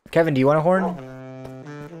 Kevin, do you want a horn?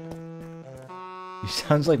 He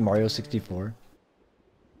sounds like Mario 64.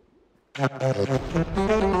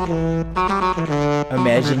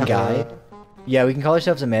 Imagine Guy? Yeah, we can call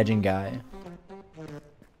ourselves Imagine Guy.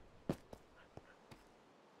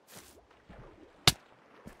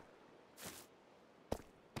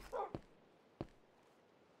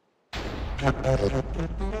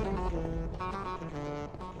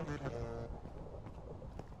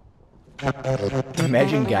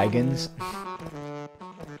 Imagine Gaggins.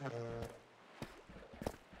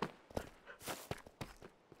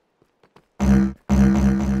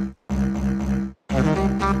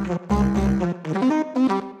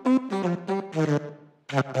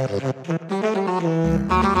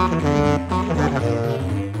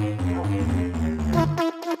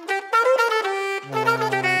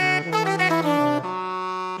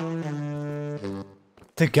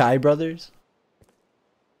 The Guy Brothers?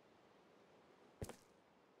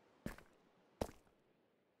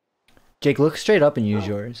 Jake, look straight up and use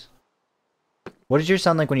yours. What does yours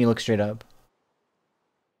sound like when you look straight up?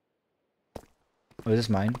 Oh, is this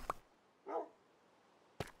mine?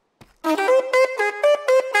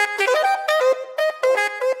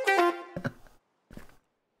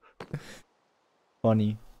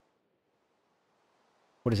 Funny.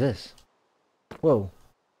 What is this? Whoa.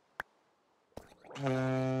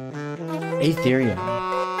 Aetherium.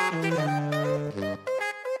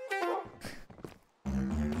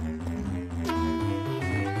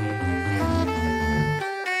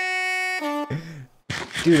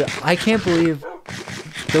 Dude, I can't believe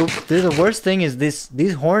the worst thing is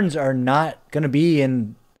these horns are not gonna be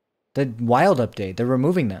in The wild update, they're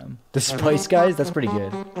removing them. The spice guys, that's pretty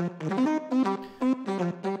good.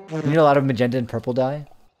 We need a lot of magenta and purple dye.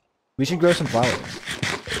 We should grow some flowers.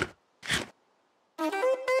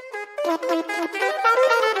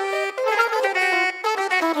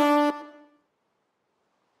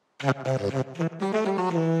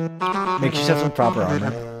 Make yourself some proper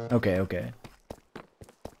armor. Okay, okay.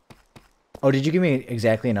 Oh, did you give me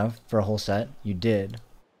exactly enough for a whole set? You did.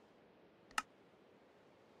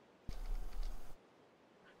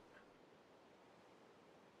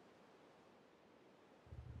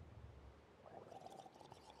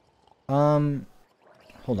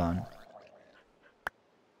 Hold on.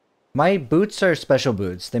 My boots are special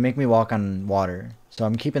boots. They make me walk on water. So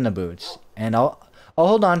I'm keeping the boots. And I'll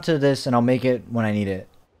hold on to this and I'll make it when I need it.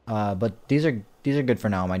 But these are good for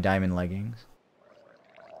now, my diamond leggings.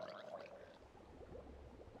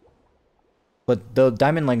 But the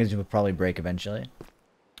diamond leggings will probably break eventually.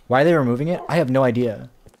 Why are they removing it? I have no idea.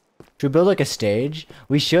 Should we build like a stage?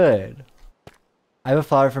 We should. I have a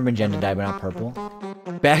flower for magenta dye, but not purple.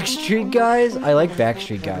 Backstreet Guys? I like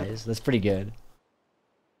Backstreet Guys. That's pretty good.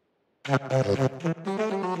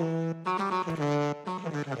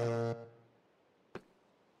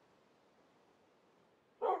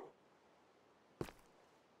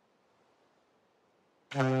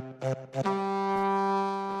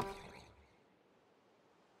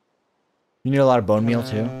 You need a lot of bone meal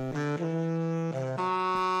too.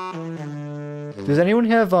 Does anyone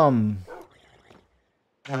have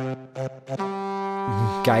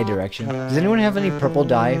guide direction? Does anyone have any purple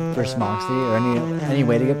dye for Smoxy or any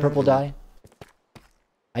way to get purple dye?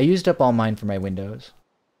 I used up all mine for my windows.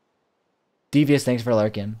 Devious, thanks for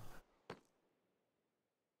lurking.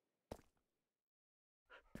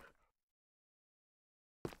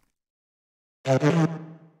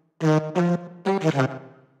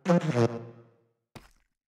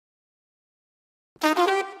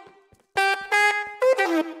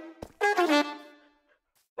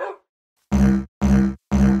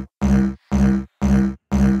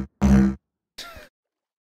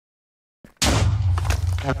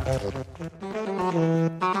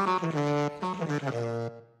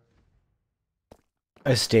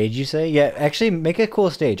 A stage, you say? Yeah, actually, make a cool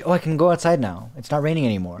stage. Oh, I can go outside now. It's not raining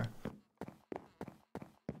anymore.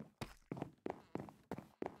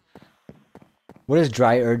 What does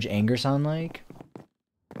dry urge anger sound like?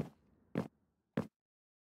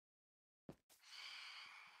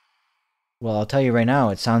 Well, I'll tell you right now,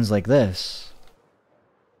 it sounds like this.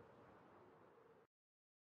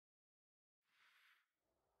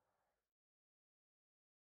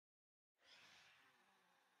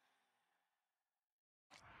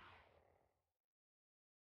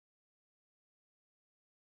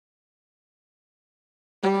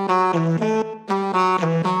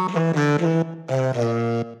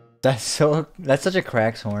 That's such a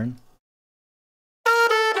Krax horn.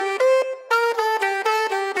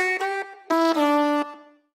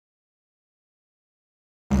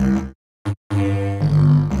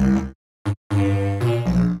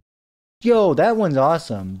 Yo, that one's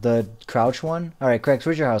awesome. The crouch one. Alright, Krax,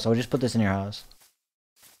 where's your house? I'll just put this in your house.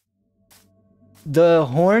 The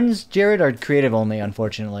horns, Jared, are creative only,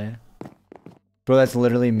 unfortunately. Bro, that's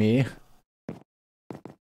literally me.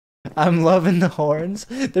 I'm loving the horns.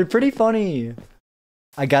 They're pretty funny.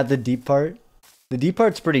 I got the deep part. The deep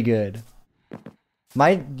part's pretty good.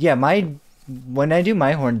 When I do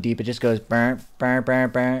my horn deep, it just goes burr, burr, burr,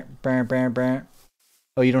 burr, burr, burr, burr.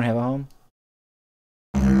 Oh, you don't have a home?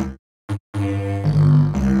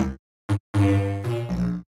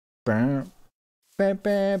 Burr, burr,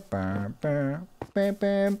 burr, burr, burr, burr,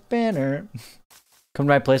 burr, burr. Come to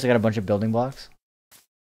my place, I got a bunch of building blocks.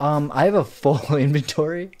 I have a full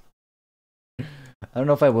inventory. I don't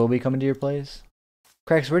know if I will be coming to your place.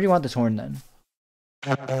 Krax, where do you want this horn then?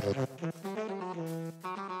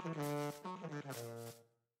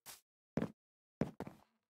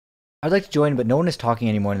 I'd like to join, but no one is talking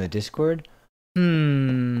anymore in the Discord.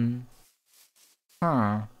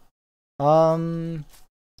 Huh.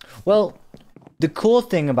 Well, the cool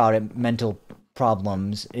thing about it, mental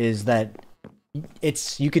problems, is that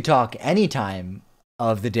you could talk any time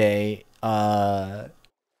of the day,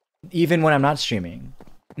 even when I'm not streaming.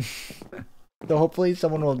 So hopefully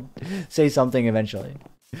someone will say something eventually.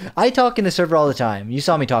 I talk in the server all the time. You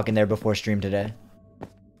saw me talking there before stream today.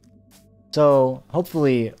 So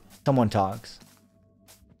hopefully someone talks.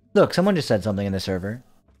 Look, someone just said something in the server.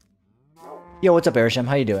 Yo, what's up, Airsham?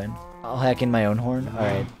 How you doing? I'll hack in my own horn.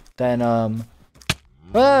 Alright. Then,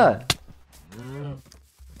 ah!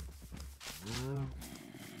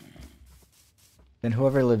 Then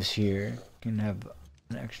whoever lives here can have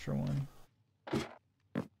an extra one.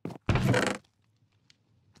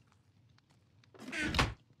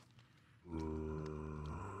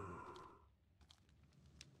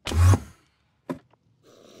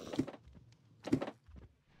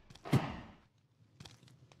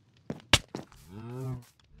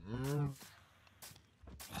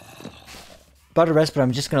 About to rest, but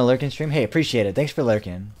I'm just gonna lurk and stream. Hey, appreciate it. Thanks for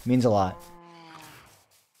lurking. Means a lot.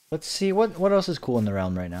 Let's see what else is cool in the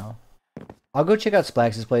realm right now. I'll go check out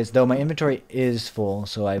Splax's place, though my inventory is full,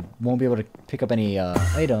 so I won't be able to pick up any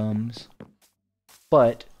items.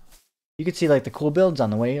 But you can see like the cool builds on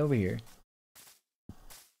the way over here.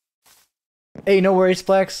 Hey, no worries,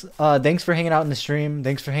 Splax. Thanks for hanging out in the stream.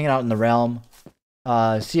 Thanks for hanging out in the realm.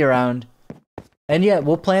 See you around. And yeah,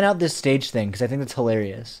 we'll plan out this stage thing because I think that's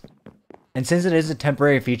hilarious. And since it is a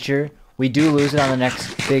temporary feature, we do lose it on the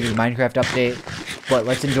next big Minecraft update, but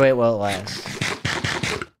let's enjoy it while it lasts.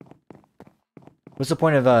 What's the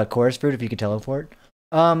point of chorus fruit if you could teleport?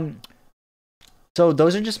 So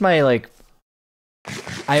those are just my like.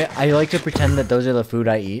 I like to pretend that those are the food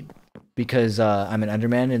I eat because I'm an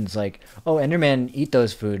Enderman and it's like, oh, Enderman eat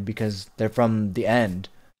those food because they're from the end.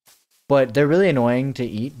 But they're really annoying to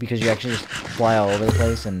eat because you actually just fly all over the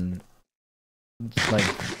place and it's like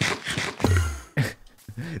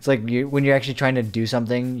it's like when you're actually trying to do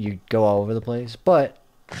something, you go all over the place. But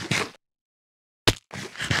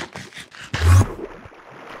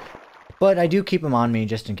I do keep them on me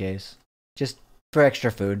just in case. Just for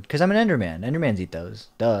extra food. Because I'm an Enderman. Endermans eat those.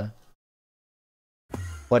 Duh.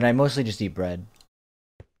 But I mostly just eat bread.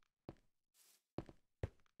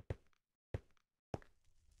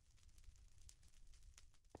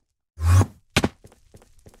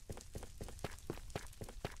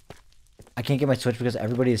 I can't get my Switch because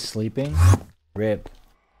everybody is sleeping. RIP.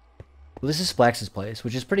 Well, this is Splax's place,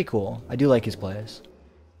 which is pretty cool. I do like his place.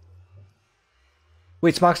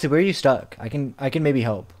 Wait, Smoxley, where are you stuck? I can maybe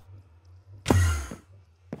help.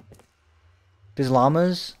 There's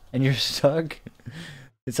llamas and you're stuck?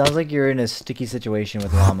 It sounds like you're in a sticky situation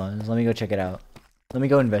with llamas. Let me go check it out. Let me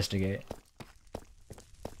go investigate.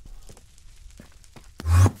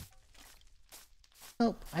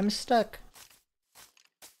 Oh, I'm stuck.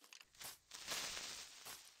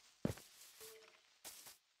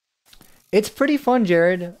 It's pretty fun,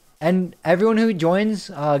 Jared. And everyone who joins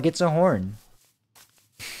gets a horn.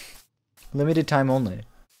 Limited time only.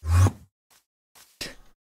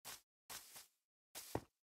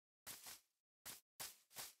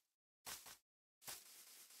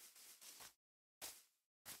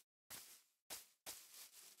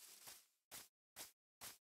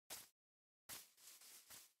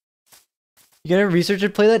 You gonna research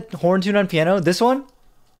and play that horn tune on piano? This one?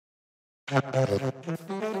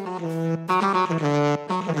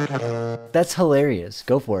 That's hilarious.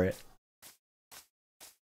 Go for it.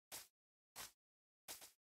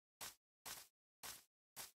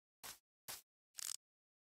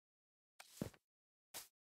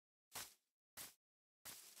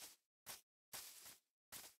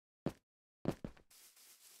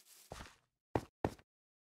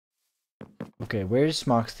 Okay, where's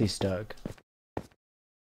Smoxley stuck?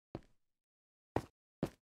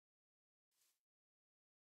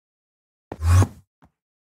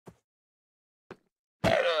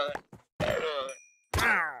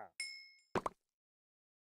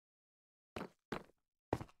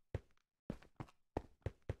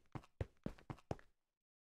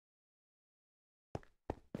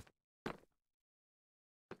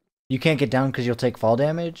 You can't get down because you'll take fall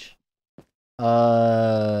damage?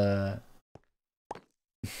 Wait.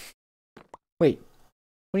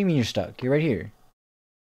 What do you mean you're stuck? You're right here.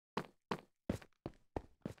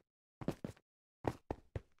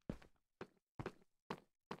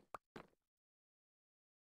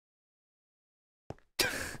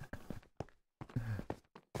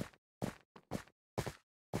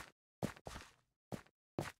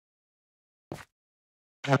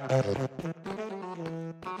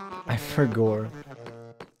 I forgot.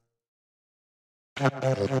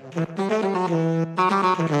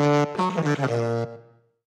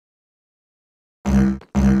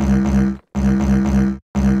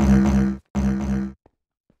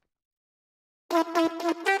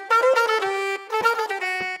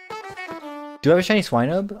 Do I have a shiny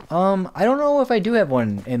Swinub? I don't know if I do have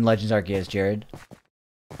one in Legends Arceus, Jared.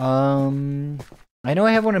 I know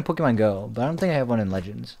I have one in Pokemon Go, but I don't think I have one in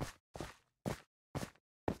Legends.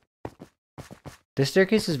 This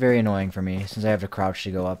staircase is very annoying for me, since I have to crouch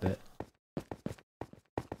to go up it.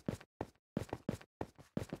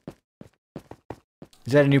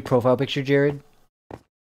 Is that a new profile picture, Jared?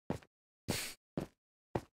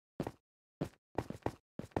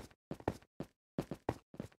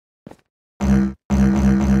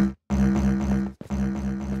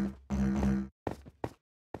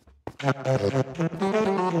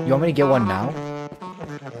 You want me to get one now?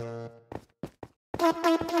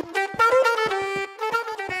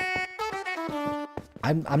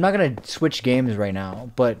 I'm not gonna switch games right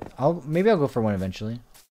now, but maybe I'll go for one eventually.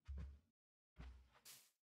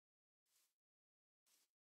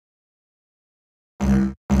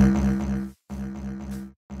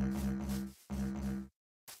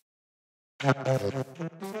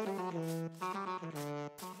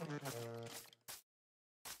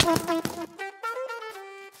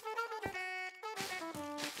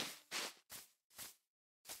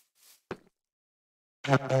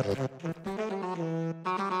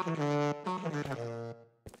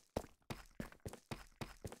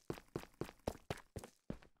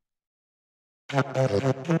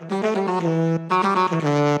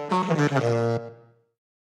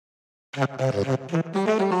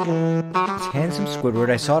 Handsome Squidward.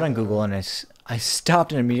 I saw it on Google and I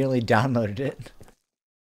stopped and immediately downloaded it.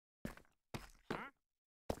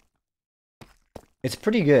 It's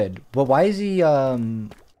pretty good. But why is he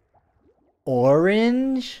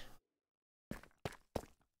orange?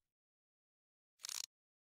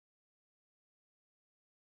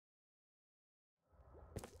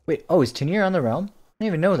 Wait, oh, is Tenier on the realm? I didn't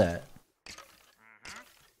even know that.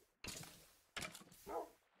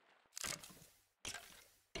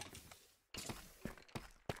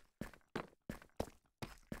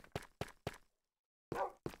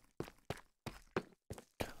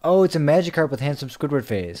 Oh, it's a Magikarp with Handsome Squidward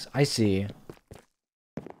face. I see.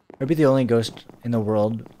 I'd be the only ghost in the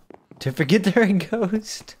world to forget they're a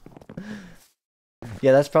ghost.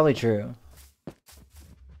 Yeah, that's probably true.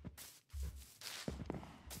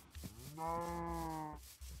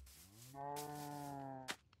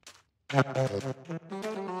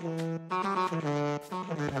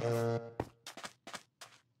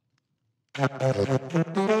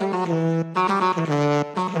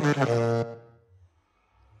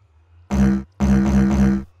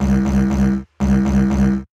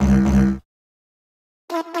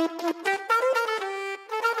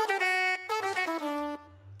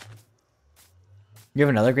 You have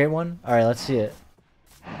another great one? Alright, let's see it.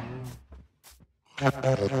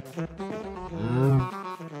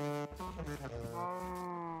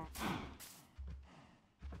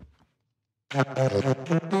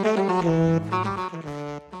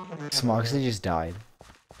 Smoxy just died.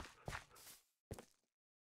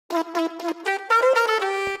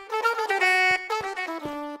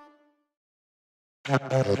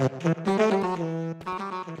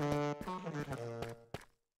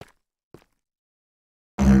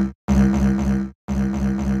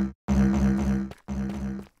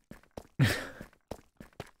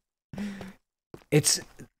 It's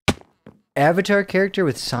Avatar character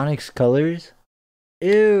with Sonic's colors?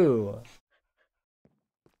 Ew.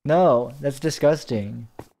 No, that's disgusting.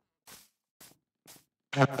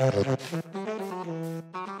 You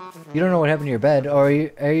don't know what happened to your bed. Oh, are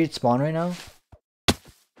you at spawn right now?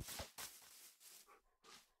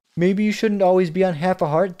 Maybe you shouldn't always be on half a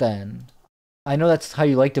heart then. I know that's how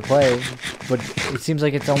you like to play, but it seems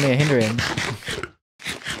like it's only a hindrance.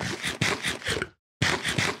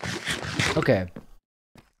 Okay.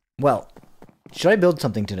 Well, should I build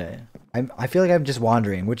something today? I feel like I'm just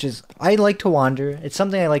wandering, which is... I like to wander. It's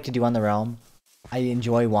something I like to do on the realm. I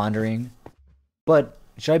enjoy wandering. But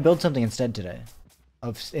should I build something instead today?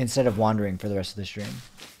 Instead of wandering for the rest of the stream?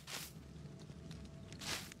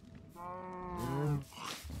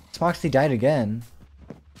 Smoxy died again.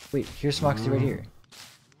 Wait, here's Smoxy right here.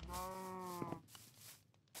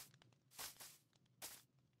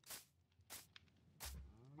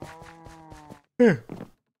 Here.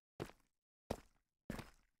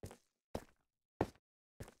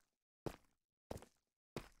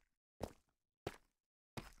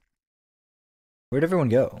 Where'd everyone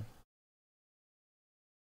go?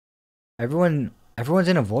 Everyone's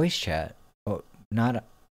in a voice chat. Oh, not.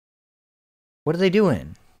 What are they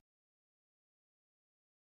doing?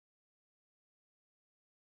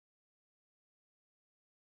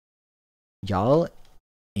 Y'all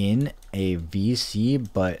in a VC,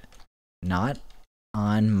 but not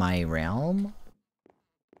on my realm?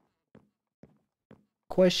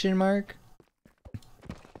 Question mark?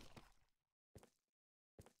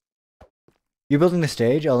 You're building the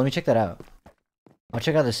stage? Oh, let me check that out. I'll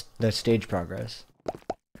check out the stage progress.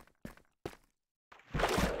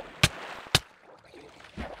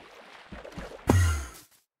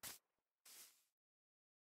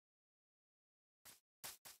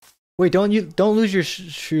 Wait, don't lose your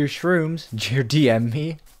shrooms. Your DM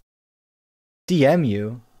me. DM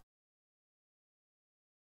you.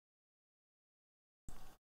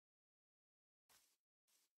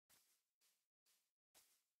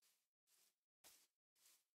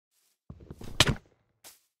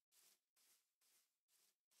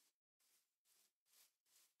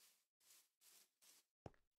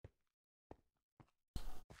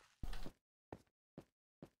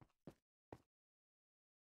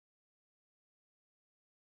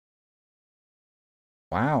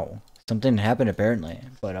 Wow. Something happened apparently,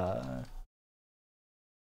 but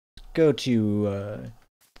go to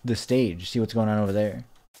the stage, see what's going on over there.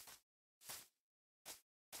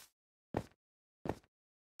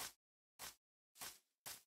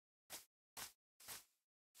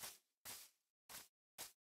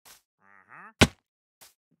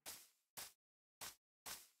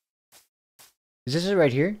 Is this it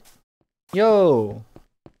right here? Yo!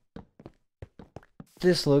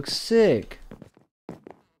 This looks sick.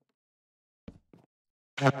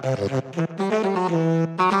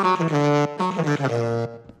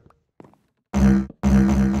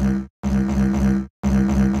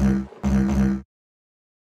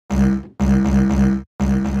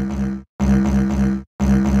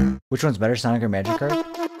 Which one's better, Sonic or Magikarp?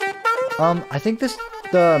 I think the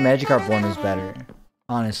Magikarp one is better,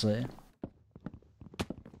 honestly.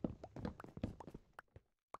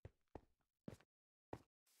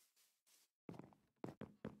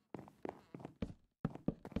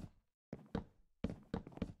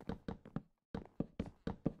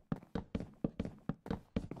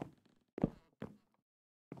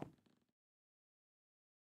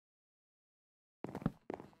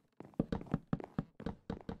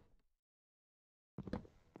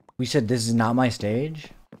 We said this is not my stage?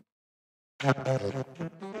 Gonna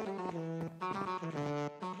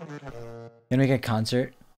make a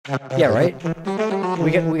concert? Yeah, right?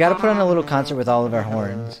 We gotta put on a little concert with all of our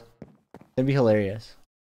horns. That'd be hilarious.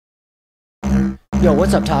 Yo,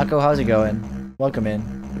 what's up, Taco? How's it going? Welcome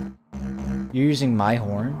in. You're using my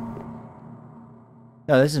horn?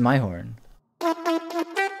 No, this is my horn.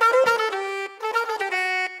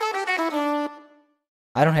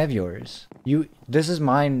 I don't have yours. This is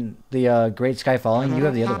mine, the Great Sky Falling. You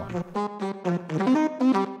have the other one.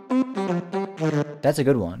 That's a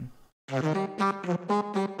good one.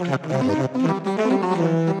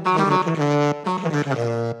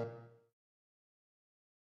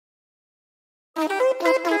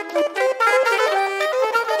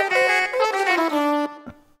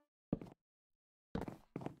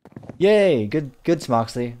 Yay! Good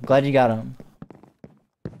Smoxley. Glad you got him.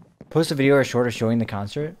 Post a video or short showing the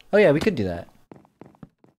concert? Oh yeah, we could do that.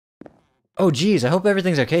 Oh geez, I hope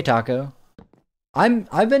everything's okay, Taco.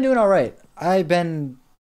 I've been doing alright.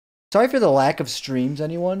 Sorry for the lack of streams,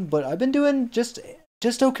 anyone, but I've been doing just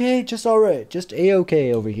okay, just alright, just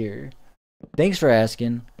a-okay over here. Thanks for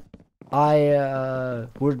asking. We're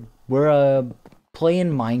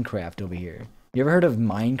playing Minecraft over here. You ever heard of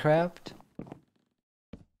Minecraft?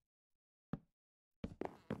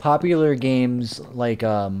 Popular games like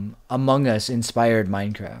Among Us inspired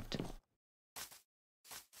Minecraft.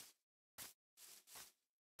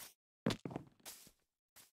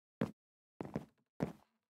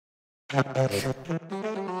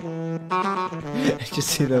 Just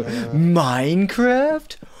see the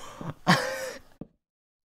Minecraft?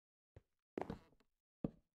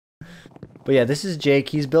 But yeah, this is Jake.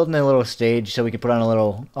 He's building a little stage so we can put on a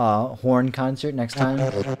little horn concert next time.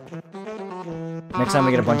 Next time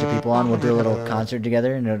we get a bunch of people on, we'll do a little concert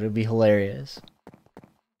together and it'll be hilarious.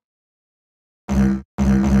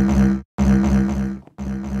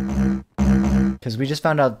 Because we just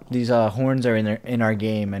found out these horns are in our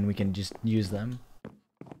game and we can just use them.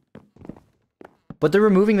 But they're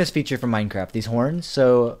removing this feature from Minecraft, these horns,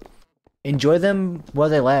 so enjoy them while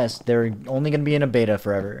they last. They're only going to be in a beta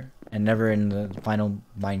forever and never in the final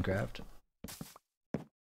Minecraft.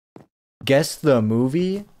 Guess the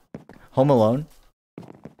movie? Home Alone?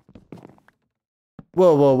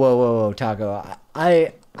 Whoa, Taco.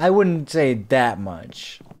 I wouldn't say that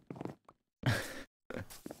much.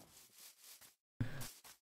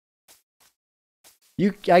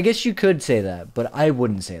 I guess you could say that, but I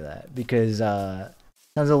wouldn't say that because sounds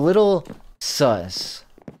a little sus.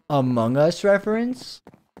 Among Us reference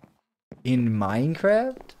in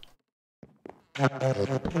Minecraft?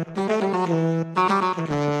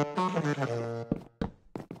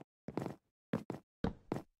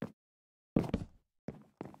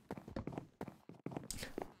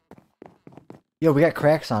 Yo, we got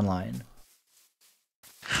Krax online.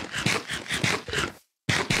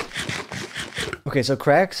 Okay, so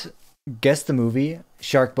Krax, guess the movie.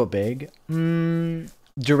 Shark but big.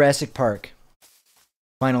 Jurassic Park.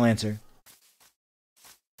 Final answer.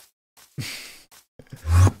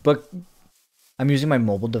 But I'm using my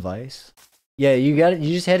mobile device. Yeah, you got it.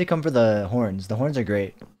 You just had to come for the horns. The horns are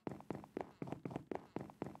great.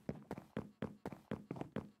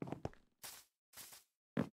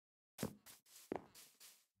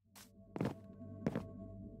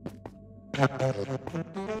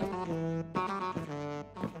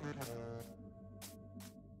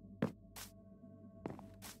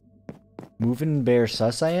 Moving bear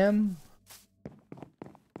sus I am?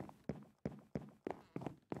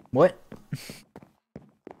 What?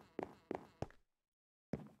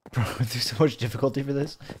 Bro, there's so much difficulty for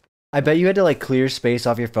this. I bet you had to like clear space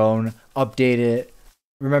off your phone, update it,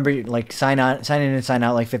 remember like sign in and sign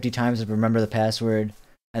out like 50 times to remember the password,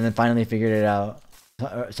 and then finally figured it out.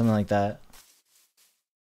 Something like that.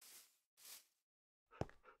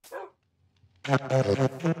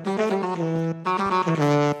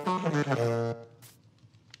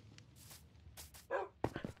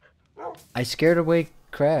 I scared away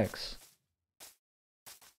Krax.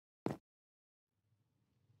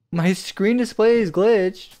 My screen display is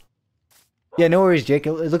glitched. Yeah, no worries, Jake.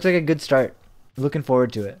 It looks like a good start. Looking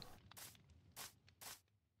forward to it.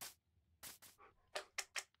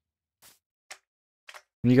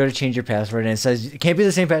 When you go to change your password and it says it can't be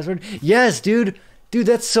the same password. Yes, dude. Dude,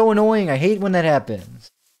 that's so annoying. I hate when that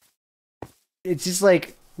happens. It's just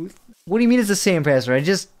like, what do you mean it's the same password?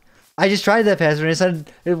 I just tried that password and it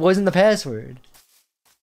said it wasn't the password.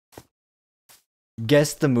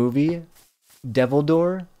 Guess the movie? Devil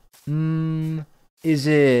Door? Is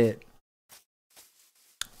it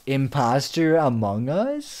Imposter Among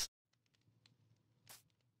Us?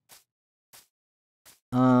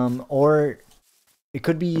 Or it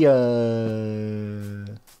could be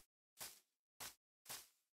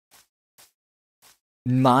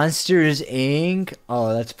Monsters Inc.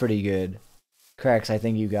 Oh, that's pretty good. Krax, I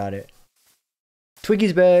think you got it.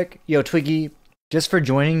 Twiggy's back. Yo, Twiggy, just for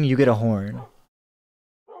joining, you get a horn.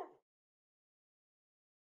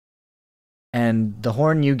 And the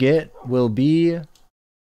horn you get will be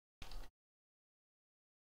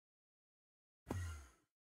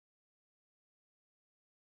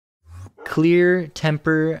Clear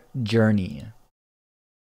Temper Journey.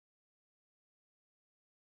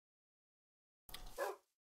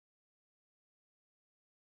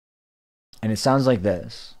 And it sounds like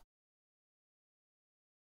this.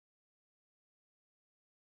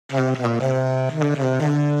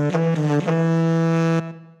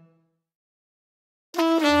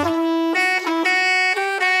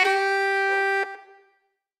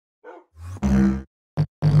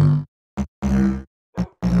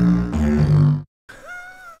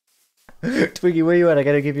 Twiggy, where you at? I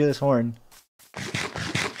gotta give you this horn.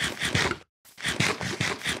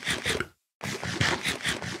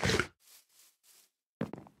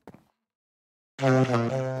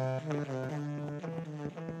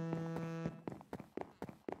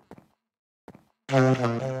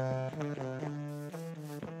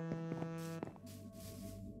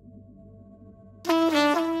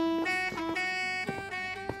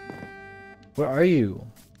 Where are you?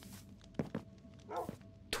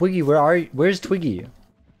 Twiggy, where are you? Where's Twiggy?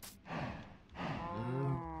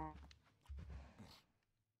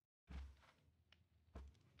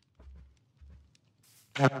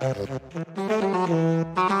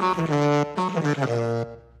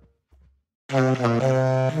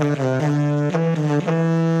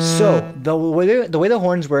 So the way the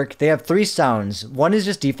horns work, they have 3 sounds. One is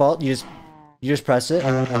just default. You just press it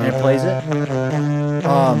and it plays it.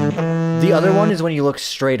 The other one is when you look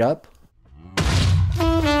straight up.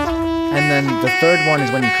 And then the third one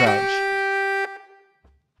is when you crouch.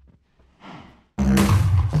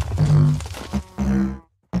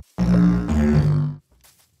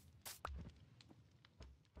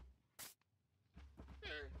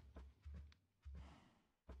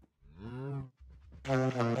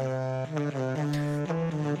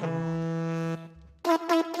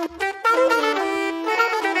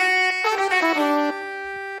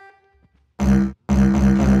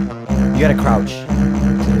 You gotta crouch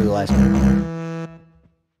to do the last one.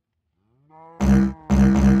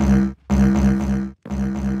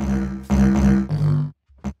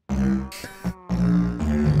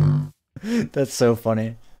 That's so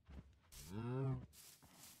funny.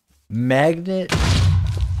 Magnet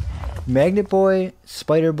Boy,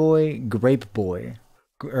 Spider Boy, Grape Boy.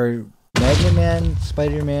 Or Magnet Man,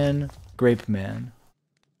 Spider Man, Grape Man.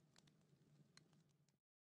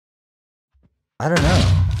 I don't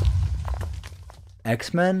know.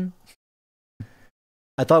 X-Men?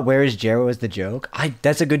 I thought Where is Jero was the joke.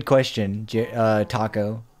 That's a good question,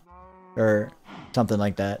 Taco. Or something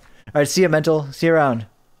like that. Alright, see ya, Mental. See you around.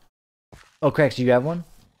 Oh, Krax, do you have one?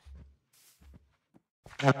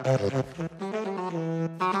 Krax,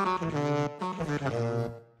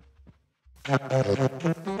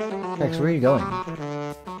 where are you going?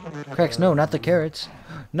 Krax, no, not the carrots.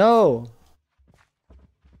 No!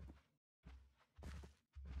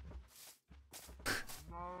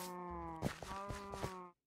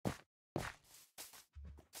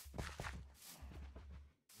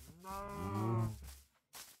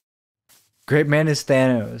 Great Man is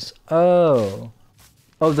Thanos. Oh.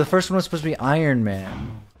 Oh, the first one was supposed to be Iron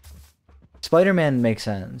Man. Spider-Man makes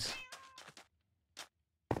sense.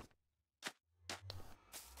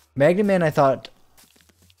 Magnet Man, I thought,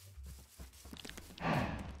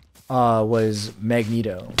 was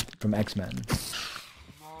Magneto from X-Men.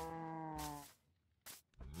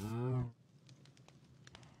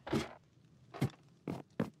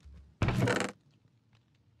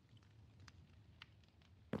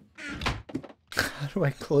 How do I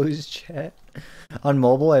close chat? On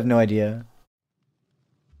mobile, I have no idea.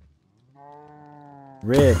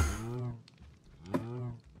 Rip.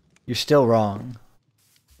 You're still wrong.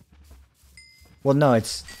 Well, no,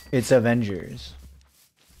 it's Avengers.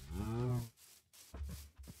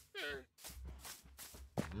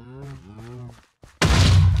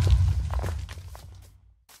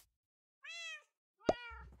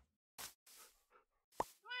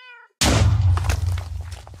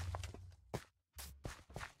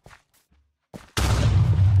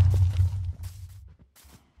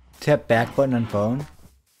 Tap back button on phone.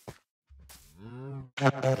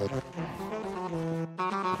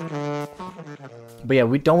 But yeah,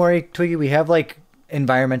 don't worry, Twiggy. We have like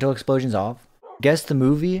environmental explosions off. Guess the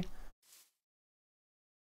movie.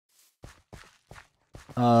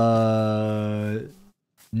 Now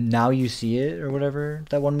You See It or whatever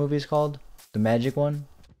that one movie is called, the magic one.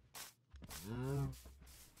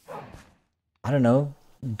 I don't know.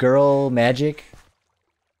 Girl Magic.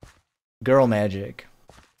 Girl Magic.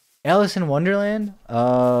 Alice in Wonderland?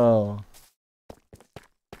 Oh.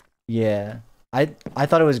 Yeah. I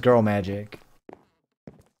thought it was Girl Magic.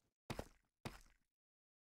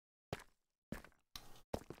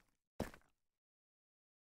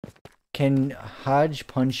 Can Hodge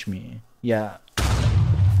punch me? Yeah.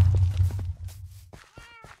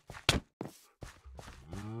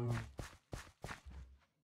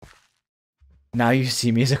 Now You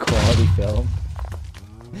See Me is a quality film.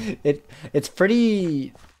 It's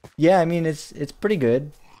pretty. Yeah, I mean it's pretty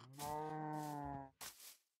good.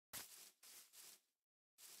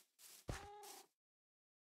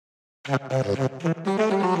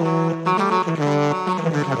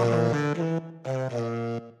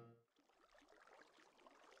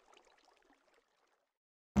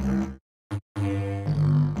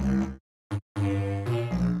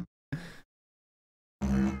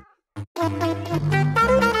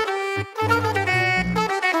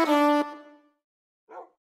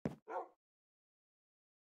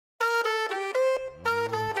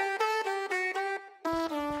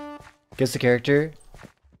 Guess the character?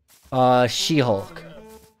 She-Hulk.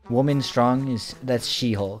 Woman strong that's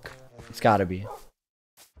She-Hulk. It's gotta be.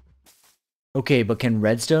 Okay, but can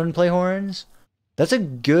Redstone play horns? That's a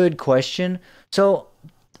good question. So,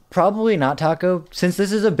 probably not, Taco. Since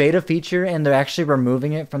this is a beta feature and they're actually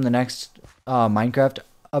removing it from the next Minecraft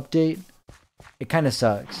update, it kind of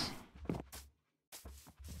sucks.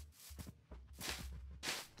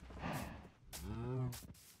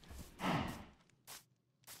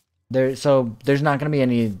 So there's not going to be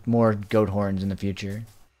any more goat horns in the future.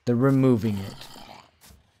 They're removing it.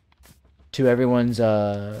 To everyone's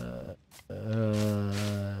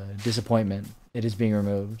disappointment, it is being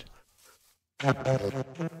removed. Shall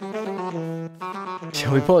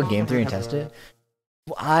we pull a game 3 and test it?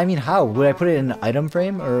 I mean, how? Would I put it in an item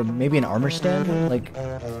frame or maybe an armor stand? Like,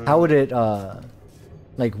 how would it,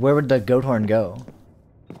 like, where would the goat horn go?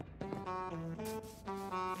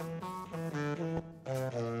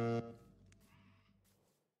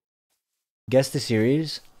 Guess the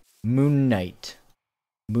series? Moon Knight.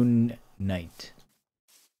 Moon Knight.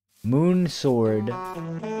 Moon Sword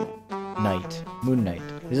Knight. Moon Knight.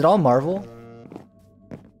 Is it all Marvel?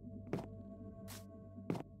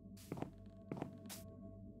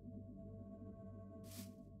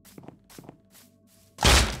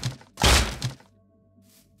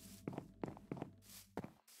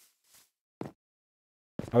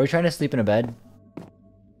 Are we trying to sleep in a bed?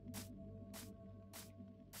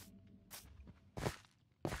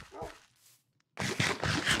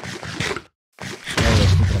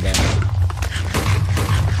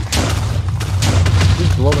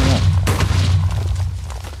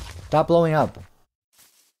 Stop blowing up.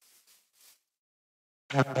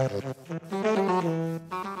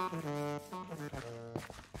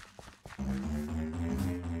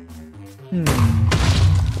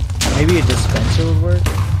 Maybe a dispenser would work?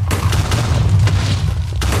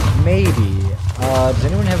 Maybe. Does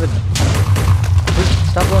anyone have a...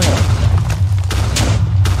 Stop blowing up.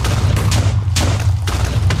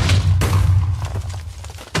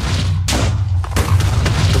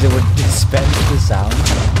 Because it would dispense the sound.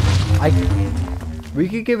 We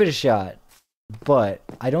could give it a shot, but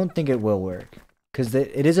I don't think it will work because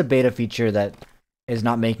it is a beta feature that is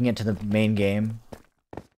not making it to the main game.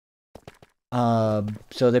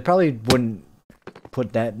 So they probably wouldn't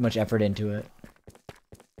put that much effort into it.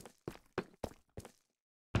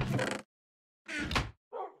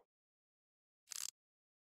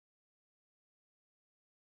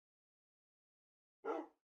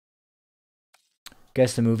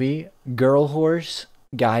 Guess the movie? Girl horse,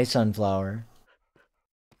 guy sunflower.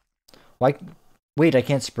 Why? Wait, I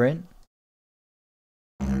can't sprint?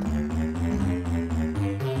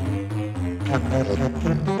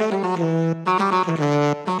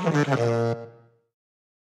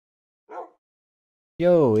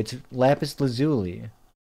 Yo, it's lapis lazuli.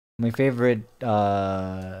 My favorite,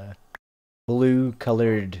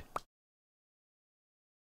 blue-colored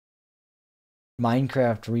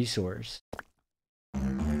Minecraft resource.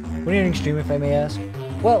 When are you doing stream, if I may ask?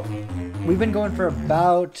 Well, we've been going for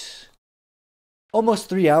about almost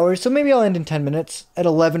 3 hours, so maybe I'll end in 10 minutes at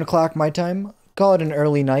 11 o'clock my time. Call it an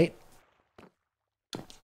early night.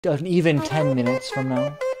 An even 10 minutes from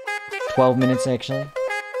now. 12 minutes, actually.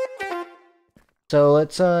 So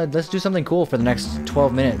let's do something cool for the next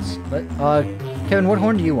 12 minutes. Kevin, what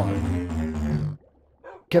horn do you want?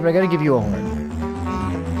 Kevin, I gotta give you a horn.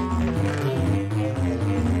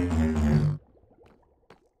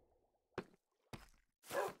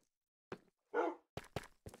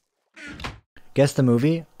 Guess the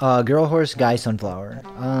movie? Girl horse, guy sunflower.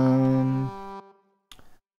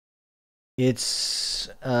 It's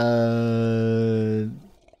Among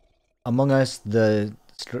Us, the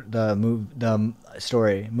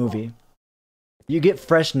movie. You get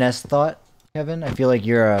fresh nest thought, Kevin? I feel like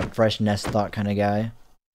you're a fresh nest thought kind of guy.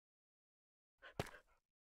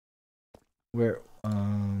 Where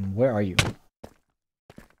are you?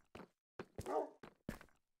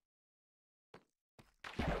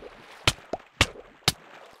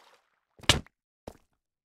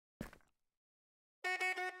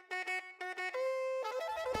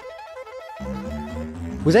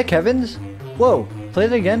 Was that Kevin's? Whoa, play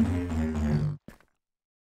it again.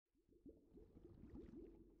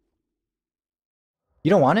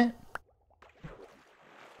 You don't want it?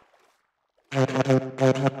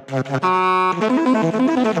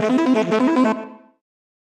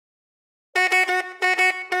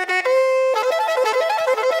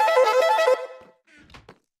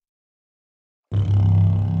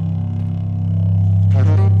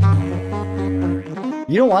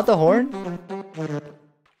 You don't want the horn?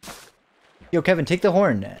 Yo, Kevin, take the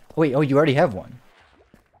horn. Wait, oh, you already have one.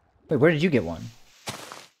 Wait, where did you get one?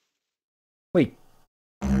 Wait.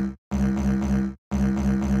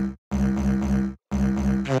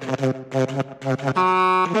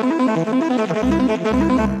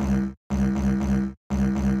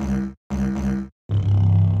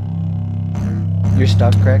 You're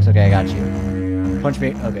stuck, Krax? Okay, I got you. Punch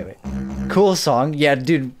me. Okay, wait. Cool song. Yeah,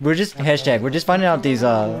 dude, we're just finding out these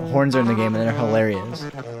horns are in the game and they're hilarious.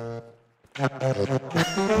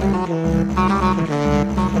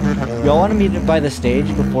 Y'all want to meet by the stage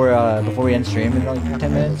before we end stream in like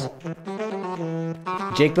 10 minutes?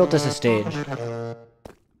 Jake built us a stage.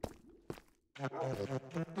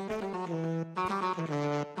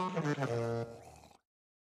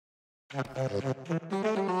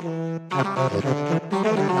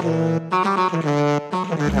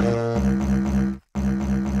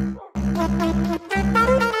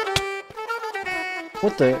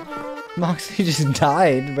 What the? Moxie just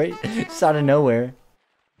died, right? Just out of nowhere.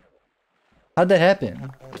 How'd that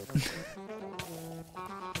happen?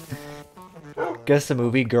 Guess the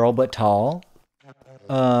movie Girl But Tall.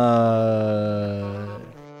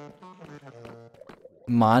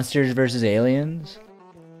 Monsters versus Aliens.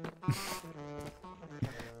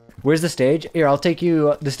 Where's the stage? Here, I'll take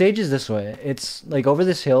you. The stage is this way. It's like over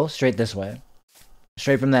this hill, straight this way.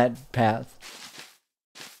 Straight from that path.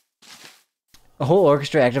 A whole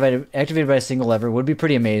orchestra activated by a single lever would be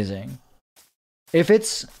pretty amazing. If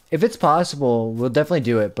it's possible, we'll definitely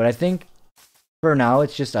do it, but I think for now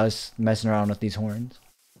it's just us messing around with these horns.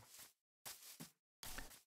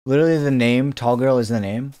 Literally the name Tall Girl is the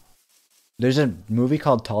name. There's a movie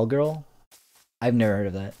called Tall Girl. I've never heard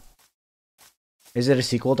of that. Is it a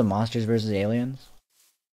sequel to Monsters vs. Aliens?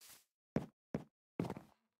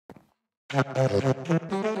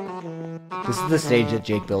 This is the stage that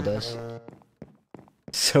Jake built us.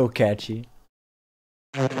 So catchy.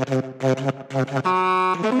 Dude,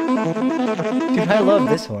 I love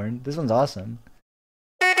this horn. This one's awesome.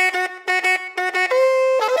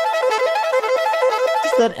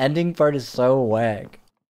 Just that ending part is so whack.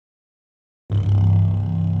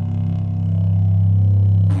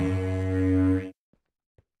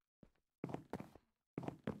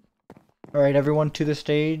 Alright, everyone to the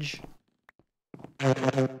stage. Huh.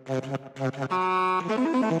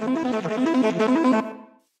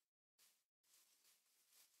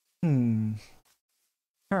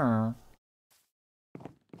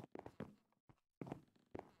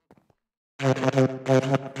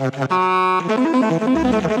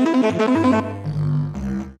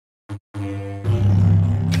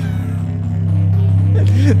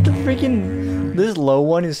 The freaking this low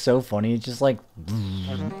one is so funny. It's just like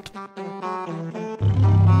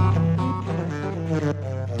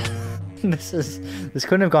this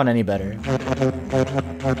couldn't have gone any better. Guess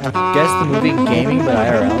the movie gaming but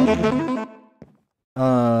IRL.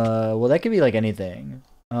 Well that could be like anything.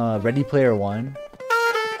 Ready Player One.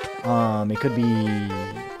 It could be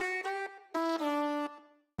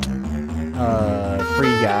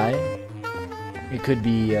Free Guy. It could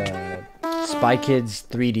be Spy Kids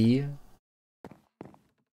 3D.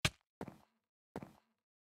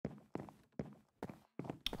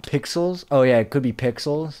 Pixels? Oh yeah, it could be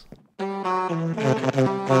Pixels.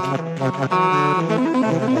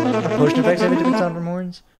 Potion effects have a different sound from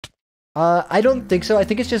horns? I don't think so. I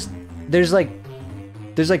think it's just there's like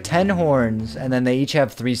 10 horns and then they each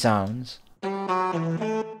have 3 sounds.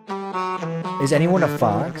 Is anyone a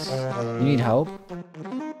fox? You need help?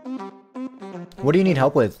 What do you need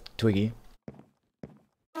help with, Twiggy?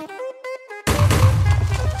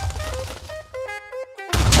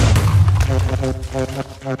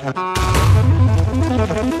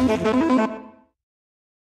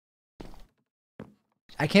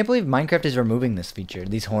 I can't believe Minecraft is removing this feature,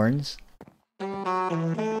 these horns.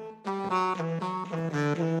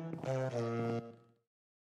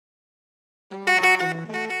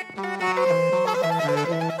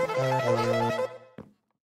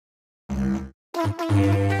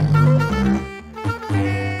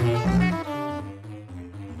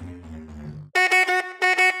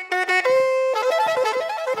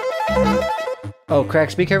 Oh,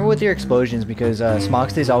 Krax, be careful with your explosions because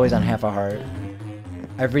Smoxley is always on half a heart.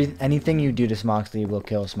 Anything you do to Smoxley will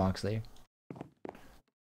kill Smoxley.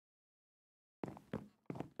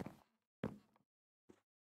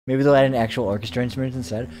 Maybe they'll add an actual orchestra instrument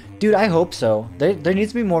instead. Dude, I hope so. There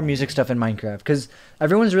needs to be more music stuff in Minecraft because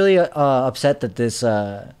everyone's really upset that this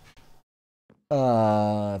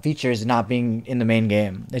feature is not being in the main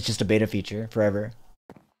game. It's just a beta feature forever.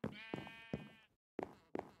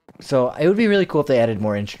 So it would be really cool if they added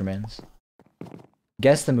more instruments.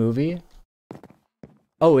 Guess the movie?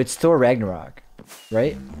 Oh, it's Thor Ragnarok,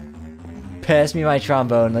 right? Pass me my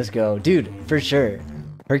trombone, let's go. Dude, for sure.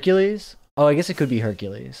 Hercules? Oh, I guess it could be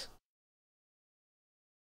Hercules.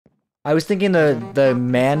 I was thinking the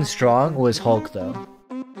man strong was Hulk though.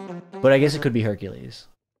 But I guess it could be Hercules.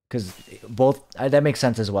 Because both, that makes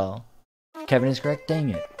sense as well. Kevin is correct?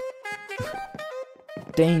 Dang it.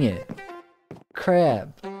 Dang it. Crap.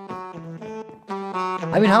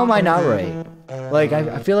 I mean, how am I not right? Like,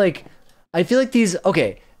 I feel like these,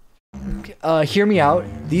 okay. Hear me out.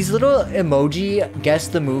 These little emoji guess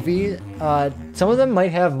the movie, some of them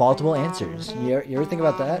might have multiple answers. You ever think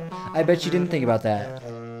about that? I bet you didn't think about that.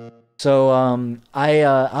 So,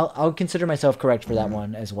 I'll consider myself correct for that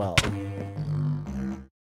one as well.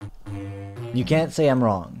 You can't say I'm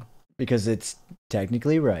wrong, because it's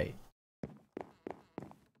technically right.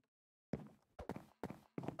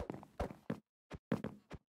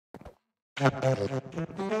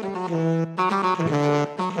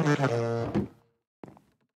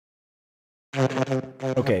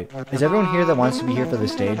 Okay, is everyone here that wants to be here for the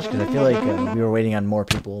stage? Because I feel like we were waiting on more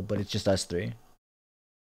people, but it's just us 3.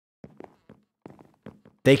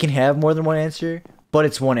 They can have more than one answer, but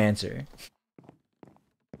it's one answer.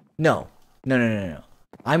 No. No.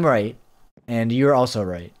 I'm right, and you're also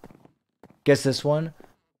right. Guess this one.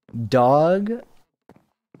 Dog?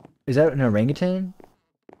 Is that an orangutan?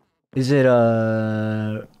 Is it,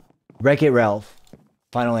 Wreck-It Ralph?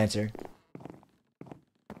 Final answer.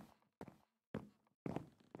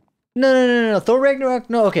 No. Thor Ragnarok?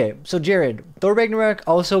 No, okay. So, Jared, Thor Ragnarok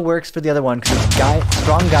also works for the other one because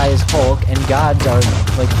strong guy is Hulk and gods are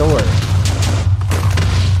like Thor.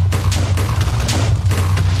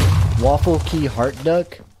 Waffle Key Heart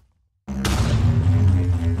Duck?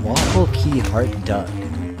 Waffle Key Heart Duck.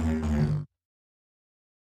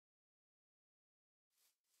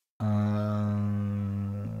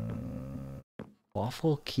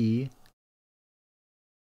 Waffle Key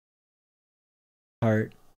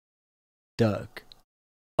Heart Duck.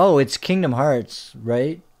 Oh, it's Kingdom Hearts,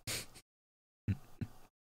 right?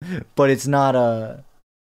 But it's not I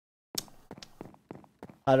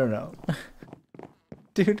don't know.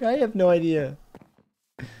 Dude, I have no idea.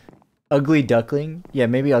 Ugly Duckling? Yeah,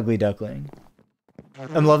 maybe Ugly Duckling.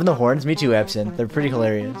 I'm loving the horns. Me too, Absinthe. They're pretty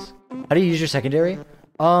hilarious. How do you use your secondary?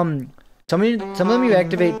 Some of them you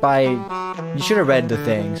activate by... You should have read the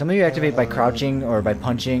thing. Some of you activate by crouching or by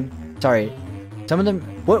punching. Sorry. Some of them...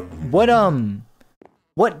 What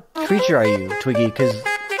creature are you, Twiggy? Because...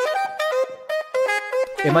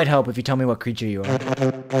 It might help if you tell me what creature you are.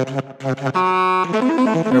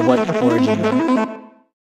 Or what origin you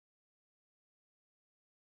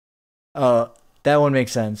are. That one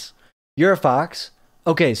makes sense. You're a fox?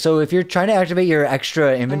 Okay, so if you're trying to activate your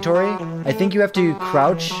extra inventory, I think you have to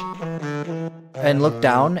crouch and look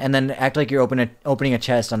down and then act like you're opening a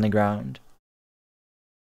chest on the ground.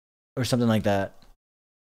 Or something like that.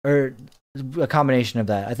 Or a combination of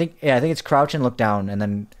that. I think it's crouch and look down and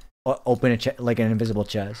then open like an invisible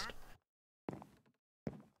chest.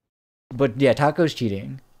 But yeah, Taco's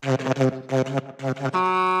cheating.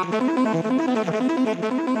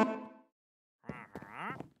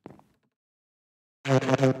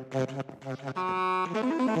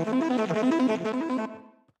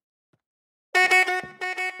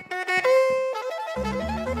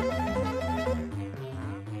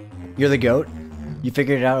 You're the goat? You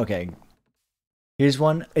figured it out? Okay. Here's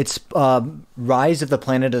one. It's Rise of the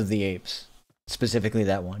Planet of the Apes. Specifically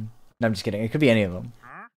that one. No, I'm just kidding. It could be any of them.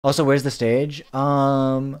 Also, where's the stage?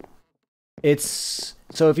 It's...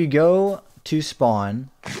 So if you go to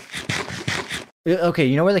spawn... Okay,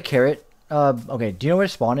 you know where the carrot... okay, do you know where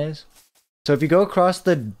spawn is? So if you go across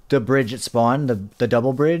the bridge at spawn, the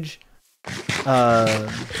double bridge... there's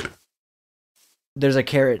a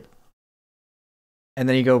carrot. And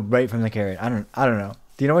then you go right from the carrot. I don't know.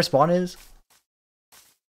 Do you know where spawn is?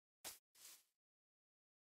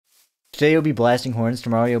 Today you'll be blasting horns.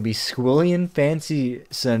 Tomorrow you'll be Squilliam Fancy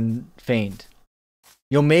Sun faint.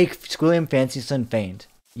 You'll make Squilliam Fancy Sun faint.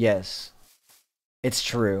 Yes. It's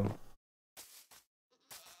true.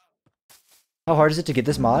 How hard is it to get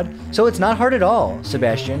this mod? So it's not hard at all,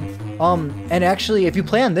 Sebastian. And actually, if you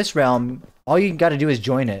play on this realm, all you gotta do is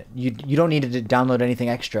join it. You don't need to download anything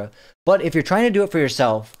extra. But if you're trying to do it for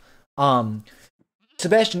yourself,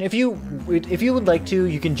 Sebastian, if you would like to,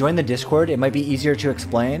 you can join the Discord. It might be easier to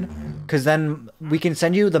explain, because then we can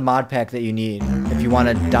send you the mod pack that you need if you want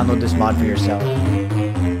to download this mod for yourself.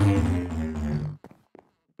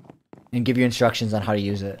 And give you instructions on how to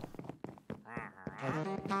use it.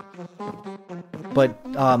 But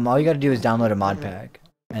all you gotta do is download a mod pack,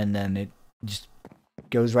 and then it just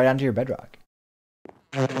goes right onto your Bedrock.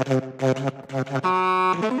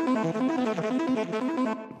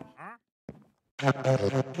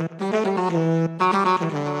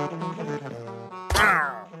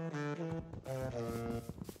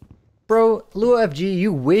 Bro, Lua FG,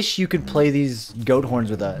 you wish you could play these goat horns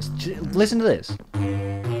with us. Listen to this.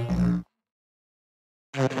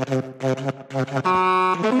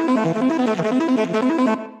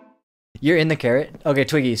 You're in the carrot? Okay,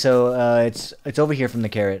 Twiggy, so it's over here from the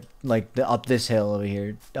carrot. Like up this hill over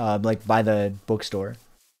here. Like by the bookstore.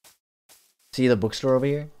 See the bookstore over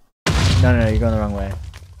here? No, you're going the wrong way.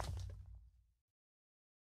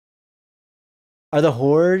 Are the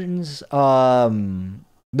horns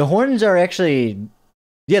the horns are actually...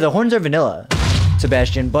 Yeah, the horns are vanilla,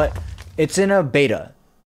 Sebastian, but it's in a beta.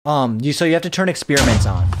 So you have to turn experiments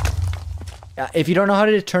on. If you don't know how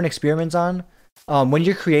to turn experiments on, when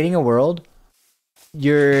you're creating a world,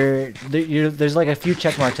 there's like a few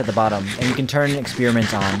check marks at the bottom, and you can turn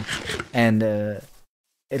experiments on, and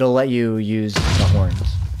it'll let you use the horns,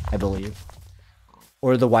 I believe,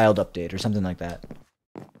 or the wild update or something like that.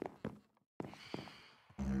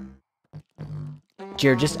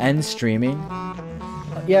 Jared, just end streaming.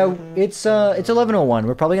 Yeah, it's 11:01.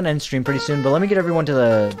 We're probably gonna end stream pretty soon, but let me get everyone to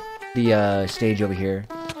the stage over here.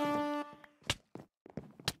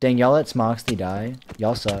 Dang, y'all let Smoxley die.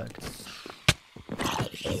 Y'all suck.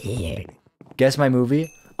 Guess my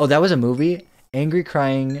movie? Oh, that was a movie? Angry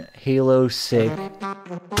Crying, Halo Sick.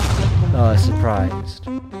 Surprised.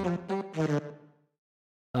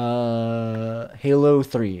 Halo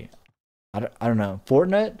 3. I don't know.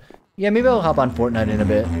 Fortnite? Yeah, maybe I'll hop on Fortnite in a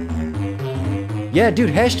bit. Yeah, dude,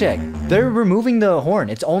 hashtag. They're removing the horn.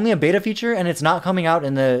 It's only a beta feature, and it's not coming out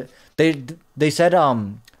in the... They said,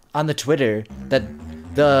 on the Twitter that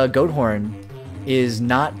the goat horn is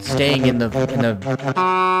not staying in the... What am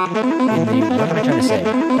I trying to say?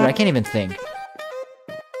 Dude, I can't even think.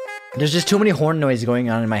 There's just too many horn noise going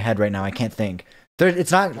on in my head right now. I can't think.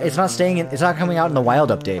 It's not coming out in the wild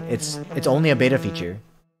update. It's only a beta feature.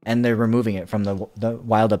 And they're removing it from the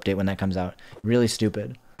wild update when that comes out. Really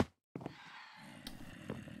stupid.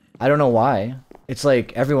 I don't know why. It's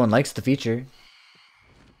like everyone likes the feature.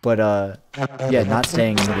 But yeah, not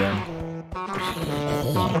staying in the game.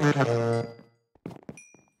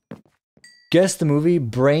 Guess the movie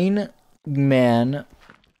Brain man,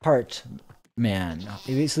 heart man.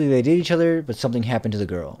 Basically, they date each other, but something happened to the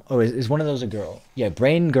girl. Oh, is one of those a girl? Yeah,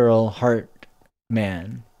 brain girl, heart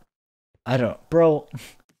man. I don't, bro.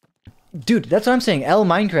 Dude, that's what I'm saying. L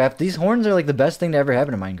Minecraft. These horns are like the best thing to ever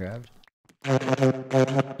happen to Minecraft.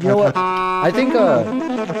 You know what? I think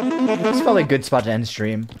this is probably a good spot to end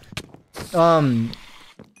stream.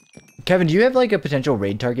 Kevin, do you have like a potential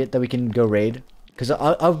raid target that we can go raid? Because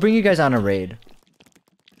I'll bring you guys on a raid.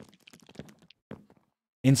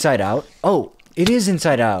 Inside Out? Oh, it is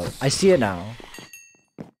Inside Out. I see it now.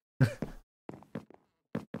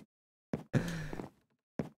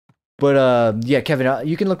 But yeah, Kevin,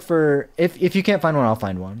 you can look for if you can't find one, I'll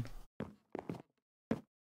find one.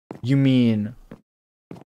 You mean?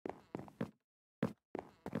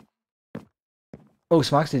 Oh,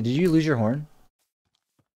 Smoxy, did you lose your horn?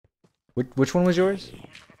 Which one was yours?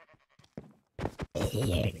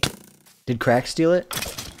 Did Krax steal it?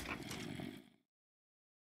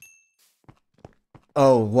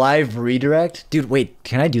 Oh, live redirect? Dude, wait,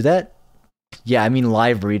 can I do that? Yeah, I mean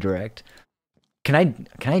live redirect. Can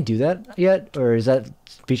I do that yet? Or is that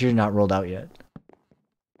feature not rolled out yet?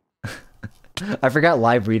 I forgot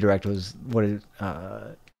live redirect was what it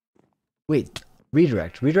wait,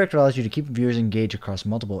 redirect. Redirect allows you to keep viewers engaged across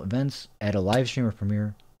multiple events, add a live stream or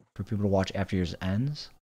premiere for people to watch after yours ends.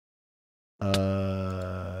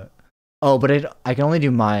 Oh, but I can only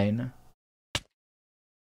do mine.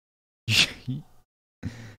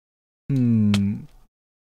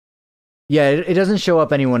 Yeah, it doesn't show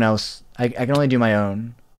up anyone else. I can only do my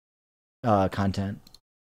own content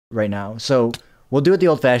right now. So we'll do it the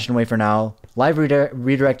old-fashioned way for now. Live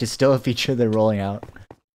redirect is still a feature they're rolling out.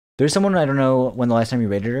 There's someone, I don't know when the last time you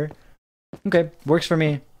raided her. Okay, works for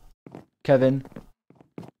me. Kevin.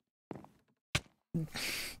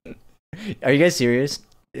 Are you guys serious?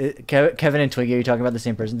 Kevin and Twiggy, are you talking about the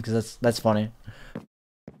same person? Because that's funny.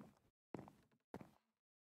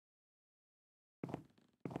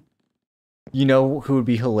 You know who would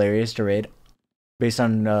be hilarious to raid, based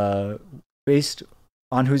on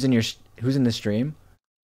who's in the stream?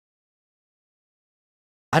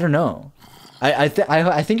 I don't know. I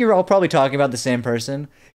think you're all probably talking about the same person.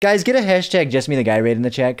 Guys, get a hashtag JustMeThePie raid in the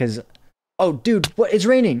chat, because oh, dude, what? It's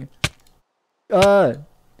raining. Yeah,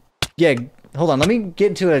 hold on. Let me get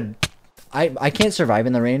into a. I can't survive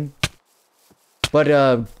in the rain.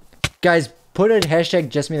 But guys, put a hashtag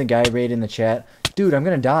JustMeThePie raid in the chat. Dude, I'm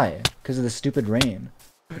gonna die because of the stupid rain.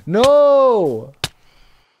 No!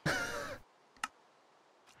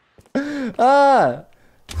 Ah!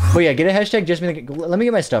 But yeah, get a hashtag JustMeThePie. Let me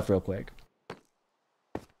get my stuff real quick.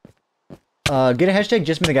 Get a hashtag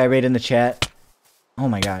JustMeThePie raid in the chat. Oh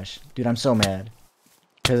my gosh, dude, I'm so mad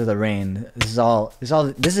because of the rain. This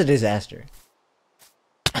is a disaster.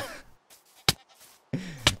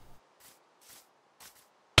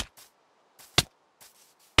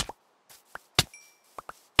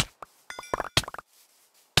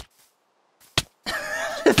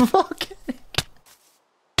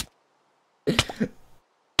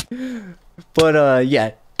 But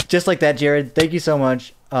yeah, just like that, Jared. Thank you so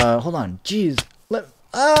much. Hold on. Jeez.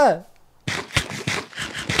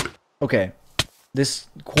 Okay. This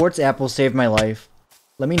quartz apple saved my life.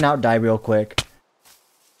 Let me not die real quick.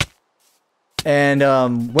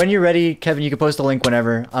 And when you're ready, Kevin, you can post a link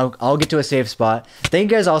whenever. I'll get to a safe spot.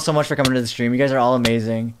 Thank you guys all so much for coming to the stream. You guys are all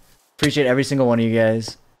amazing. Appreciate every single one of you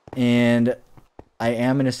guys. And I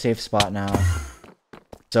am in a safe spot now,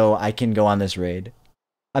 so I can go on this raid.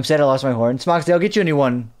 I'm sad I lost my horn. Smoxy, I'll get you a new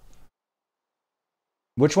one.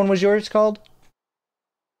 Which one was yours called?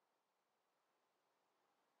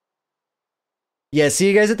 Yeah, see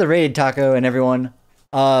you guys at the raid, Taco and everyone.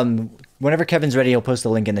 Whenever Kevin's ready, he'll post the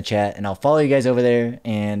link in the chat, and I'll follow you guys over there,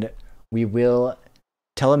 and we will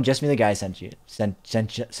tell him JustMeThePie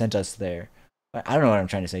sent us there. I don't know what I'm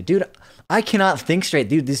trying to say. Dude, I cannot think straight.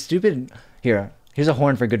 Dude, this stupid... Here's a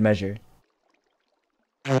horn for good measure.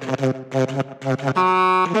 But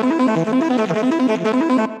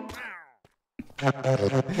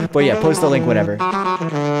yeah, post the link whenever.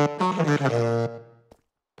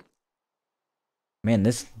 Man,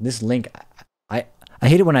 this link, I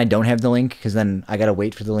hate it when I don't have the link, because then I gotta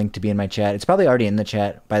wait for the link to be in my chat. It's probably already in the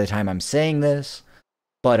chat by the time I'm saying this,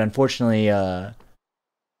 but unfortunately,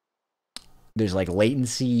 there's like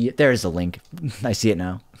latency. There's a link. I see it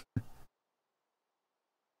now.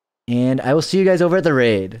 And I will see you guys over at the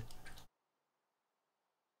raid.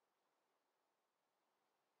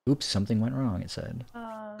 Oops, something went wrong, it said.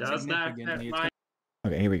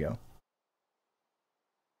 Okay, here we go.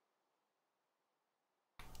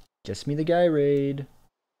 JustMeThePie raid.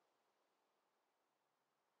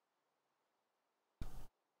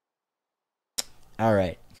 All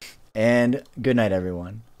right. And good night,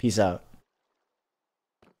 everyone. Peace out.